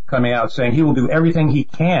Morrell, coming out saying he will do everything he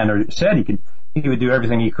can, or said he would do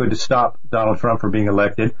everything he could to stop Donald Trump from being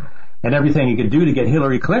elected, and everything he could do to get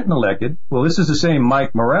Hillary Clinton elected. Well, this is the same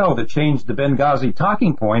Mike Morrell that changed the Benghazi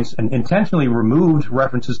talking points and intentionally removed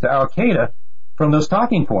references to Al-Qaeda from those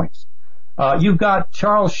talking points. You've got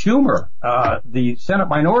Charles Schumer, the Senate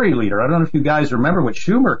Minority Leader. I don't know if you guys remember what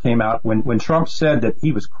Schumer came out when Trump said that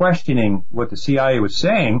he was questioning what the CIA was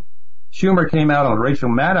saying. Schumer came out on the Rachel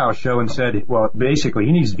Maddow's show and said, well, basically,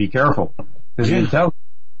 he needs to be careful because the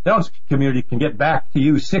intelligence community can get back to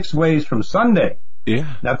you 6 ways from Sunday.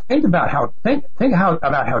 Yeah. Now think about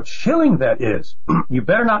how chilling that is. You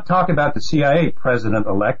better not talk about the CIA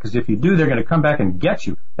president-elect, because if you do, they're going to come back and get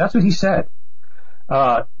you. That's what he said.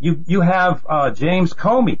 You have James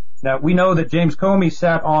Comey. Now we know that James Comey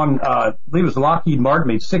sat on, I believe it was Lockheed Martin,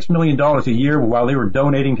 made $6 million a year while they were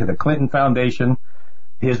donating to the Clinton Foundation.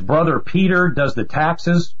 His brother Peter does the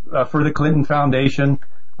taxes for the Clinton Foundation,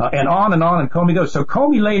 and on, and Comey goes. So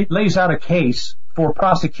Comey lays out a case for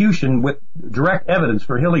prosecution with direct evidence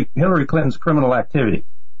for Hillary Clinton's criminal activity,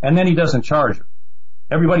 and then he doesn't charge her.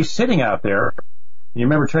 Everybody's sitting out there. You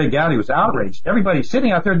remember Trey Gowdy was outraged. Everybody's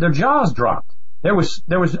sitting out there, their jaws dropped. There was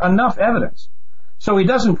enough evidence. So he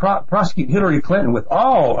doesn't prosecute Hillary Clinton with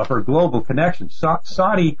all of her global connections,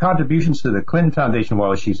 Saudi contributions to the Clinton Foundation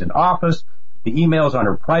while she's in office, the emails on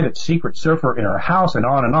her private secret server in her house, and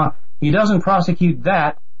on and on. He doesn't prosecute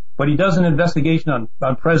that, but he does an investigation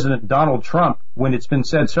on President Donald Trump when it's been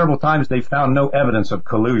said several times they found no evidence of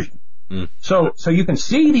collusion. So you can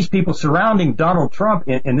see these people surrounding Donald Trump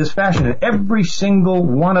in this fashion, and every single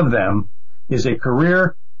one of them is a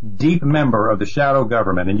career deep member of the shadow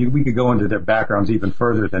government. And we could go into their backgrounds even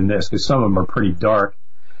further than this, because some of them are pretty dark.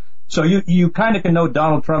 So you kind of can know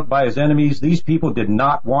Donald Trump by his enemies. These people did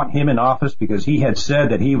not want him in office because he had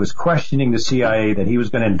said that he was questioning the CIA, that he was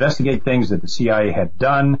going to investigate things that the CIA had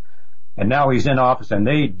done. And now he's in office, and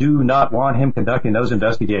they do not want him conducting those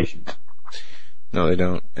investigations. No, they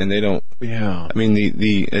don't. And they don't. Yeah. I mean,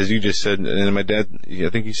 the as you just said, and my dad, I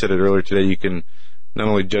think you said it earlier today, you can not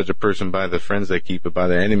only judge a person by the friends they keep, but by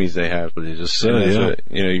the enemies they have. But you just said,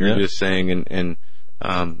 you're just saying, and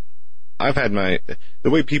I've had the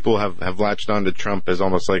way people have latched on to Trump as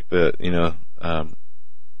almost like it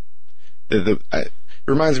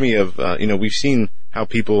reminds me of, we've seen how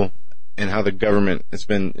people and how the government, it's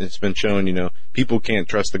been shown, people can't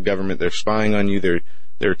trust the government. They're spying on you.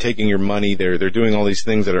 They're taking your money. They're doing all these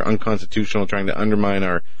things that are unconstitutional, trying to undermine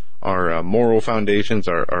our moral foundations,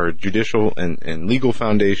 our judicial and legal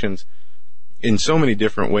foundations in so many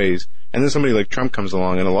different ways. And then somebody like Trump comes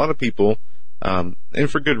along, and a lot of people, and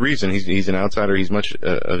for good reason, he's an outsider. He's much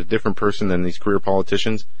a different person than these career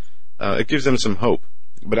politicians. It gives them some hope.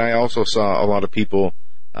 But I also saw a lot of people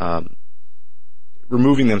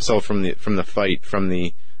removing themselves from the fight, from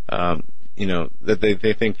the that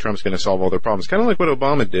they think Trump's going to solve all their problems. Kind of like what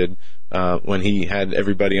Obama did when he had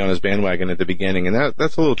everybody on his bandwagon at the beginning, and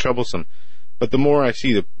that's a little troublesome. But the more I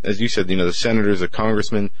see, as you said, the senators, the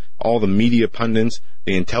congressmen, all the media pundits,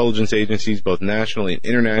 the intelligence agencies, both nationally and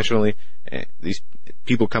internationally, these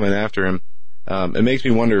people coming after him, it makes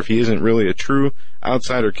me wonder if he isn't really a true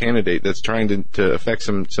outsider candidate that's trying to affect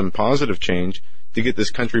some positive change to get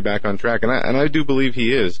this country back on track. And I do believe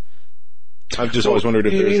he is. I've just always wondered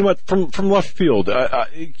if there's... You know what, from left field,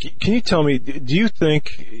 can you tell me, do you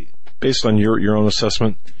think, based on your own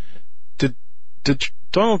assessment, did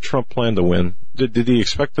Donald Trump plan to win? Did he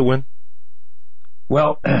expect to win?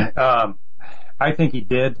 Well, I think he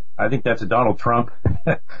did. I think that's a Donald Trump.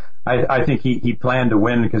 I think he planned to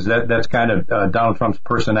win because that's kind of Donald Trump's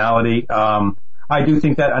personality. I do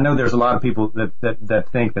think that, I know there's a lot of people that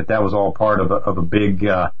think that was all part of a big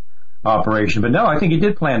operation. But no, I think he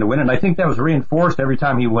did plan to win, and I think that was reinforced every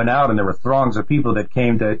time he went out and there were throngs of people that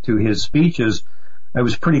came to his speeches. It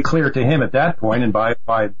was pretty clear to him at that point, and by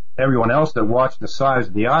everyone else that watched the size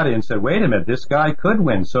of the audience, said, wait a minute, this guy could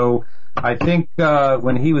win. So I think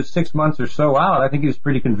when he was 6 months or so out, I think he was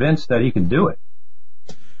pretty convinced that he could do it.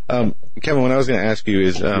 Kevin, what I was going to ask you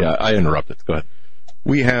is... yeah, I interrupted. Go ahead.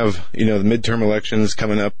 We have, the midterm elections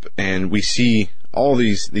coming up, and we see all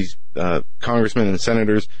these congressmen and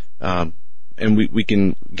senators, and we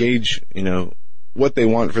can gauge, what they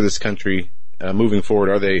want for this country moving forward.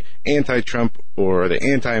 Are they anti-Trump or are they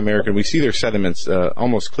anti-American? We see their sentiments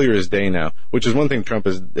almost clear as day now, which is one thing Trump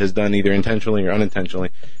has done either intentionally or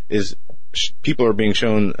unintentionally, is people are being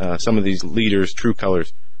shown some of these leaders' true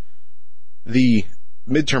colors. The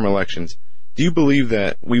midterm elections, do you believe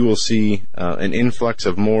that we will see an influx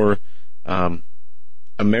of more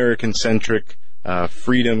American-centric,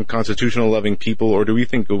 freedom, constitutional-loving people, or do we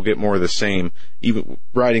think we'll get more of the same, even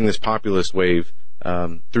riding this populist wave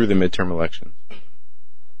through the midterm elections?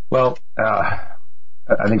 Well,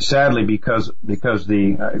 I think sadly because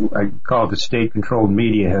I call it the state-controlled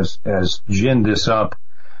media has ginned this up.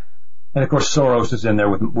 And of course Soros is in there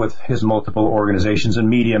with his multiple organizations, and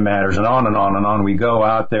Media Matters, and on and on and on we go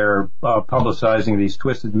out there publicizing these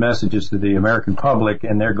twisted messages to the American public,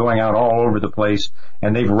 and they're going out all over the place,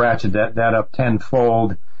 and they've ratcheted that up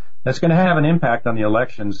tenfold. That's going to have an impact on the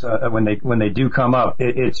elections when they do come up.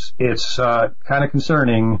 It's kind of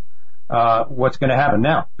concerning what's going to happen.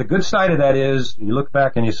 Now, the good side of that is you look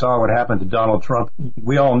back and you saw what happened to Donald Trump.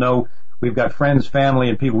 We all know we've got friends, family,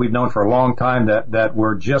 and people we've known for a long time that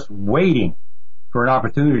were just waiting for an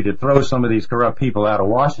opportunity to throw some of these corrupt people out of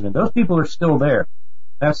Washington. Those people are still there.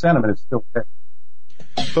 That sentiment is still there.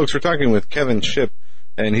 Folks, we're talking with Kevin Shipp,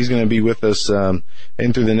 and he's going to be with us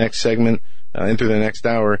into the next segment, into the next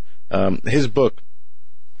hour. His book,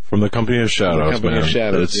 From the Company of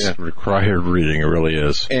Shadows, it's required reading, it really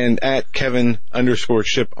is. And at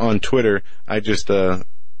Kevin_Shipp on Twitter, I just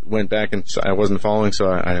went back and I wasn't following,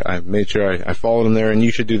 so I made sure I followed him there, and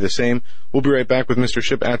you should do the same. We'll be right back with Mr.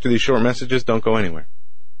 Shipp after these short messages. Don't go anywhere.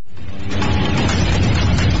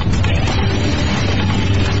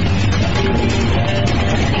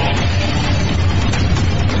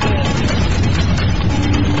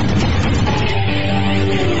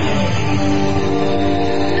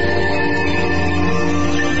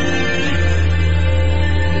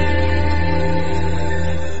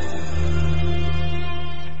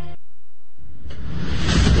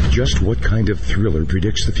 Just what kind of thriller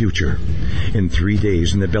predicts the future? In 3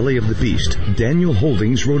 days in the belly of the beast, Daniel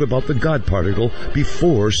Holdings wrote about the God particle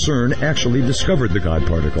before CERN actually discovered the God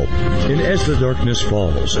particle. In As the Darkness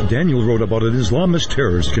Falls, Daniel wrote about an Islamist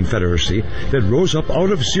terrorist confederacy that rose up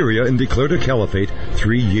out of Syria and declared a caliphate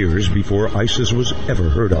 3 years before ISIS was ever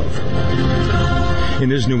heard of. In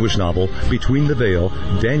his newest novel, Between the Veil,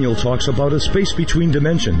 Daniel talks about a space between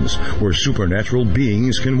dimensions where supernatural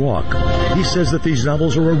beings can walk. He says that these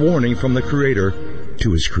novels are a warning from the Creator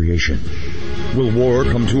to his creation. Will war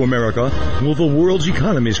come to America? Will the world's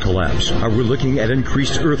economies collapse? Are we looking at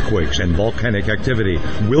increased earthquakes and volcanic activity?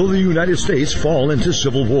 Will the United States fall into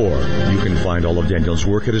civil war? You can find all of Daniel's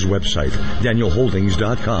work at his website,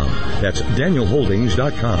 DanielHoldings.com. That's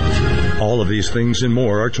DanielHoldings.com. All of these things and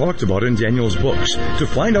more are talked about in Daniel's books. To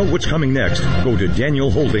find out what's coming next, go to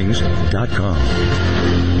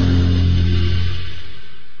DanielHoldings.com.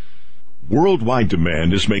 Worldwide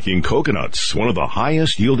demand is making coconuts one of the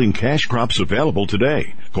highest yielding cash crops available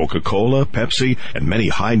today. Coca-Cola, Pepsi, and many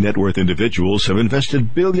high net worth individuals have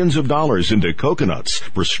invested billions of dollars into coconuts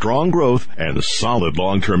for strong growth and solid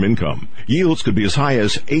long-term income. Yields could be as high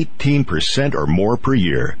as 18% or more per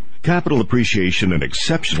year. Capital appreciation and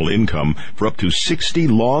exceptional income for up to 60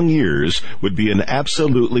 long years would be an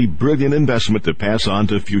absolutely brilliant investment to pass on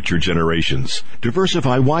to future generations.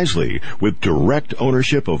 Diversify wisely with direct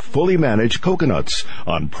ownership of fully managed coconuts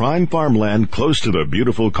on prime farmland close to the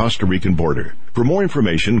beautiful Costa Rican border. For more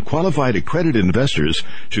information, qualified accredited investors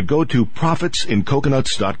should go to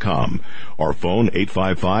profitsincoconuts.com or phone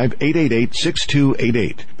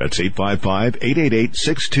 855-888-6288. That's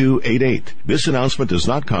 855-888-6288. This announcement does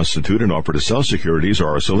not constitute an offer to sell securities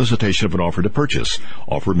or a solicitation of an offer to purchase.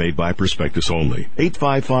 Offer made by prospectus only.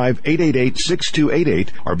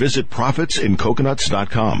 855-888-6288 or visit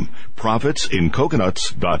profitsincoconuts.com.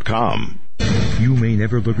 profitsincoconuts.com. You may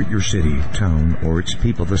never look at your city, town, or its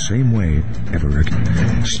people the same way ever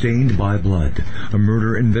again. Stained by Blood, a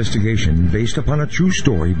murder investigation based upon a true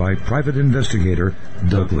story by private investigator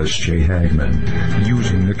Douglas J. Hagmann.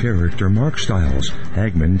 Using the character Mark Stiles,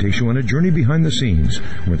 Hagmann takes you on a journey behind the scenes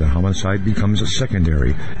where the homicide becomes a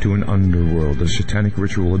secondary to an underworld of satanic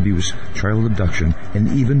ritual abuse, child abduction, and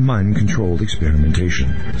even mind-controlled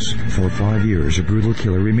experimentation. For 5 years, a brutal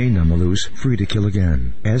killer remained on the loose, free to kill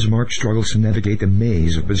again. As Mark struggles to navigate the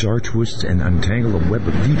maze of bizarre twists and untangle a web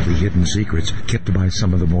of deeply hidden secrets kept by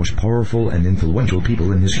some of the most powerful and influential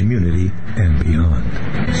people in his community and beyond.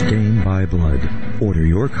 Stained by Blood. Order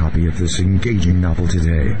your copy of this engaging novel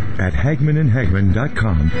today at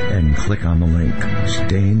HagmannandHagmann.com and click on the link.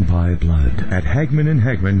 Stained by Blood at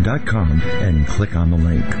HagmannandHagmann.com and click on the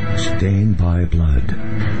link. Stained by Blood.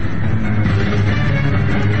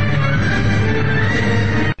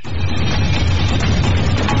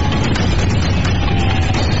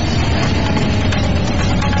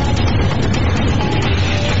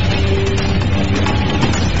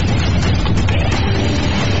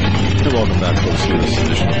 Welcome back, folks, to this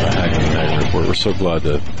edition of the Hagmann Report. We're so glad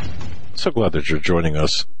that you're joining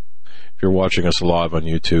us. If you're watching us live on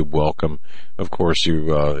YouTube, welcome. Of course,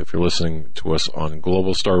 if you're listening to us on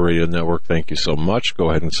Global Star Radio Network, thank you so much.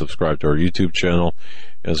 Go ahead and subscribe to our YouTube channel,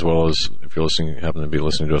 as well as if you're happen to be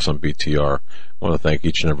listening to us on BTR. I want to thank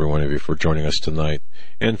each and every one of you for joining us tonight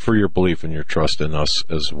and for your belief and your trust in us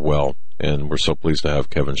as well. And we're so pleased to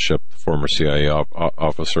have Kevin Shipp, the former CIA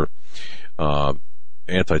officer,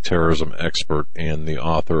 anti-terrorism expert, and the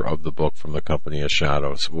author of the book From the Company of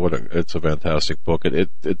Shadows. It's a fantastic book.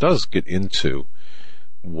 It does get into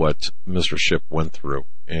what Mr. Shipp went through,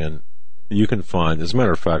 and you can find, as a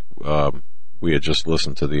matter of fact, we had just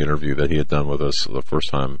listened to the interview that he had done with us the first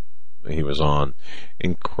time he was on.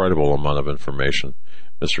 Incredible amount of information.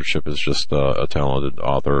 Mr. Shipp is just a talented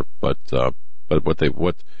author, but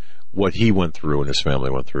what he went through and his family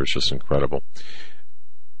went through is just incredible.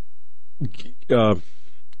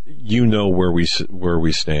 You know where we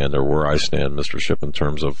stand, or where I stand, Mr. Shipp, in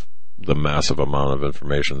terms of the massive amount of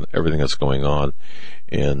information, everything that's going on,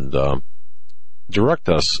 and direct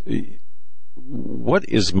us. What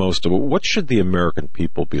should the American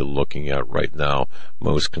people be looking at right now,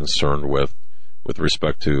 most concerned with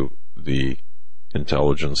respect to the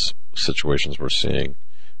intelligence situations we're seeing,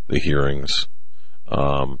 the hearings,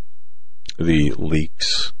 the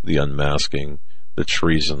leaks, the unmasking, the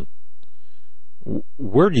treason?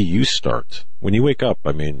 Where do you start when you wake up?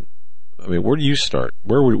 I mean, where do you start?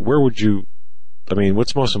 Where would you? I mean,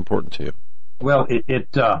 what's most important to you? Well,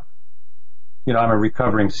 I'm a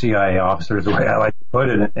recovering CIA officer, is the way I like to put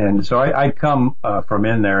it, and so I come from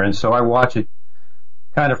in there, and so I watch it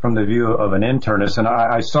kind of from the view of an internist, and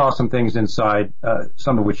I saw some things inside,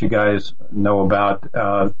 some of which you guys know about.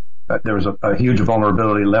 There was a huge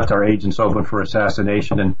vulnerability, left our agents open for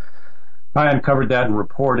assassination, and I uncovered that and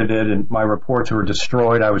reported it, and my reports were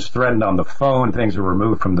destroyed. I was threatened on the phone. Things were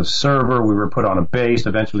removed from the server. We were put on a base,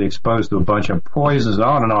 eventually exposed to a bunch of poisons,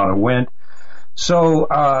 on and on it went. So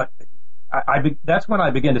that's when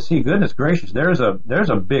I began to see, goodness gracious, there's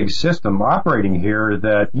a big system operating here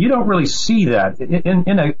that you don't really see that.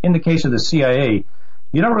 In the case of the CIA,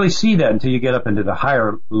 you don't really see that until you get up into the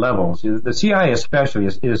higher levels. The CIA especially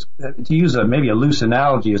is to use maybe a loose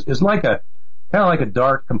analogy, is like kind of like a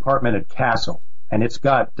dark compartmented castle, and it's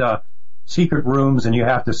got secret rooms, and you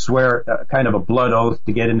have to swear kind of a blood oath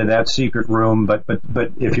to get into that secret room. But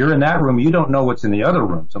if you're in that room, you don't know what's in the other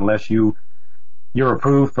rooms unless you're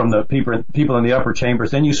approved from the people in the upper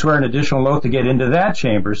chambers. Then you swear an additional oath to get into that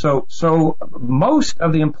chamber. So most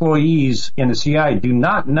of the employees in the CIA do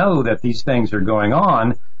not know that these things are going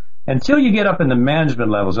on until you get up in the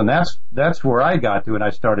management levels, and that's where I got to, and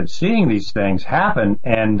I started seeing these things happen.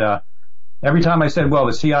 And Every time I said, well,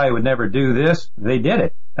 the CIA would never do this, they did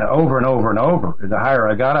it over and over and over. The higher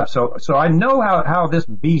I got up. So I know how this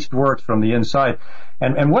beast works from the inside.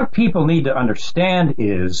 And what people need to understand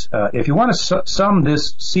is, if you want to sum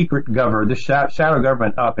this secret government, this shadow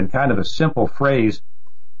government up in kind of a simple phrase,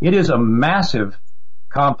 it is a massive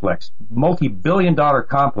complex, multi-billion-dollar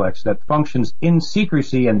complex that functions in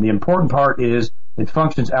secrecy, and the important part is it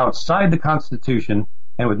functions outside the Constitution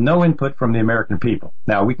and with no input from the American people.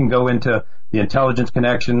 Now, we can go into the intelligence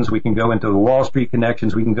connections, we can go into the Wall Street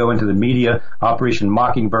connections, we can go into the media, Operation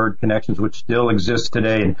Mockingbird connections, which still exists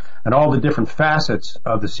today, and all the different facets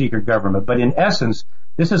of the secret government. But in essence,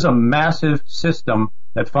 this is a massive system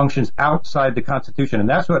that functions outside the Constitution, and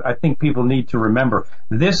that's what I think people need to remember.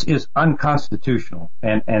 This is unconstitutional,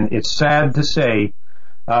 and it's sad to say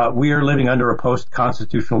we are living under a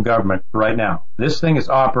post-constitutional government right now. This thing is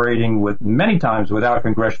operating with many times without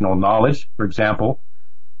congressional knowledge. For example,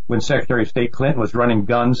 when Secretary of State Clinton was running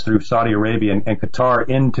guns through Saudi Arabia and Qatar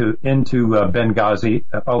into Benghazi,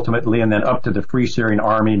 ultimately, and then up to the Free Syrian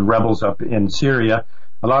Army and rebels up in Syria,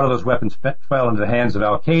 a lot of those weapons fell into the hands of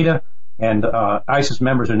Al-Qaeda, and ISIS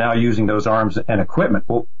members are now using those arms and equipment.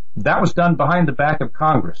 Well, that was done behind the back of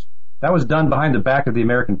Congress. That was done behind the back of the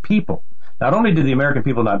American people. Not only did the American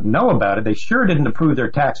people not know about it, they sure didn't approve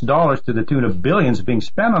their tax dollars to the tune of billions being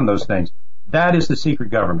spent on those things. That is the secret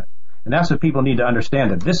government. And that's what people need to understand,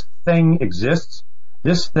 that this thing exists.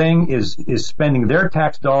 This thing is spending their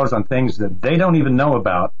tax dollars on things that they don't even know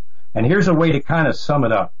about. And here's a way to kind of sum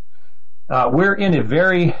it up. We're in a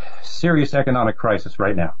very serious economic crisis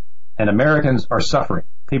right now, and Americans are suffering.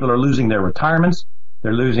 People are losing their retirements.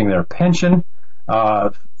 They're losing their pension.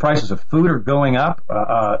 Prices of food are going up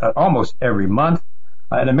almost every month.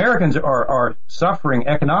 And Americans are suffering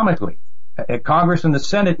economically. Congress and the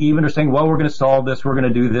Senate even are saying, well, we're going to solve this, we're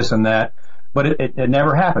going to do this and that, but it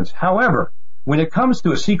never happens. However, when it comes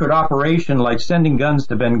to a secret operation like sending guns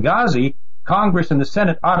to Benghazi, Congress and the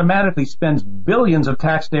Senate automatically spends billions of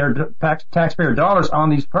taxpayer dollars on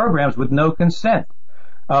these programs with no consent.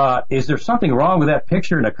 Is there something wrong with that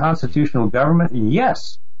picture in a constitutional government?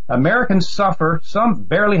 Yes. Americans suffer. Some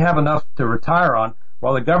barely have enough to retire on,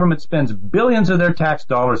 while the government spends billions of their tax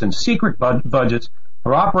dollars in secret budgets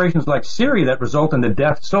for operations like Syria that result in the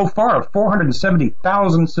death so far of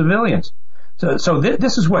 470,000 civilians. So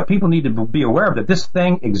this is what people need to be aware of, that this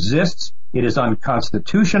thing exists. It is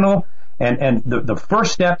unconstitutional. And the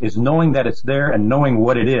first step is knowing that it's there and knowing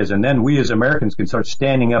what it is. And then we as Americans can start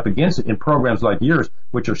standing up against it in programs like yours,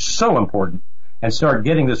 which are so important, and start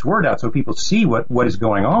getting this word out so people see what is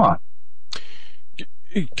going on.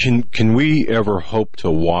 Can we ever hope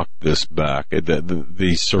to walk this back?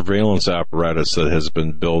 The surveillance apparatus that has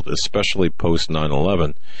been built, especially post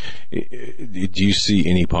 9/11, do you see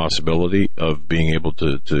any possibility of being able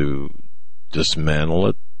to dismantle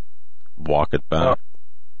it, walk it back?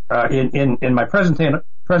 In my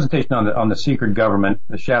presentation on the secret government,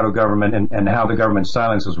 the shadow government, and how the government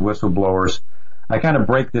silences whistleblowers, I kind of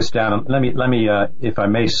break this down. Let me, if I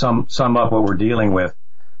may, sum up what we're dealing with.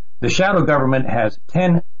 The shadow government has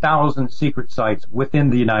 10,000 secret sites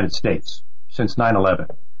within the United States since 9/11.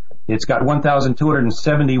 It's got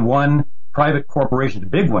 1,271 private corporations,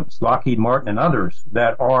 big ones, Lockheed Martin and others,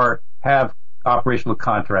 that have operational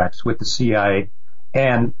contracts with the CIA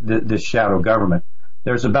and the shadow government.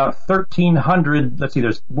 There's about 1,300,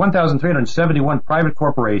 there's 1,371 private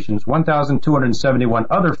corporations, 1,271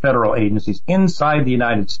 other federal agencies inside the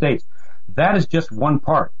United States. That is just one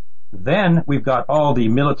part. Then we've got all the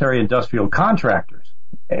military industrial contractors,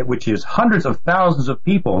 which is hundreds of thousands of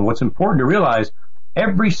people. And what's important to realize,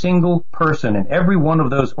 every single person in every one of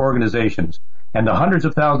those organizations and the hundreds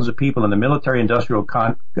of thousands of people in the military industrial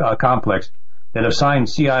complex that have signed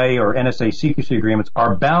CIA or NSA secrecy agreements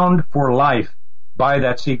are bound for life by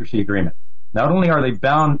that secrecy agreement. Not only are they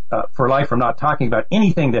bound for life from not talking about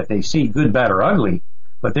anything that they see, good, bad, or ugly,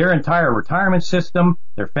 but their entire retirement system,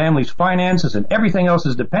 their family's finances, and everything else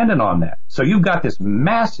is dependent on that. So you've got this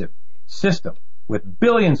massive system with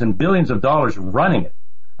billions and billions of dollars running it,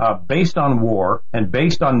 based on war and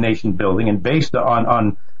based on nation building and based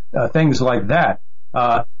on things like that.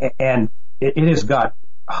 And it has got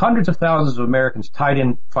hundreds of thousands of Americans tied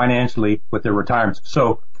in financially with their retirements.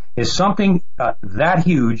 So is something that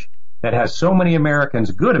huge that has so many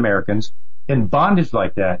Americans, good Americans, in bondage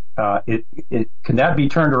like that, can that be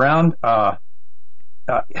turned around?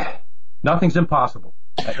 Nothing's impossible.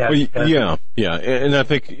 Yeah. And I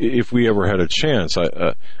think if we ever had a chance,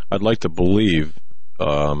 I'd like to believe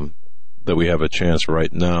that we have a chance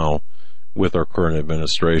right now with our current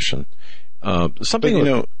administration.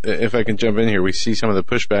 If I can jump in here, we see some of the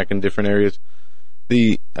pushback in different areas.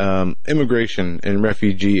 the immigration and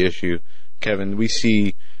refugee issue, Kevin, we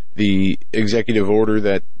see the executive order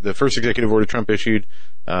the first executive order Trump issued,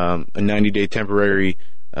 a 90-day temporary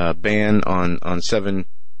ban on 7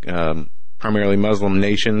 primarily Muslim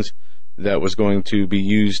nations that was going to be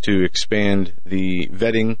used to expand the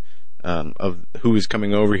vetting of who is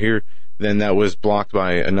coming over here. Then that was blocked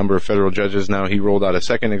by a number of federal judges. Now he rolled out a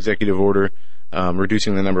second executive order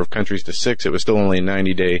reducing the number of countries to 6. It was still only a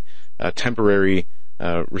 90-day temporary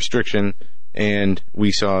restriction, and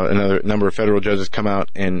we saw another number of federal judges come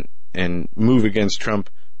out and move against Trump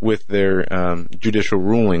with their judicial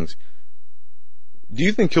rulings. Do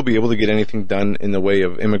you think he'll be able to get anything done in the way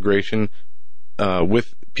of immigration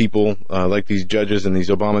with people like these judges and these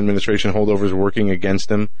Obama administration holdovers working against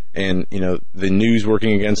him, and the news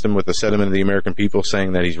working against him with the sentiment of the American people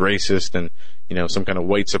saying that he's racist and some kind of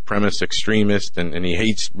white supremacist extremist and he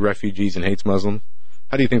hates refugees and hates Muslims?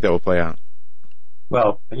 How do you think that will play out?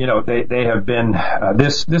 Well, they have been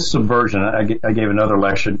this subversion. I gave another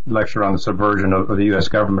lecture on the subversion of the U.S.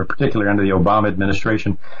 government, particularly under the Obama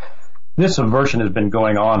administration. This subversion has been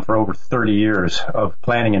going on for over 30 years of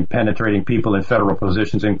planning and penetrating people in federal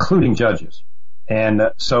positions, including judges. And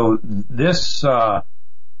so this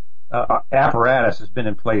apparatus has been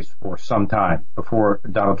in place for some time before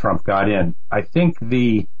Donald Trump got in. I think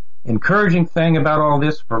the encouraging thing about all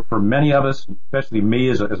this for many of us, especially me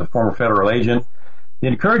as a former federal agent, the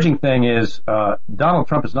encouraging thing is Donald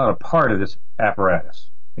Trump is not a part of this apparatus.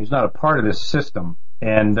 He's not a part of this system.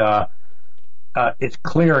 And it's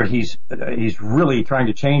clear he's really trying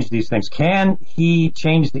to change these things. Can he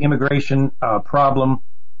change the immigration problem?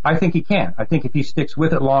 I think he can. I think if he sticks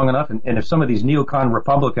with it long enough, and if some of these neocon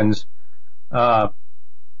Republicans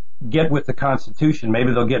get with the Constitution,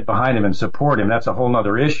 maybe they'll get behind him and support him. That's a whole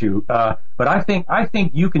other issue. But I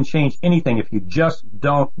think you can change anything if you just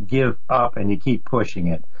don't give up and you keep pushing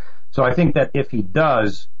it. So I think that if he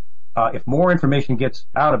does, if more information gets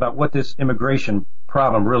out about what this immigration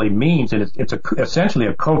problem really means, and it's essentially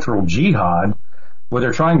a cultural jihad where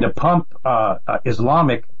they're trying to pump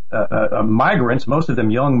Islamic migrants, most of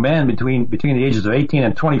them young men between the ages of 18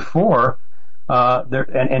 and 24.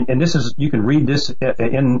 And this is, you can read this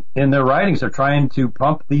in their writings. They're trying to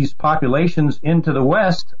pump these populations into the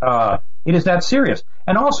West. It is that serious.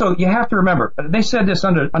 And also, you have to remember, they said this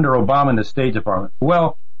under Obama in the State Department.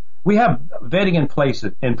 Well, we have vetting in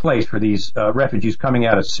place for these refugees coming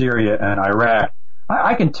out of Syria and Iraq.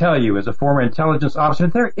 I can tell you, as a former intelligence officer,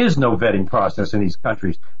 there is no vetting process in these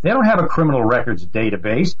countries. They don't have a criminal records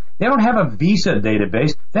database. They don't have a visa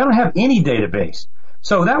database. They don't have any database.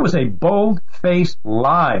 So that was a bold-faced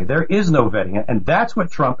lie. There is no vetting. And that's what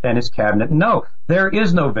Trump and his cabinet know. There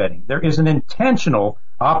is no vetting. There is an intentional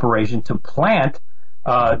operation to plant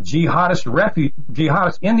jihadists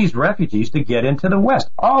in these refugees to get into the West.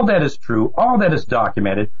 All that is true. All that is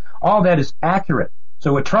documented. All that is accurate.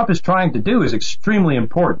 So what Trump is trying to do is extremely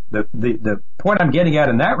important. The point I'm getting at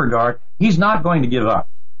in that regard, he's not going to give up.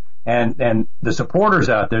 And the supporters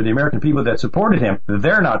out there, the American people that supported him,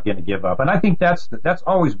 they're not going to give up. And I think that's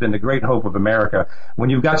always been the great hope of America. When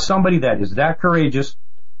you've got somebody that is that courageous,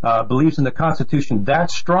 believes in the Constitution that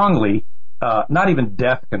strongly, not even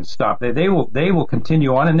death can stop. They will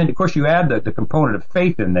continue on. And then, of course, you add the component of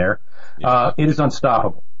faith in there. It is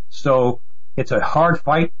unstoppable. So it's a hard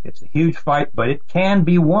fight. It's a huge fight, but it can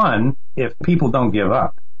be won if people don't give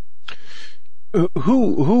up.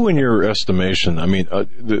 Who in your estimation, I mean,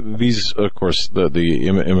 these, of course, the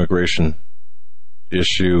immigration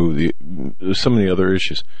issue, some of the other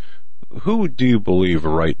issues, who do you believe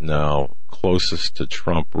right now closest to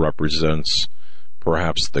Trump represents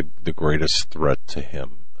perhaps the greatest threat to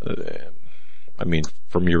him? I mean,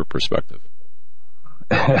 from your perspective.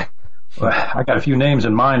 Well, I got a few names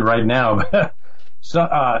in mind right now.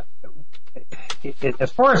 So,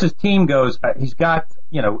 as far as his team goes, he's got,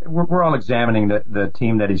 we're all examining the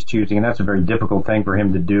team that he's choosing, and that's a very difficult thing for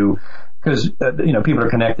him to do because, people are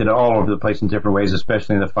connected all over the place in different ways,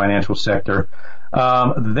 especially in the financial sector.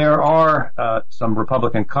 There are some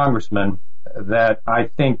Republican congressmen that I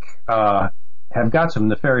think have got some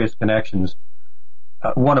nefarious connections,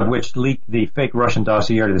 one of which leaked the fake Russian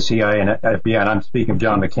dossier to the CIA and FBI, and I'm speaking of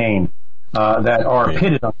John McCain. That are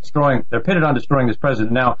pitted on destroying this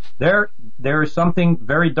president. Now, there is something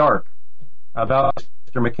very dark about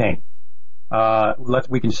Mr. McCain.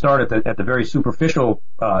 We can start at the very superficial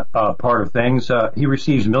part of things. He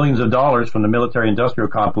receives millions of dollars from the military-industrial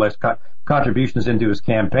complex, contributions into his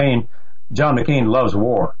campaign. John McCain loves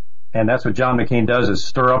war, and that's what John McCain does, is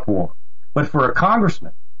stir up war. But for a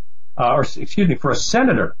congressman, for a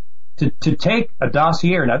senator, to take a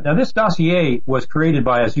dossier. Now this dossier was created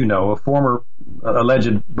by, as you know, a former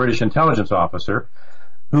alleged British intelligence officer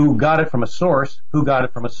who got it from a source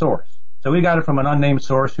So we got it from an unnamed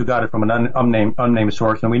source who got it from an unnamed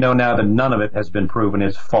source, and we know now that none of it has been proven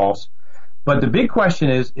is false. But the big question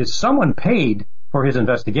is someone paid for his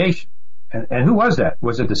investigation? And who was that?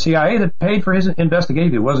 Was it the CIA that paid for his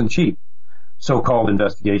investigation? It wasn't cheap, so-called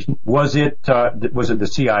investigation. Was it the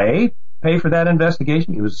CIA pay for that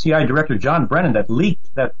investigation? It was CIA Director John Brennan that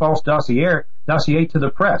leaked that false dossier to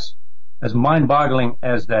the press, as mind-boggling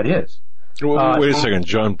as that is. Wait a second.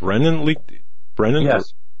 John Brennan leaked? Brennan?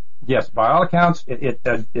 Yes. By all accounts,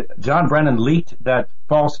 John Brennan leaked that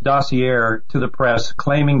false dossier to the press,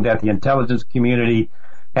 claiming that the intelligence community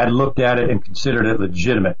had looked at it and considered it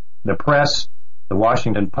legitimate. The press, the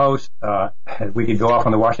Washington Post, we could go off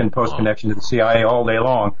on the Washington Post connection to the CIA all day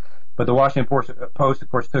long, but the Washington Post,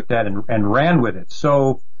 of course, took that and ran with it.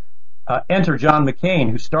 So enter John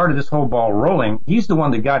McCain, who started this whole ball rolling. He's the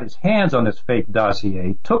one that got his hands on this fake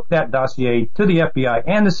dossier, took that dossier to the FBI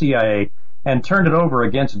and the CIA, and turned it over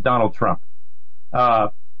against Donald Trump.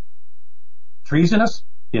 Treasonous?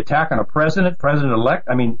 The attack on a president-elect?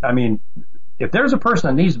 I mean, if there's a person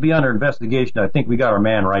that needs to be under investigation, I think we got our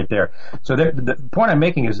man right there. So the point I'm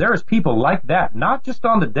making is there is people like that, not just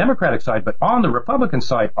on the Democratic side, but on the Republican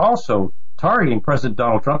side also targeting President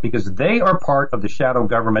Donald Trump because they are part of the shadow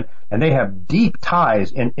government and they have deep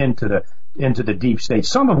ties into the deep state,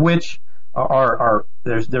 some of which are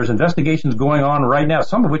there's investigations going on right now,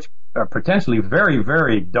 some of which are potentially very,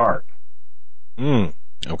 very dark.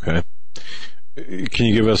 Okay. Can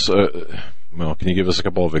you give us a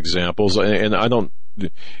couple of examples? And I don't,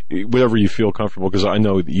 whatever you feel comfortable, because I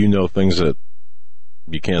know you know things that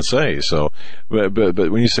you can't say. So, but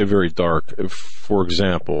when you say very dark, for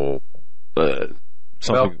example,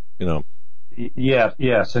 something,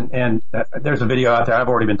 Yes, and there's a video out there. I've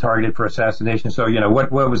already been targeted for assassination. So,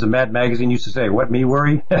 what was the Mad Magazine used to say? What me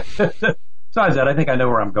worry? Besides that, I think I know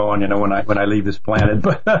where I'm going, when I leave this planet.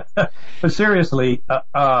 But seriously,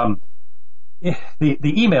 the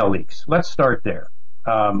email leaks. Let's start there.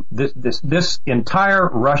 This entire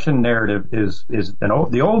Russian narrative is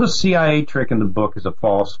the oldest CIA trick in the book is a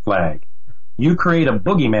false flag. You create a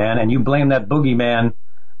boogeyman and you blame that boogeyman.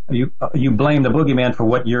 You blame the boogeyman for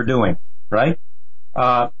what you're doing, right?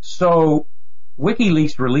 So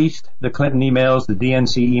WikiLeaks released the Clinton emails, the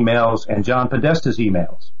DNC emails, and John Podesta's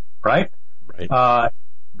emails, right?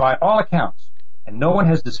 By all accounts, and no one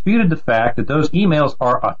has disputed the fact that those emails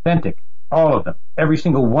are authentic. All of them, every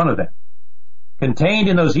single one of them. Contained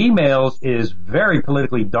in those emails is very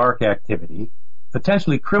politically dark activity,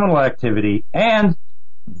 potentially criminal activity, and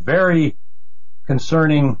very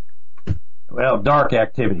concerning, dark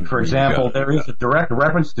activity. For example, there is a direct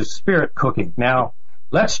reference to spirit cooking. Now,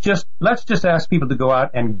 let's just ask people to go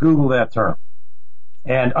out and Google that term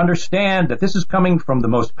and understand that this is coming from the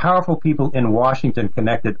most powerful people in Washington,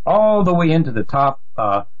 connected all the way into the top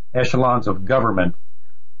echelons of government.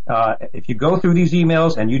 If you go through these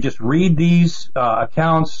emails and you just read these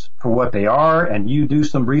accounts for what they are and you do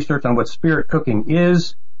some research on what spirit cooking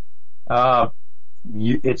is,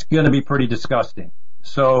 it's going to be pretty disgusting.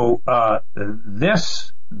 So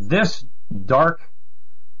this dark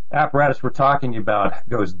apparatus we're talking about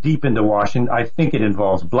goes deep into Washington. I think it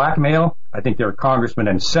involves blackmail. I think there are congressmen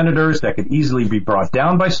and senators that could easily be brought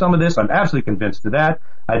down by some of this. I'm absolutely convinced of that.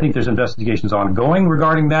 I think there's investigations ongoing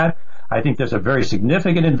regarding that. I think there's a very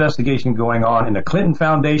significant investigation going on in the Clinton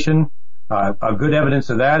Foundation. A good evidence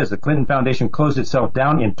of that is the Clinton Foundation closed itself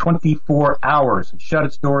down in 24 hours and shut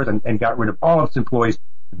its doors and got rid of all of its employees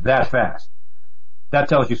that fast. That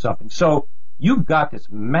tells you something. So you've got this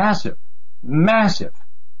massive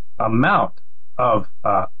amount of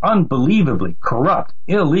unbelievably corrupt,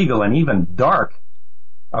 illegal, and even dark,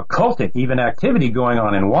 occultic even activity going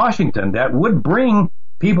on in Washington that would bring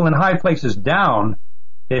people in high places down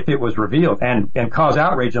if it was revealed and cause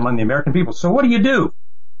outrage among the American people. So what do?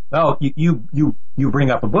 Well, you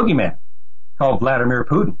bring up a boogeyman called Vladimir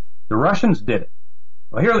Putin. The Russians did it.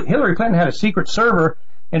 Well, Hillary Clinton had a secret server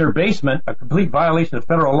in her basement, a complete violation of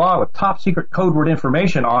federal law with top secret code word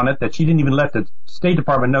information on it that she didn't even let the State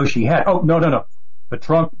Department know she had. Oh, no. But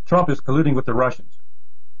Trump is colluding with the Russians.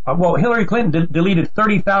 Well, Hillary Clinton deleted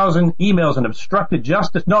 30,000 emails and obstructed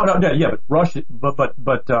justice. But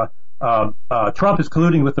Trump is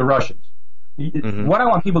colluding with the Russians. Mm-hmm. What I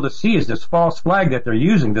want people to see is this false flag that they're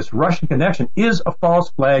using. This Russian connection is a false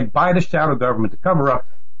flag by the shadow government to cover up.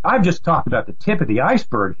 I've just talked about the tip of the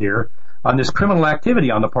iceberg here on this criminal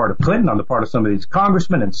activity on the part of Clinton, on the part of some of these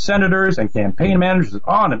congressmen and senators and campaign managers,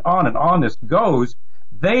 on and on and on this goes.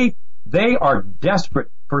 They are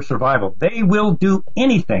desperate for survival. They will do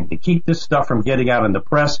anything to keep this stuff from getting out in the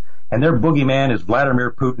press, and their boogeyman is Vladimir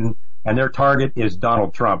Putin, and their target is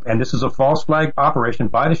Donald Trump. And this is a false flag operation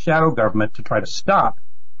by the shadow government to try to stop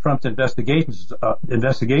Trump's investigations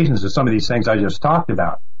of some of these things I just talked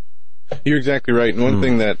about. You're exactly right. And one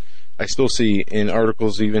thing that I still see in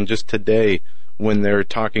articles even just today when they're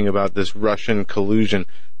talking about this Russian collusion,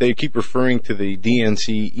 they keep referring to the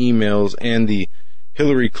DNC emails and the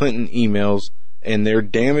Hillary Clinton emails and their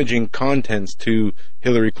damaging contents to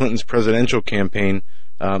Hillary Clinton's presidential campaign,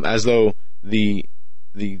 as though the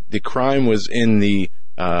crime was in the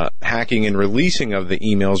hacking and releasing of the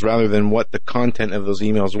emails rather than what the content of those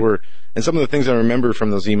emails were. And some of the things I remember from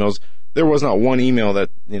those emails, there was not one email that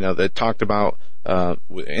that talked about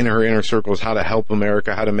in her inner circles how to help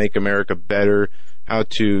America, how to make America better, how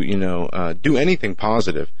to do anything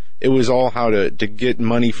positive. It was all how to get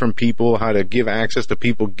money from people, how to give access to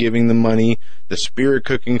people giving them money, the spirit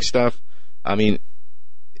cooking stuff. I mean,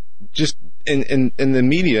 just and the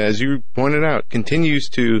media, as you pointed out, continues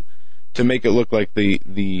to make it look like the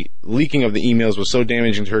leaking of the emails was so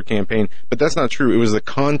damaging to her campaign, but that's not true. It was the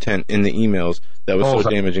content in the emails that was so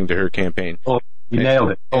damaging to her campaigin. You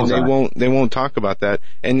nailed it. And they won't talk about that.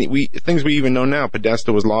 And things we even know now.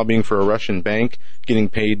 Podesta was lobbying for a Russian bank, getting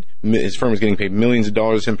paid. His firm was getting paid millions of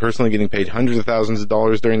dollars. Him personally getting paid hundreds of thousands of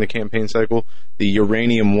dollars during the campaign cycle. The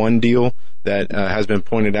Uranium One deal that has been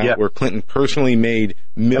pointed out, where Clinton personally made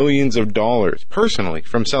millions of dollars personally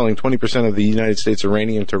from selling 20% of the United States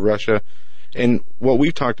uranium to Russia. And what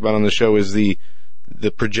we've talked about on the show is the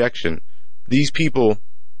projection. These people,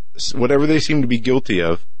 whatever they seem to be guilty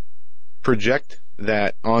of, project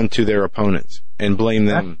that onto their opponents and blame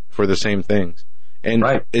them for the same things. And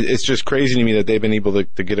it's just crazy to me that they've been able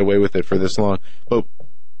to get away with it for this long. But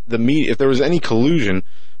the media, if there was any collusion,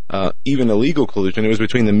 even illegal collusion, it was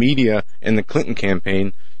between the media and the Clinton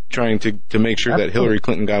campaign trying to make sure that Hillary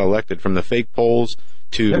Clinton got elected, from the fake polls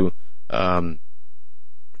to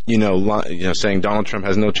saying Donald Trump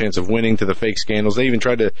has no chance of winning, to the fake scandals. They even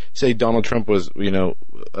tried to say Donald Trump was, going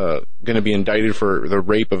to be indicted for the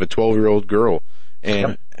rape of a 12-year-old girl.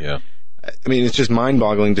 And I mean, it's just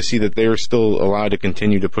mind-boggling to see that they're still allowed to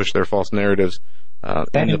continue to push their false narratives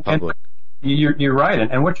in the public. You're right,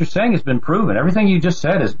 and what you're saying has been proven. Everything you just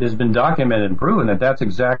said has been documented and proven that that's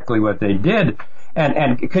exactly what they did.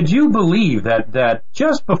 And could you believe that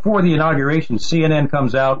just before the inauguration, CNN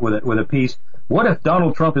comes out with a piece? What if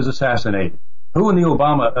Donald Trump is assassinated? Who in the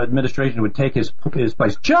Obama administration would take his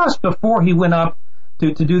place just before he went up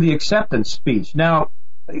to do the acceptance speech? Now,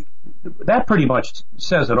 that pretty much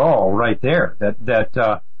says it all right there.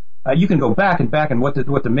 That you can go back and what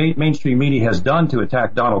the mainstream media has done to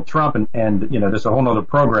attack Donald Trump, and there's a whole other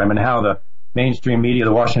program, and how the mainstream media,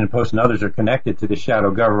 the Washington Post and others, are connected to the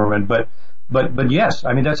shadow government. But yes,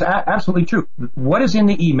 I mean, that's absolutely true. What is in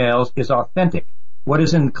the emails is authentic. What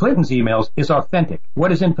is in Clinton's emails is authentic.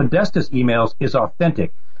 What is in Podesta's emails is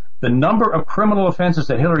authentic. The number of criminal offenses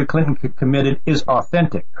that Hillary Clinton committed is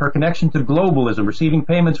authentic. Her connection to globalism, receiving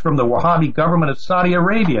payments from the Wahhabi government of Saudi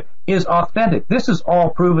Arabia, is authentic. This is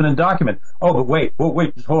all proven and documented. Oh, but wait,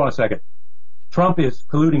 just hold on a second. Trump is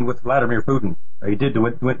colluding with Vladimir Putin. He did do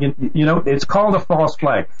it. It's called a false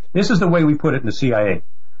flag. This is the way we put it in the CIA.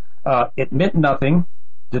 Admit nothing,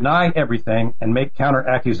 deny everything, and make counter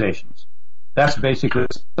accusations. That's basically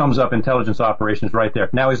sums up intelligence operations right there.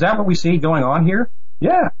 Now, is that what we see going on here?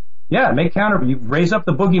 Yeah, make counter. You raise up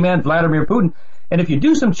the boogeyman, Vladimir Putin. And if you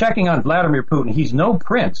do some checking on Vladimir Putin, he's no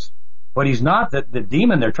prince, but he's not the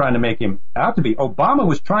demon they're trying to make him out to be. Obama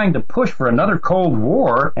was trying to push for another Cold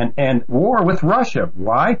War and war with Russia.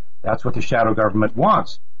 Why? That's what the shadow government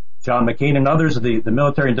wants. John McCain and others of the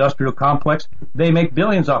military-industrial complex, they make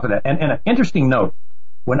billions off of that. And an interesting note,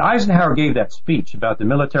 when Eisenhower gave that speech about the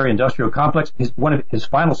military-industrial complex, one of his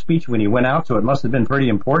final speech when he went out, so it must have been pretty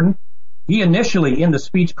important, he initially in the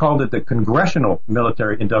speech called it the Congressional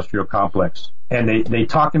Military-Industrial Complex. And they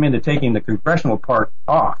talked him into taking the congressional part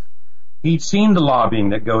off. He'd seen the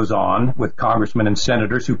lobbying that goes on with congressmen and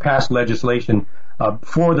senators who pass legislation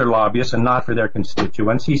for their lobbyists and not for their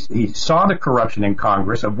constituents. He saw the corruption in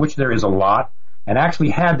Congress, of which there is a lot, and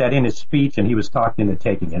actually had that in his speech, and he was talked into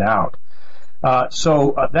taking it out.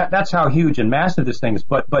 So that's how huge and massive this thing is.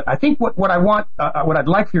 But I think what I'd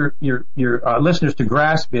like for your listeners to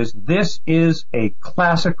grasp is this is a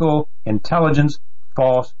classical intelligence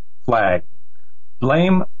false flag.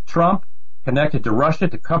 Blame Trump connected to Russia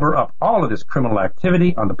to cover up all of this criminal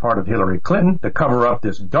activity on the part of Hillary Clinton, to cover up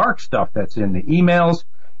this dark stuff that's in the emails.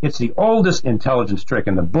 It's the oldest intelligence trick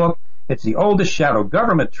in the book. It's the oldest shadow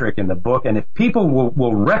government trick in the book, and if people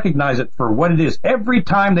will recognize it for what it is, every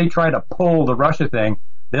time they try to pull the Russia thing,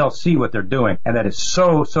 they'll see what they're doing. And that is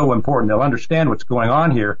so, so important. They'll understand what's going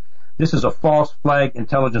on here. This is a false flag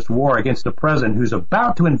intelligence war against the president who's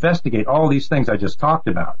about to investigate all these things I just talked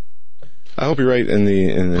about. I hope you're right in the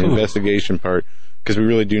investigation part, because we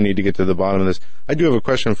really do need to get to the bottom of this. I do have a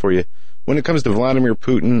question for you. When it comes to Vladimir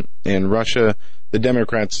Putin and Russia, the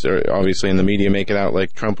Democrats are obviously in the media make it out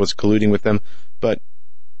like Trump was colluding with them, but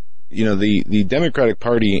you know, the Democratic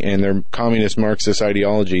Party and their communist Marxist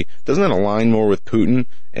ideology, doesn't that align more with Putin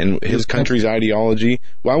and his country's ideology?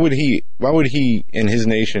 Why would he and his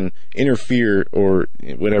nation interfere or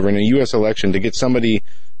whatever in a U.S. election to get somebody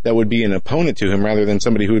that would be an opponent to him rather than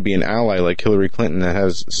somebody who would be an ally like Hillary Clinton that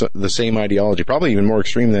has the same ideology, probably even more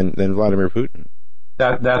extreme than Vladimir Putin?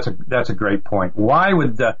 That's a great point. Why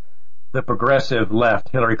would the progressive left,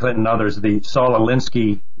 Hillary Clinton and others, the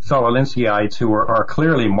Saul-Alinskyites who are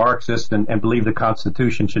clearly Marxist and believe the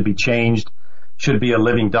Constitution should be changed, should be a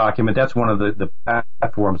living document? That's one of the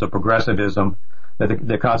platforms of progressivism, that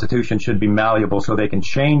the Constitution should be malleable so they can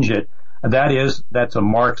change it. That's a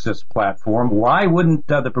Marxist platform. Why wouldn't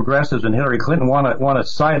the progressives and Hillary Clinton want to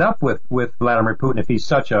side up with Vladimir Putin if he's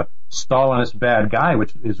such a Stalinist bad guy,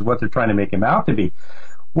 which is what they're trying to make him out to be?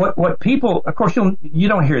 What people, of course, you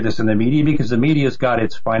don't hear this in the media because the media's got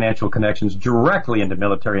its financial connections directly into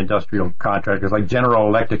military-industrial contractors like General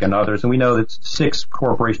Electric and others, and we know that 6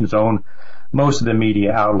 corporations own most of the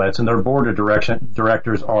media outlets, and their board of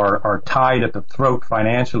directors are tied at the throat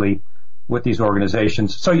financially with these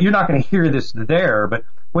organizations. So you're not going to hear this there, but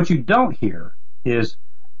what you don't hear is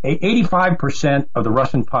 85% of the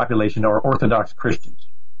Russian population are Orthodox Christians.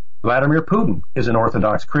 Vladimir Putin is an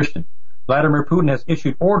Orthodox Christian. Vladimir Putin has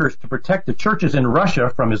issued orders to protect the churches in Russia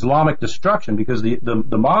from Islamic destruction because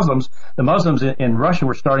the Muslims in Russia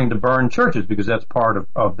were starting to burn churches because that's part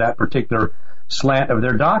of that particular slant of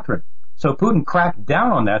their doctrine. So Putin cracked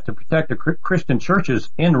down on that to protect the Christian churches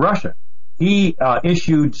in Russia. He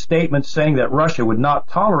issued statements saying that Russia would not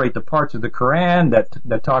tolerate the parts of the Quran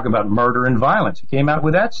that talk about murder and violence. He came out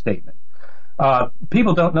with that statement.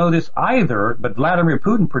 People don't know this either, but Vladimir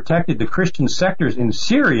Putin protected the Christian sectors in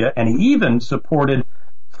Syria, and he even supported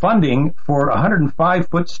funding for a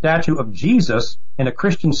 105-foot statue of Jesus in a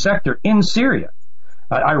Christian sector in Syria.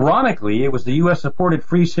 Ironically, it was the U.S.-supported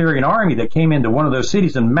Free Syrian Army that came into one of those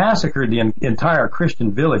cities and massacred the entire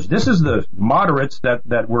Christian village. This is the moderates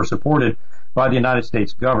that were supported by the United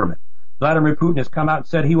States government. Vladimir Putin has come out and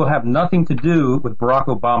said he will have nothing to do with Barack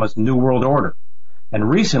Obama's New World Order. And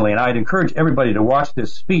recently, and I'd encourage everybody to watch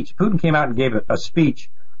this speech, Putin came out and gave a speech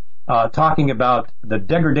talking about the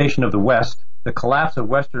degradation of the West, the collapse of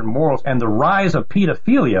Western morals, and the rise of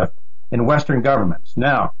pedophilia in Western governments.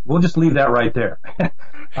 Now, we'll just leave that right there.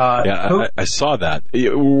 I saw that.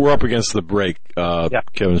 We're up against the break.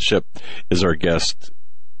 Kevin Shipp is our guest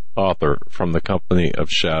author from the Company of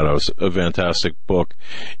Shadows, a fantastic book.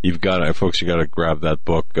 You got to grab that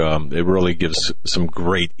book. It really gives some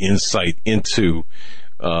great insight into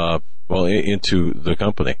the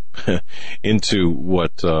company, into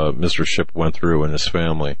what Mr. Shipp went through and his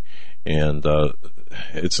family, and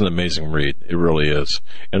it's an amazing read. It really is.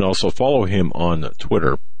 And also follow him on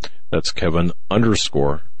Twitter. That's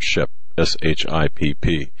Kevin_Shipp. SHIPP.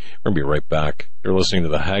 We're going to be right back. You're listening to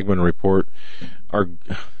the Hagmann Report. Our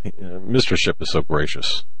Mr. Shipp is so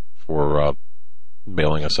gracious for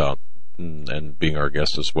bailing us out and being our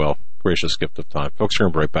guest as well. Gracious gift of time. Folks, we're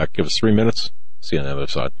going to be right back. Give us 3 minutes. See you on the other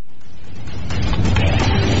side.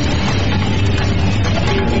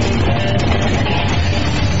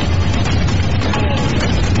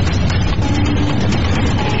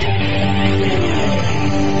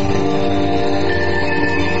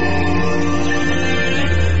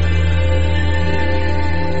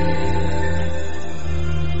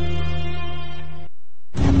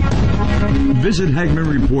 Visit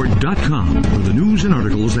HagmannReport.com for the news and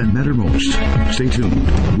articles that matter most. Stay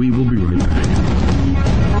tuned. We will be right back.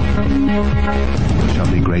 There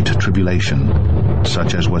shall be great tribulation,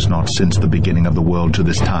 such as was not since the beginning of the world to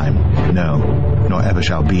this time, no, nor ever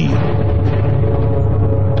shall be.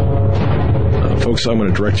 Folks, I'm going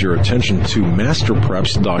to direct your attention to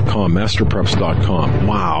masterpreps.com. Masterpreps.com.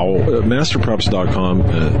 Wow. Masterpreps.com,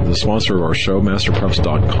 the sponsor of our show,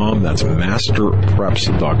 masterpreps.com. That's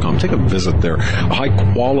masterpreps.com. Take a visit there. High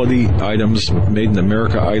quality items, made in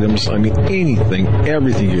America items. I mean,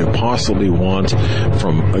 everything you could possibly want,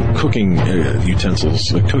 from cooking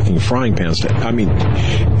utensils, cooking frying pans to, I mean,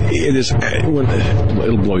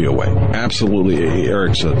 it'll blow you away. Absolutely.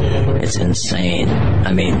 Eric said, it's insane.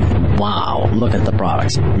 I mean, wow. Look at at the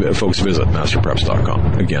products. Folks, visit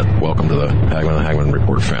masterpreps.com. Again, welcome to the Hagmann and Hagmann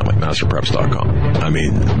Report family. Masterpreps.com. I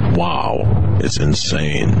mean, wow, it's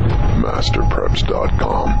insane.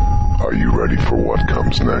 Masterpreps.com. Are you ready for what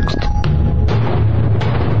comes next?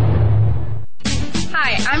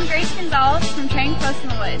 Hi, I'm Grace Gonzalez from Trading Post in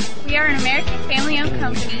the Woods. We are an American family-owned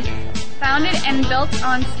company founded and built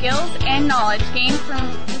on skills and knowledge gained from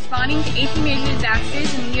responding to 18 major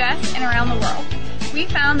disasters in the U.S. and around the world. We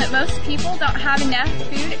found that most people don't have enough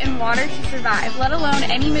food and water to survive, let alone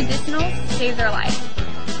any medicinals to save their life.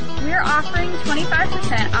 We are offering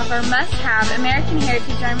 25% off our must-have American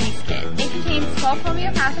Heritage Remedies kit. It contains 12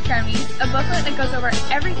 homeopathic remedies, a booklet that goes over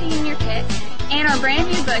everything in your kit, and our brand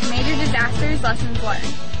new book, Major Disasters Lessons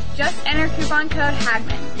Learned. Just enter coupon code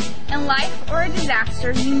Hagmann. In life or a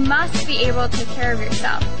disaster, you must be able to take care of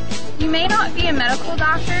yourself. You may not be a medical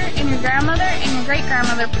doctor, and your grandmother and your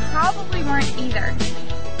great-grandmother probably weren't either,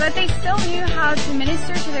 but they still knew how to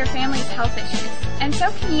minister to their family's health issues, and so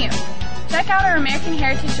can you. Check out our American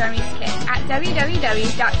Heritage Remedies kit at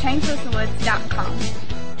www.trainedpostinwoods.com.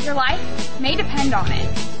 Your life may depend on it.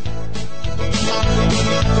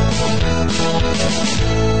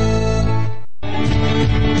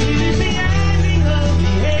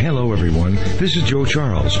 Hello, everyone. This is Joe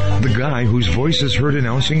Charles, the guy whose voice is heard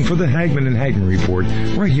announcing for the Hagmann and Hagmann Report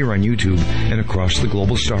right here on YouTube and across the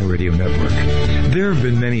Global Star Radio Network. There have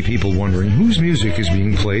been many people wondering whose music is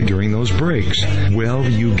being played during those breaks. Well,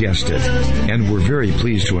 you guessed it. And we're very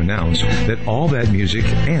pleased to announce that all that music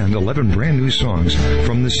and 11 brand new songs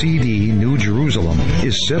from the CD New Jerusalem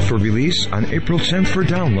is set for release on April 10th for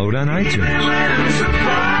download on iTunes.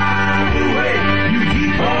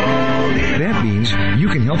 That means you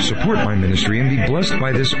can help support my ministry and be blessed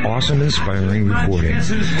by this awesome, inspiring recording.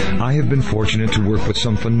 I have been fortunate to work with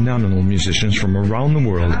some phenomenal musicians from around the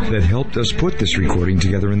world that helped us put this recording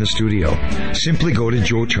together in the studio. Simply go to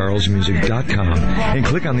joecharlesmusic.com and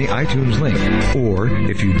click on the iTunes link. Or,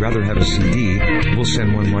 if you'd rather have a CD, we'll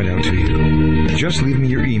send one right out to you. Just leave me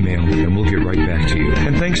your email and we'll get right back to you.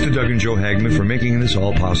 And thanks to Doug and Joe Hagmann for making this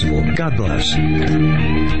all possible. God bless.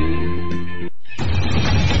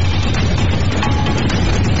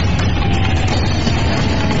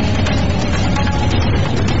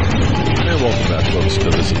 To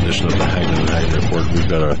this edition of the Hagmann and Hagmann Report. We've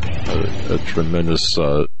got a tremendous,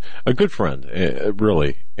 a good friend,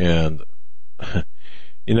 really. And,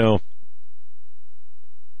 you know,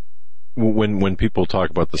 when people talk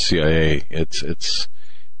about the CIA, it's,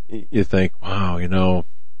 you think, wow, you know,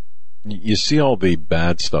 you see all the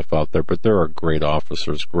bad stuff out there, but there are great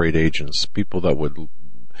officers, great agents, people that would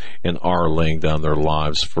and are laying down their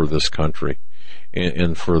lives for this country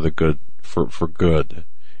and for the good, for good.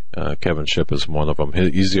 Kevin Shipp is one of them.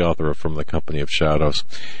 He's the author of From the Company of Shadows,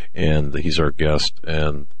 and he's our guest,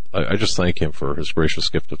 and I just thank him for his gracious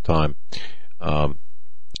gift of time.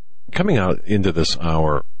 Coming out into this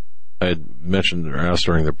hour, I had mentioned or asked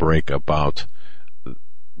during the break about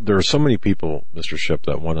there are so many people, Mr. Shipp,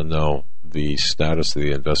 that want to know the status of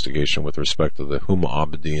the investigation with respect to the Huma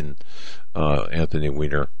Abedin, Anthony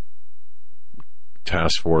Weiner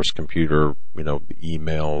task force computer, you know, the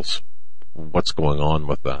emails, what's going on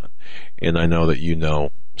with that. And I know that you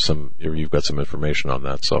know you've got some information on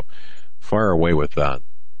that, so fire away with that.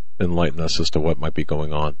 Enlighten us as to what might be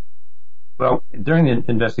going on. Well, during the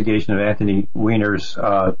investigation of Anthony Weiner's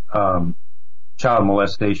child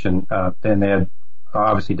molestation, then they had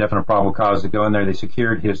obviously definite probable cause to go in there. They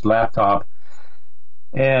secured his laptop,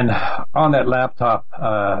 and on that laptop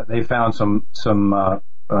they found some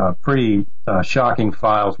pretty shocking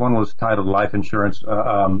files. One was titled Life Insurance,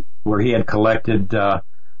 where he had collected a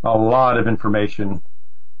lot of information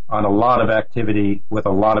on a lot of activity with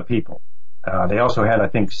a lot of people. They also had, I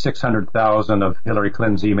think, 600,000 of Hillary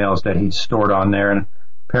Clinton's emails that he'd stored on there, and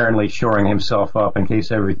apparently shoring himself up in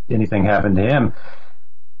case anything happened to him.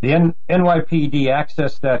 The NYPD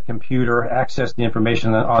accessed that computer, accessed the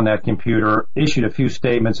information on that computer, issued a few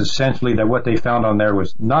statements essentially that what they found on there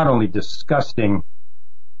was not only disgusting,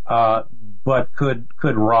 but could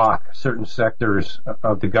rock certain sectors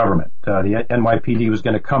of the government. The NYPD was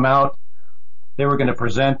going to come out. They were going to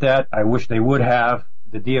present that. I wish they would have.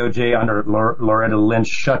 The DOJ under Loretta Lynch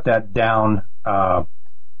shut that down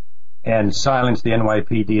and silenced the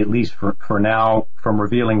NYPD, at least for now, from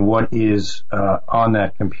revealing what is on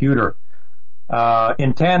that computer.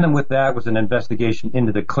 In tandem with that was an investigation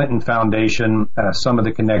into the Clinton Foundation, some of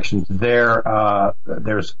the connections there.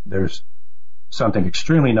 There's something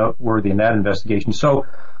extremely noteworthy in that investigation. So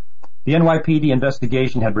the NYPD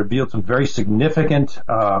investigation had revealed some very significant,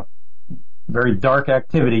 very dark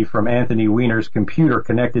activity from Anthony Weiner's computer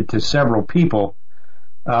connected to several people.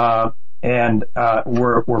 and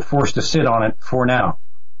we're forced to sit on it for now.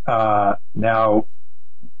 Now,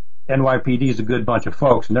 NYPD is a good bunch of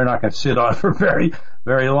folks, and they're not going to sit on it for very,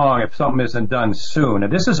 very long if something isn't done soon.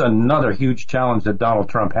 And this is another huge challenge that Donald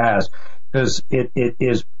Trump has, because it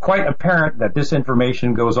is quite apparent that this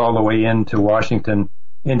information goes all the way into Washington,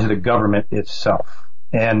 into the government itself.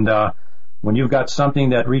 And when you've got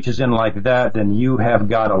something that reaches in like that, then you have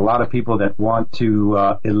got a lot of people that want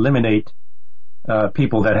to eliminate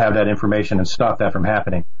people that have that information and stop that from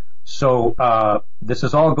happening. So this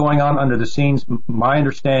is all going on under the scenes. My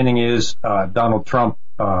understanding is Donald Trump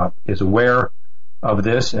is aware of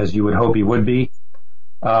this, as you would hope he would be.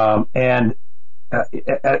 And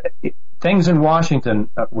things in Washington,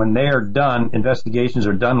 when they are done, investigations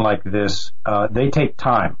are done like this, they take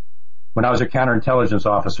time. When I was a counterintelligence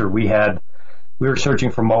officer, we were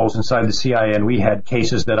searching for moles inside the CIA, and we had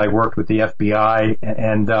cases that I worked with the FBI,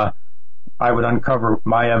 and I would uncover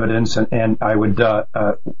my evidence, and I would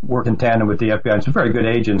work in tandem with the FBI. And some very good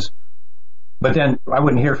agents. But then I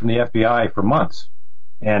wouldn't hear from the FBI for months.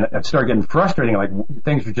 And it started getting frustrating, like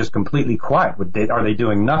things are just completely quiet. Are they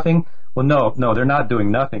doing nothing? Well, no, they're not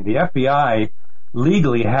doing nothing. The FBI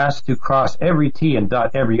legally has to cross every T and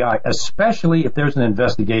dot every I, especially if there's an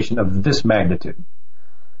investigation of this magnitude.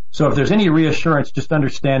 So if there's any reassurance, just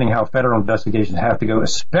understanding how federal investigations have to go,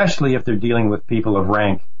 especially if they're dealing with people of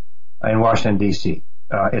rank in Washington, D.C.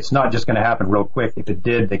 It's not just going to happen real quick. If it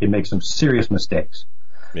did, they could make some serious mistakes.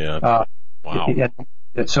 Yeah. Wow.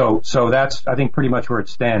 So that's, I think, pretty much where it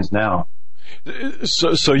stands now.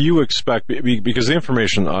 So you expect, because the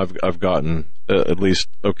information I've gotten, at least,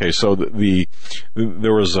 okay, so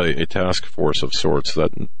there was a task force of sorts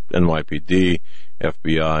that NYPD,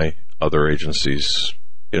 FBI, other agencies,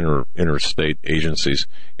 interstate agencies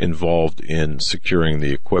involved in securing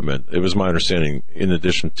the equipment. It was my understanding, in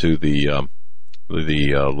addition to the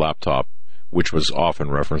laptop, which was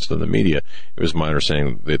often referenced in the media, it was my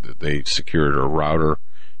understanding that they secured a router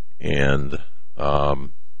and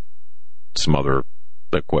some other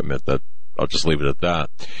equipment that I'll just leave it at that.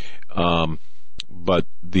 But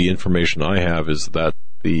the information I have is that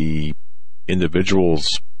the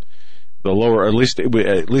individuals, the lower, at least at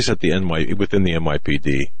the within the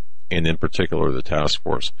NYPD, and in particular the task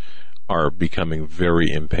force, are becoming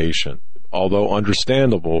very impatient. Although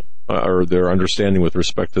understandable, or their understanding with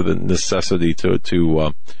respect to the necessity to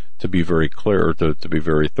be very clear, to be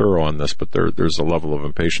very thorough on this, but there's a level of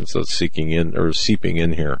impatience that's seeping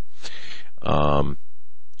in here. Are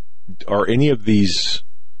any of these,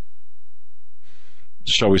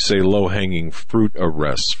 shall we say, low-hanging fruit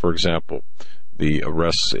arrests? For example, the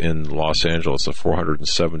arrests in Los Angeles of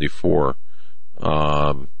 474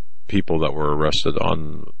 people that were arrested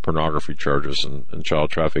on pornography charges and child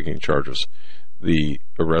trafficking charges. The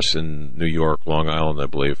arrests in New York, Long Island, I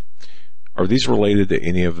believe. Are these related to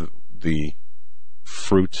any of the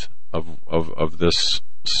fruit of this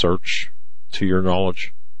search, to your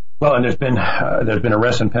knowledge? Well, and there's been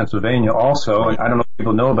arrests in Pennsylvania also, and I don't know if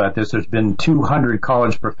people know about this. There's been 200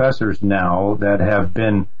 college professors now that have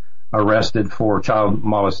been arrested for child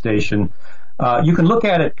molestation. You can look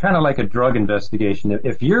at it kind of like a drug investigation.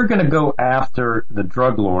 If you're going to go after the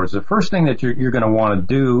drug lords, the first thing that you're going to want to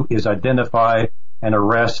do is identify and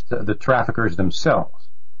arrest the traffickers themselves.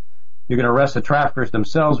 You're going to arrest the traffickers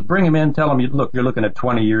themselves, bring them in, tell them, look, you're looking at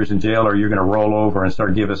 20 years in jail, or you're going to roll over and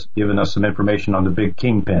start giving us some information on the big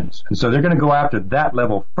kingpins. And so they're going to go after that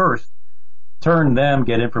level first, turn them,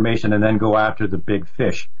 get information, and then go after the big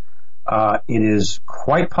fish. It is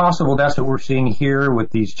quite possible that's what we're seeing here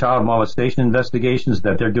with these child molestation investigations,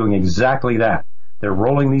 that they're doing exactly that. They're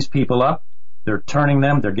rolling these people up, they're turning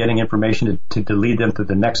them, they're getting information to lead them to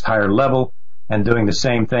the next higher level, and doing the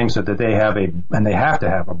same thing so that they have to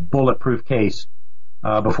have a bulletproof case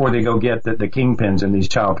before they go get the kingpins in these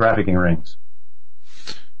child trafficking rings.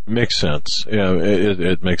 Makes sense. Yeah,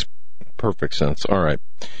 it makes perfect sense. All right.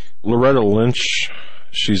 Loretta Lynch,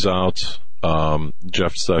 she's out.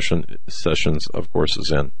 Jeff Sessions, of course, is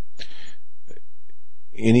in.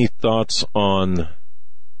 Any thoughts on,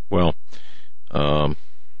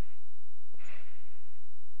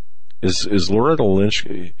 is Loretta Lynch,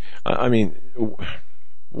 I mean,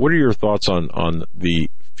 what are your thoughts on the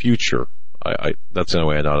future? That's the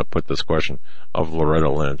way I know how to put this question, of Loretta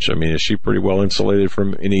Lynch. I mean, is she pretty well insulated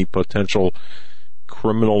from any potential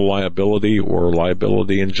criminal liability or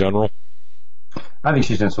liability in general? I think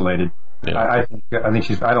she's insulated. Yeah.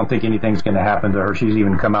 I don't think anything's going to happen to her. She's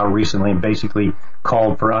even come out recently and basically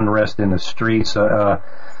called for unrest in the streets.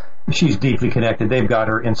 She's deeply connected. They've got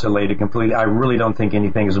her insulated completely. I really don't think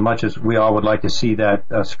anything, as much as we all would like to see that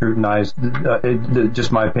scrutinized,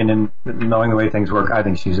 just my opinion, knowing the way things work, I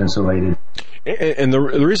think she's insulated. And the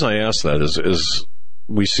reason I ask that is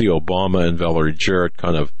we see Obama and Valerie Jarrett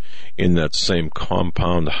kind of in that same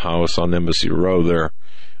compound house on Embassy Row there,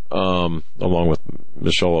 along with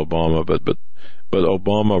Michelle Obama, but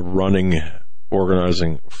Obama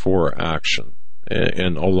organizing for action,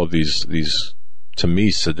 and all of these to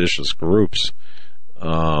me seditious groups,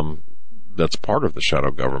 that's part of the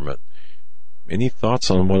shadow government. Any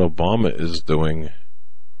thoughts on what Obama is doing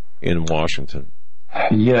in Washington?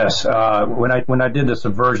 Yes. When I did the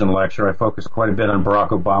subversion lecture, I focused quite a bit on Barack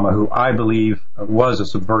Obama, who I believe was a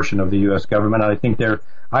subversion of the U.S. government. I think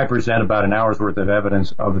I present about an hour's worth of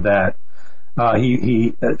evidence of that.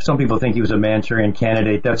 Some people think he was a Manchurian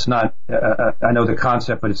candidate. That's not, I know the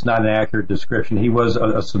concept, but it's not an accurate description. He was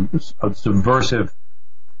a subversive,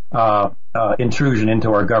 intrusion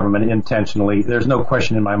into our government intentionally. There's no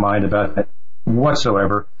question in my mind about that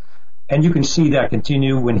whatsoever. And you can see that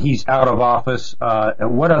continue when he's out of office.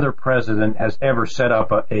 What other president has ever set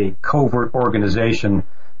up a covert organization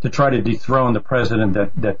to try to dethrone the president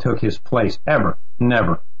that took his place? Ever.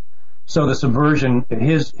 Never. So the subversion,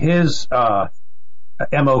 his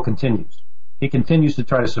MO continues. He continues to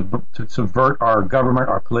try to subvert our government,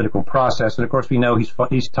 our political process. And of course we know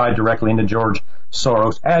he's tied directly into George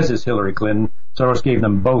Soros, as is Hillary Clinton. Soros gave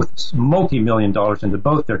them both multi-million dollars into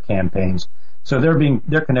both their campaigns. So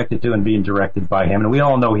they're connected to and being directed by him. And we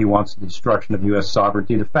all know he wants the destruction of U.S.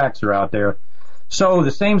 sovereignty. The facts are out there. So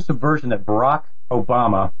the same subversion that Barack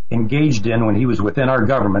Obama engaged in when he was within our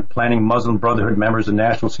government, planning Muslim Brotherhood members in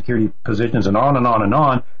national security positions and on and on and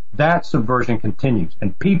on, that subversion continues.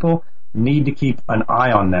 And people need to keep an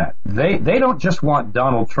eye on that. They don't just want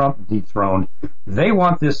Donald Trump dethroned. They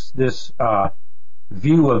want this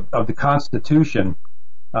view of the Constitution,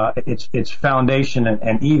 its foundation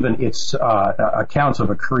and even its accounts of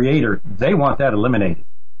a creator. They want that eliminated.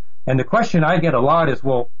 And the question I get a lot is,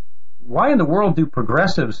 well, why in the world do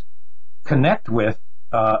progressives connect with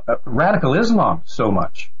radical Islam so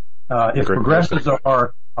much? If progressives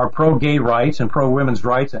are pro-gay rights and pro-women's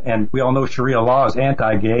rights, and we all know Sharia law is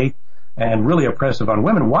anti-gay and really oppressive on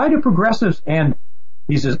women, why do progressives and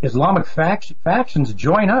these Islamic factions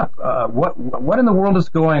join up? What in the world is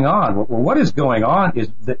going on? Well, what is going on is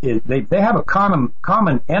that they have a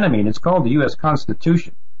common enemy, and it's called the U.S.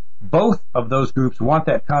 Constitution. Both of those groups want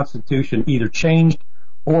that Constitution either changed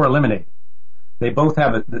or eliminated. They both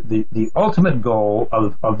have the ultimate goal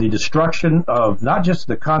of the destruction of not just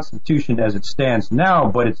the Constitution as it stands now,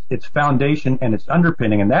 but its foundation and its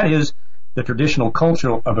underpinning, and that is the traditional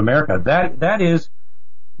culture of America. That is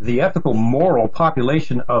the ethical, moral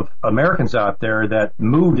population of Americans out there that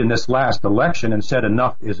moved in this last election and said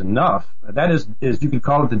enough is enough. That is you could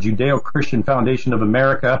call it the Judeo-Christian foundation of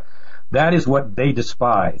America. That is what they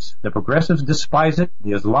despise. The progressives despise it.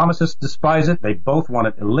 The Islamists despise it. They both want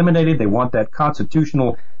it eliminated. They want that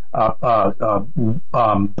constitutional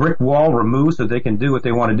brick wall removed so they can do what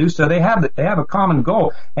they want to do. So they have a common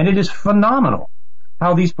goal, and it is phenomenal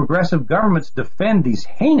how these progressive governments defend these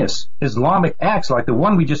heinous Islamic acts like the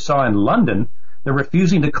one we just saw in London. They're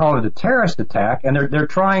refusing to call it a terrorist attack, and they're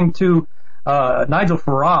trying to Nigel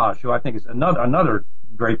Farage, who I think is another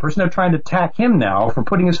great person, they're trying to attack him now for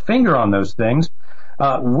putting his finger on those things.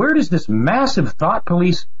 Where does this massive thought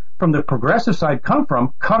police from the progressive side come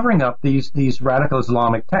from, covering up these radical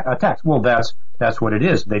Islamic attacks? Well, that's what it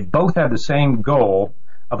is. They both have the same goal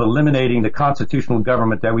of eliminating the constitutional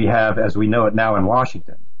government that we have as we know it now in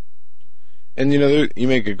Washington. And you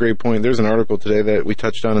make a great point. There's an article today that we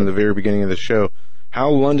touched on in the very beginning of the show. How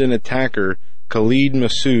London attacker Khalid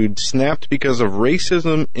Massoud snapped because of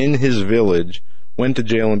racism in his village, went to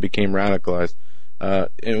jail and became radicalized.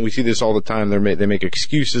 And we see this all the time. They make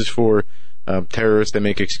excuses for terrorists. They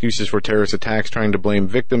make excuses for terrorist attacks, trying to blame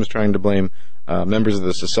victims, trying to blame members of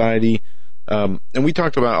the society. And we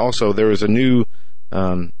talked about also there was a new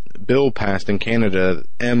bill passed in Canada,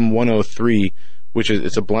 M103, which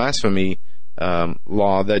it's a blasphemy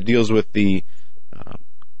law that deals with the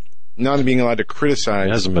not being allowed to criticize.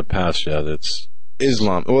 It hasn't been passed yet. It's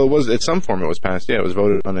Islam. Well, it was at some form. It was passed. Yeah, it was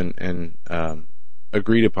voted on and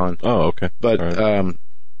agreed upon. Oh, okay. But right.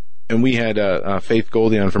 And we had Faith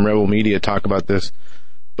Goldy on from Rebel Media talk about this.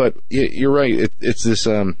 But you're right. It's this.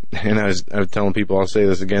 And I was telling people, I'll say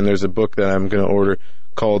this again. There's a book that I'm going to order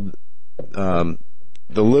called The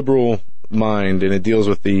Liberal Mind, and it deals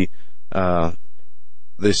with the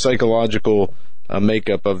psychological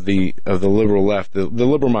makeup of the liberal left, the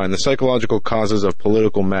liberal mind, the psychological causes of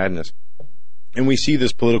political madness. And we see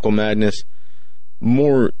this political madness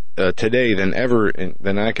more today than ever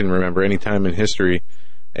than I can remember any time in history.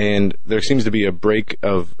 And there seems to be a break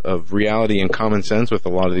of reality and common sense with a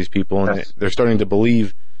lot of these people, and they're starting to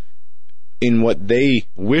believe in what they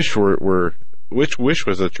wish which wish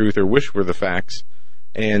was the truth or wish were the facts.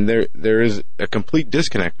 And there is a complete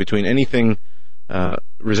disconnect between anything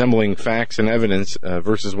resembling facts and evidence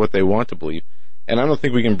versus what they want to believe. And I don't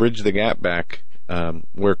think we can bridge the gap back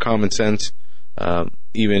where common sense,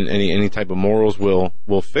 even any type of morals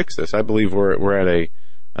will fix this. I believe we're at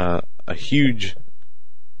a huge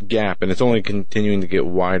gap, and it's only continuing to get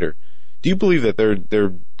wider. Do you believe that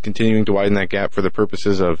they're continuing to widen that gap for the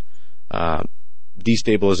purposes of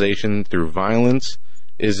destabilization through violence?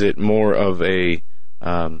 Is it more of a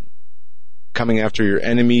coming after your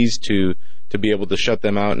enemies to be able to shut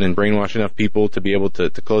them out and brainwash enough people to be able to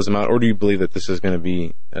close them out? Or do you believe that this is going to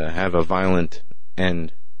be have a violent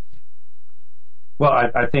end? Well,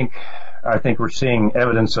 I think we're seeing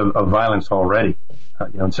evidence of violence already.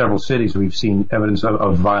 In several cities we've seen evidence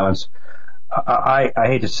of violence. I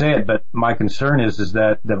hate to say it, but my concern is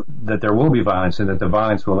that there will be violence and that the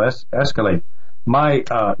violence will escalate. My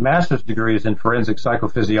master's degree is in forensic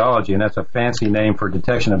psychophysiology, and that's a fancy name for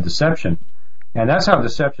detection of deception. And that's how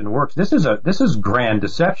deception works. This is grand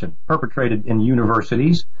deception perpetrated in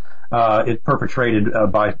universities. It's perpetrated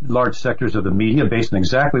by large sectors of the media based on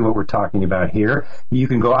exactly what we're talking about here.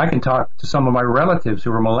 I can talk to some of my relatives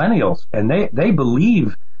who are millennials, and they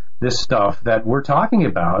believe this stuff that we're talking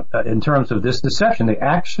about in terms of this deception. They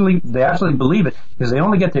actually believe it because they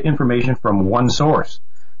only get the information from one source.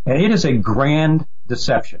 And it is a grand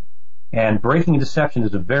deception. And breaking deception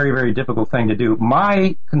is a very, very difficult thing to do.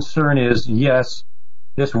 My concern is, yes,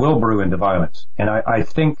 this will brew into violence. And I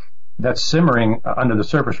think that's simmering under the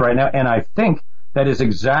surface right now. And I think that is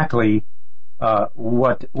exactly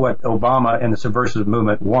what Obama and the subversive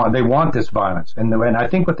movement want. They want this violence. And I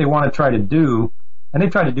think what they want to try to do, and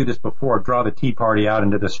they've tried to do this before, draw the Tea Party out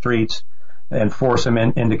into the streets and force them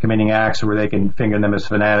into committing acts where they can finger them as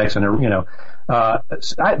fanatics. And,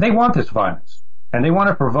 they want this violence. And they want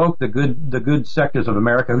to provoke the good sectors of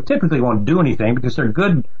America who typically won't do anything because they're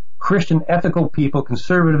good Christian, ethical people,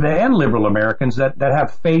 conservative and liberal Americans that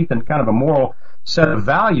have faith and kind of a moral set of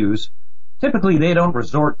values. Typically, they don't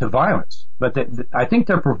resort to violence. But I think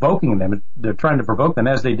they're provoking them. They're trying to provoke them,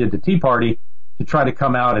 as they did the Tea Party, to try to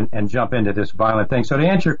come out and jump into this violent thing. So to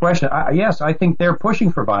answer your question, yes, I think they're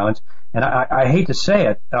pushing for violence. And I hate to say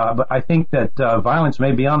it, but I think that violence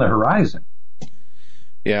may be on the horizon.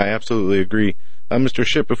 Yeah, I absolutely agree. Mr.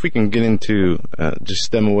 Shipp, if we can get into, just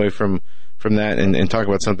stem away from that and talk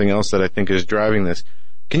about something else that I think is driving this.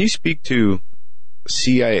 Can you speak to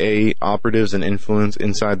CIA operatives and influence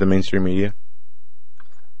inside the mainstream media?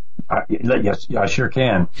 Yes, I sure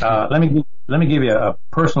can. Let me give you a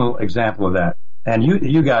personal example of that. And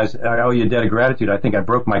you guys, I owe you a debt of gratitude. I think I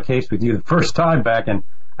broke my case with you the first time back, and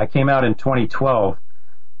I came out in 2012,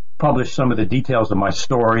 published some of the details of my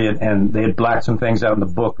story, and they had blacked some things out in the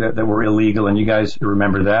book that were illegal, and you guys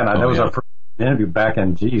remember that. That was our first interview back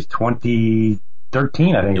in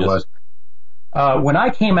 2013, I think it was. When I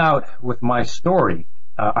came out with my story,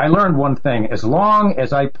 I learned one thing: as long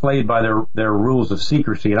as I played by their rules of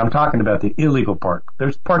secrecy, and I'm talking about the illegal part.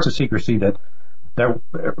 There's parts of secrecy that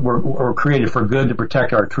were created for good to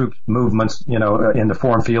protect our troops' movements, in the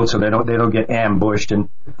foreign field, so they don't get ambushed, and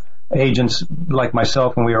agents like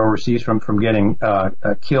myself when we were overseas from getting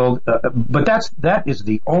killed. But that is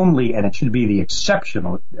the only, and it should be the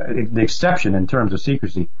exception in terms of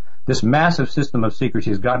secrecy. This massive system of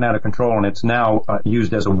secrecy has gotten out of control, and it's now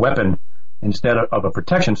used as a weapon instead of a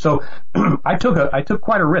protection. So I took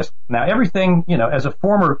quite a risk. Now everything, as a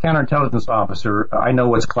former counterintelligence officer, I know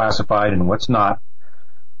what's classified and what's not.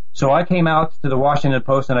 So I came out to the Washington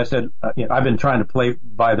Post and I said, I've been trying to play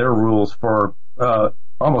by their rules for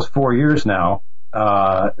almost 4 years now.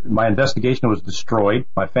 My investigation was destroyed.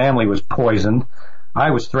 My family was poisoned.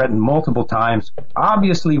 I was threatened multiple times.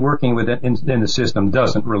 Obviously, working with it in the system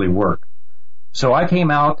doesn't really work. So I came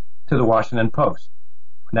out to the Washington Post.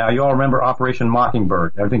 Now, you all remember Operation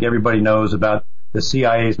Mockingbird. I think everybody knows about the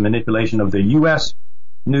CIA's manipulation of the U.S.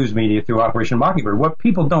 news media through Operation Mockingbird. What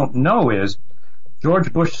people don't know is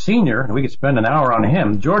George Bush Sr., and we could spend an hour on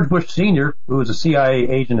him, George Bush Sr., who was a CIA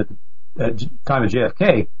agent at the time of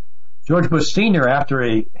JFK, George Bush Sr., after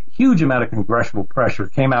a huge amount of congressional pressure,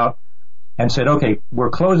 came out and said, okay, we're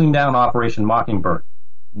closing down Operation Mockingbird.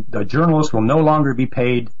 The journalists will no longer be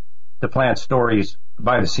paid to plant stories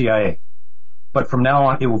by the CIA. But from now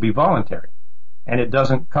on, it will be voluntary. And it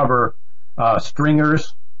doesn't cover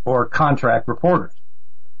stringers or contract reporters.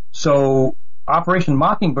 So Operation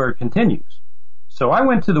Mockingbird continues. So I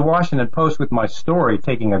went to the Washington Post with my story,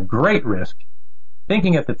 taking a great risk,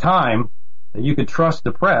 thinking at the time that you could trust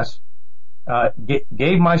the press,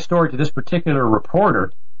 gave my story to this particular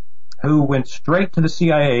reporter who went straight to the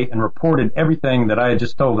CIA and reported everything that I had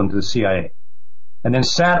just told him to the CIA, and then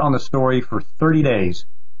sat on the story for 30 days,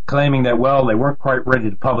 claiming that, well, they weren't quite ready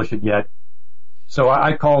to publish it yet. So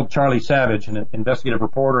I called Charlie Savage, an investigative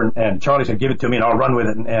reporter, and Charlie said, give it to me and I'll run with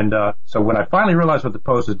it. And so when I finally realized what the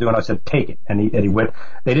Post was doing, I said, take it. And he went.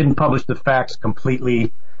 They didn't publish the facts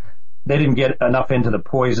completely. They didn't get enough into the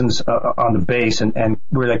poisons on the base and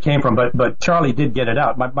where they came from, but Charlie did get it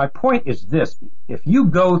out. My point is this: if you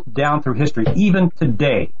go down through history, even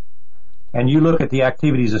today, and you look at the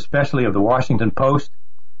activities, especially of the Washington Post,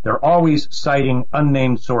 they're always citing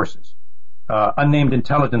unnamed sources, unnamed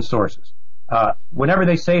intelligence sources. Whenever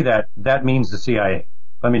they say that, that means the CIA.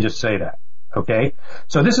 Let me just say that. Okay?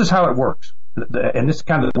 So this is how it works, and this is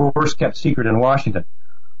kind of the worst kept secret in Washington.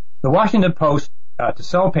 The Washington Post, to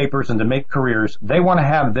sell papers and to make careers, they want to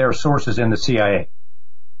have their sources in the CIA.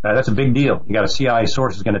 That's a big deal. You got a CIA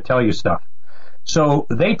source is going to tell you stuff. So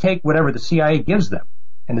they take whatever the CIA gives them,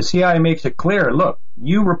 and the CIA makes it clear, look,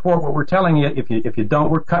 you report what we're telling you. If you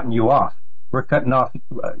don't, we're cutting you off. We're cutting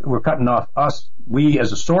off us, we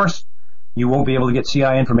as a source. You won't be able to get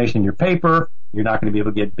CIA information in your paper. You're not going to be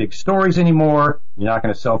able to get big stories anymore. You're not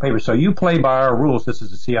going to sell papers. So you play by our rules. This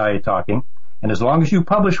is the CIA talking. And as long as you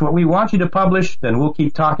publish what we want you to publish, then we'll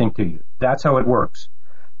keep talking to you. That's how it works.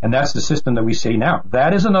 And that's the system that we see now.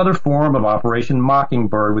 That is another form of Operation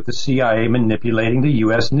Mockingbird, with the CIA manipulating the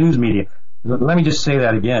U.S. news media. Let me just say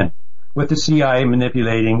that again. With the CIA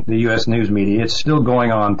manipulating the U.S. news media, it's still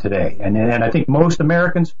going on today. And I think most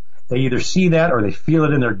Americans, they either see that or they feel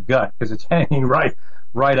it in their gut because it's hanging right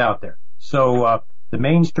out there. So the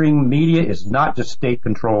mainstream media is not just state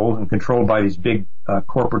controlled and controlled by these big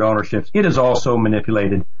corporate ownerships. It is also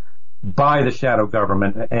manipulated by the shadow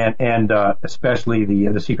government and especially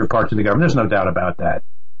the secret parts of the government. There's no doubt about that.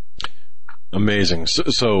 Amazing.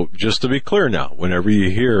 So just to be clear now, whenever you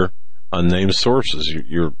hear unnamed sources,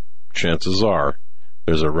 your chances are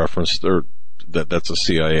there's a reference there that's a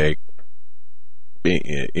CIA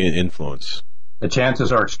influence. The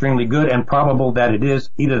chances are extremely good and probable that it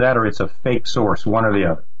is either that or it's a fake source, one or the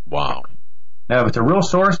other. Wow. Now, if it's a real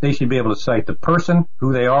source, they should be able to cite the person,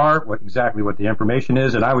 who they are, exactly what the information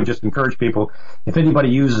is, and I would just encourage people, if anybody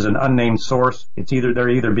uses an unnamed source, they're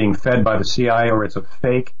either being fed by the CIA or it's a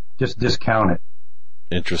fake, just discount it.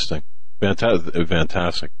 Interesting.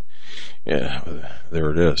 Fantastic. Yeah,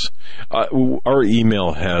 there it is. Our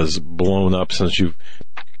email has blown up since you've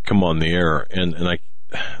come on the air, and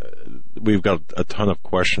we've got a ton of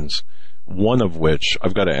questions. One of which,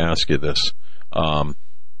 I've got to ask you this.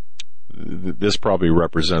 This probably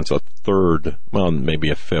represents a third, well, maybe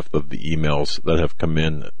a fifth of the emails that have come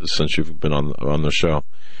in since you've been on the show.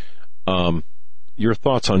 Your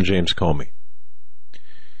thoughts on James Comey?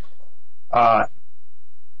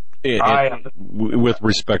 With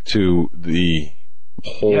respect to the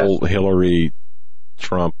whole Hillary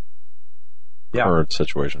Trump current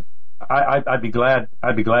situation. I'd be glad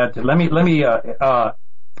to. Let me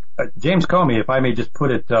James Comey, if I may just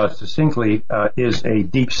put it succinctly, is a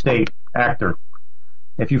deep state actor.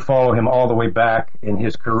 If you follow him all the way back in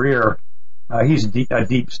his career, he's a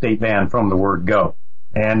deep state man from the word go.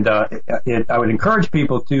 And I would encourage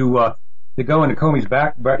people to go into Comey's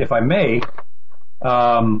back, if I may.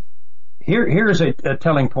 Here's a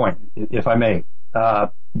telling point, if I may.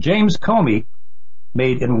 James Comey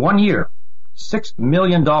made in 1 year $6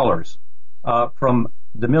 million from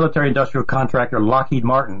the military-industrial contractor Lockheed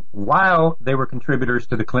Martin while they were contributors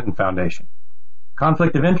to the Clinton Foundation.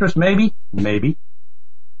 Conflict of interest, maybe? Maybe.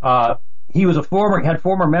 He was had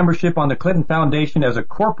former membership on the Clinton Foundation as a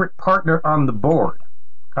corporate partner on the board.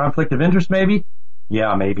 Conflict of interest, maybe?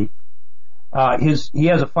 Yeah, maybe. He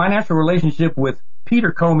has a financial relationship with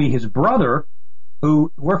Peter Comey, his brother,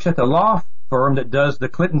 who works at the law firm that does the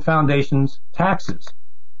Clinton Foundation's taxes.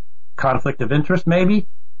 Conflict of interest, maybe?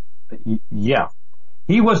 Yeah.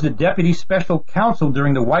 He was the deputy special counsel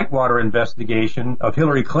during the Whitewater investigation of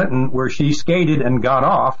Hillary Clinton, where she skated and got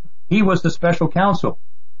off. He was the special counsel.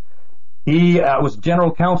 He was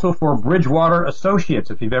general counsel for Bridgewater Associates.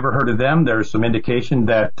 If you've ever heard of them, there's some indication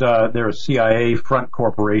that they're a CIA front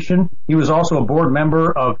corporation. He was also a board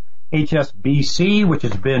member of HSBC, which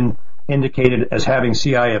has been indicated as having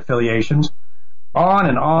CIA affiliations. On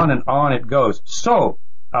and on and on it goes. So,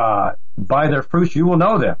 by their fruits you will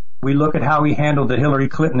know them. We look at how he handled the Hillary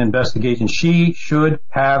Clinton investigation. She should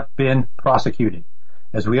have been prosecuted.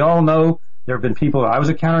 As we all know, there have been people, I was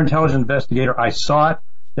a counterintelligence investigator, I saw it.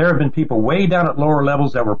 There have been people way down at lower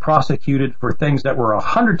levels that were prosecuted for things that were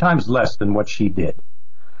 100 times less than what she did.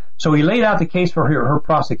 So he laid out the case for her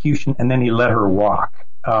prosecution, and then he let her walk.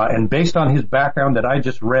 And based on his background that I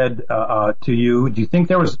just read to you, do you think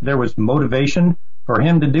there was motivation for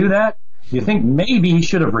him to do that? Do you think maybe he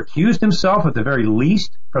should have recused himself at the very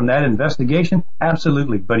least from that investigation?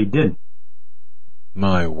 Absolutely, but he didn't.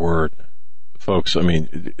 My word. Folks, I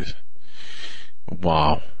mean,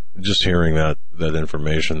 wow. Just hearing that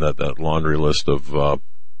information, that laundry list of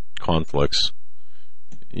conflicts.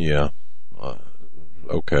 Yeah.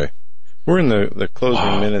 Okay. We're in the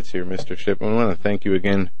closing minutes here, Mr. Shipp. I want to thank you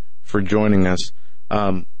again for joining us.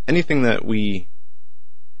 Anything that we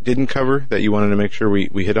didn't cover that you wanted to make sure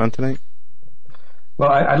we hit on tonight? Well,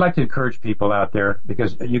 I'd like to encourage people out there,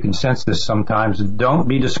 because you can sense this sometimes. Don't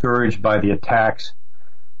be discouraged by the attacks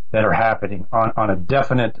that are happening on a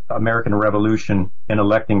definite American revolution in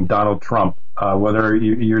electing Donald Trump. Whether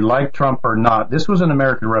you like Trump or not, this was an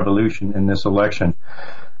American revolution in this election.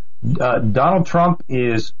 Donald Trump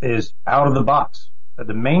is out of the box.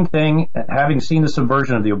 The main thing, having seen the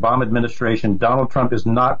subversion of the Obama administration, Donald Trump is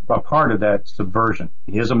not a part of that subversion.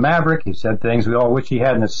 He is a maverick. He said things we all wish he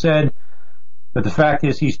hadn't have said. But the fact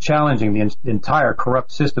is, he's challenging the entire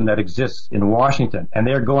corrupt system that exists in Washington, and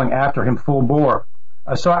they're going after him full bore.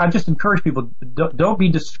 So I just encourage people, don't be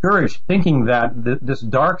discouraged thinking that this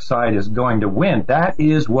dark side is going to win. That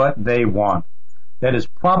is what they want. That is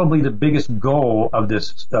probably the biggest goal of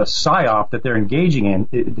this psyop that they're engaging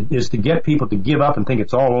in, is to get people to give up and think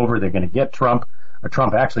it's all over. They're going to get Trump, or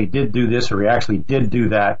Trump actually did do this, or he actually did do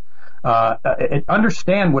that.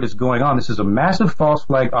 Understand what is going on. This is a massive false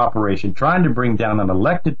flag operation trying to bring down an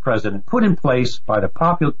elected president put in place by the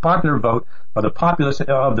popular vote, by the populace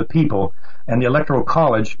of the people and the Electoral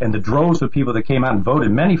College and the droves of people that came out and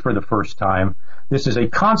voted, many for the first time. This is a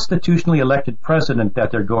constitutionally elected president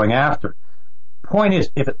that they're going after. Point is,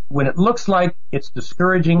 when it looks like it's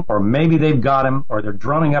discouraging, or maybe they've got him, or they're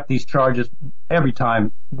drumming up these charges every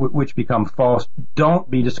time, which become false, don't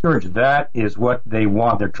be discouraged. That is what they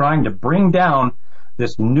want. They're trying to bring down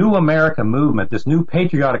this new America movement, this new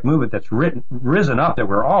patriotic movement that's risen up, that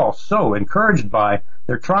we're all so encouraged by.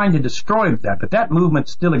 They're trying to destroy that, but that movement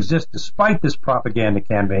still exists despite this propaganda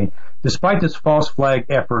campaign, despite this false flag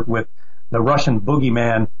effort with the Russian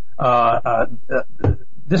boogeyman.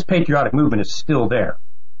 This patriotic movement is still there.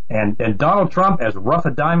 And Donald Trump, as rough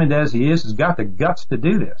a diamond as he is, has got the guts to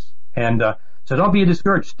do this. And so don't be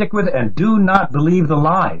discouraged. Stick with it, and do not believe the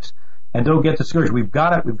lies. And don't get discouraged. We've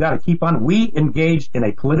got to keep on. We engaged in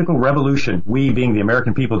a political revolution, we being the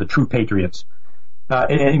American people, the true patriots.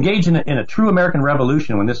 Engaged in a true American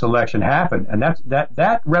revolution when this election happened. And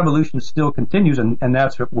that revolution still continues, and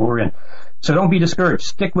that's what we're in. So don't be discouraged.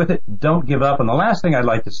 Stick with it. Don't give up. And the last thing I'd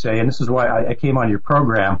like to say, and this is why I came on your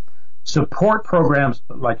program, support programs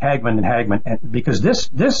like Hagmann, because this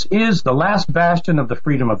is the last bastion of the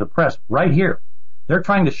freedom of the press right here. They're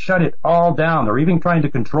trying to shut it all down. They're even trying to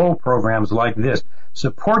control programs like this.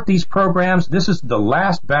 Support these programs. This is the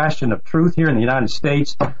last bastion of truth here in the United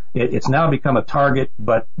States. It's now become a target,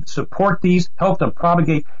 but support these, help them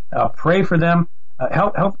propagate, pray for them,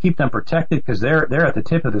 help keep them protected, because they're at the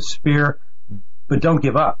tip of the spear. But don't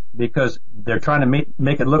give up, because they're trying to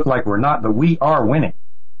make it look like we're not, but we are winning.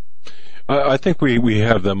 I think we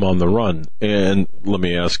have them on the run. And let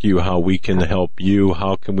me ask you how we can help you.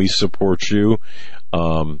 How can we support you?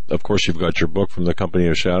 Of course, you've got your book, From the Company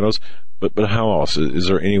of Shadows. But how else? Is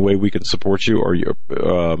there any way we can support you, or your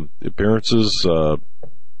appearances,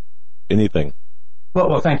 anything?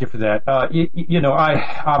 Well, thank you for that.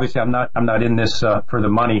 I'm not in this for the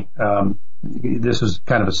money. This is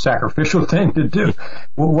kind of a sacrificial thing to do.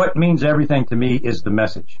 What means everything to me is the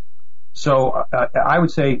message. So I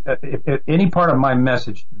would say if any part of my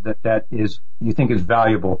message that is you think is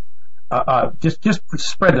valuable, just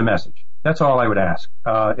spread the message. That's all I would ask.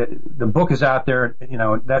 The book is out there,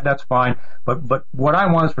 that's fine. But what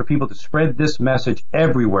I want is for people to spread this message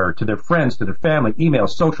everywhere, to their friends, to their family, email,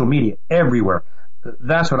 social media, everywhere.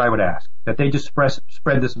 That's what I would ask, that they just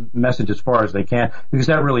spread this message as far as they can, because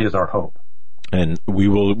that really is our hope. And we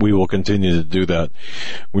will continue to do that.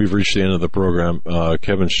 We've reached the end of the program.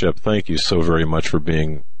 Kevin Shipp, thank you so very much for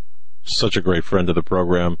being such a great friend of the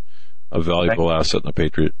program, a valuable asset and a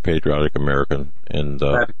patriotic American. And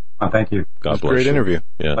thank you. God bless you. Great interview.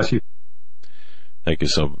 Yeah. Bless you. Thank you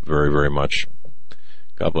so very, very much.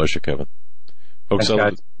 God bless you, Kevin. Folks,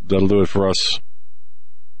 that'll do it for us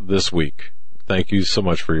this week. Thank you so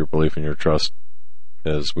much for your belief and your trust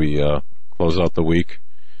as we close out the week.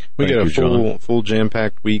 We get a full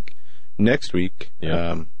jam-packed week next week.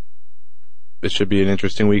 Yeah. It should be an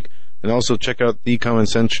interesting week. And also check out The Common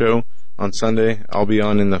Sense Show on Sunday. I'll be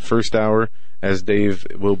on in the first hour, as Dave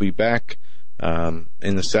will be back in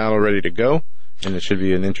the saddle ready to go. And it should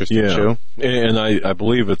be an interesting show. And I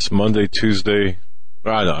believe it's Monday, Tuesday.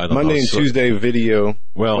 I don't Monday know. and Tuesday video.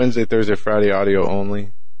 Wednesday, Thursday, Friday audio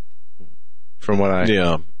only. From what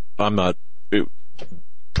I'm not.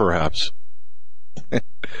 Perhaps.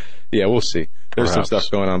 Yeah, we'll see. There's some stuff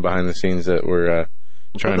going on behind the scenes that we're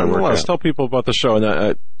trying to work out. Tell people about the show,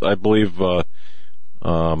 and I believe I'll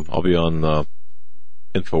be on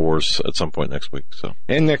InfoWars at some point next week. So,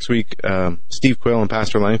 and next week, Steve Quayle and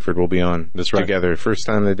Pastor Langford will be on together. First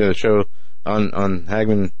time they did a show on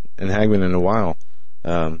Hagmann in a while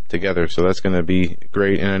together. So that's going to be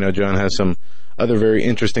great. And I know John has some other very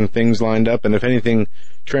interesting things lined up. And if anything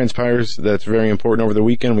transpires that's very important over the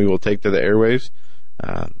weekend, we will take to the airwaves.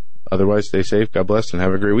 Otherwise, stay safe, God bless, and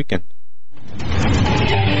have a great weekend.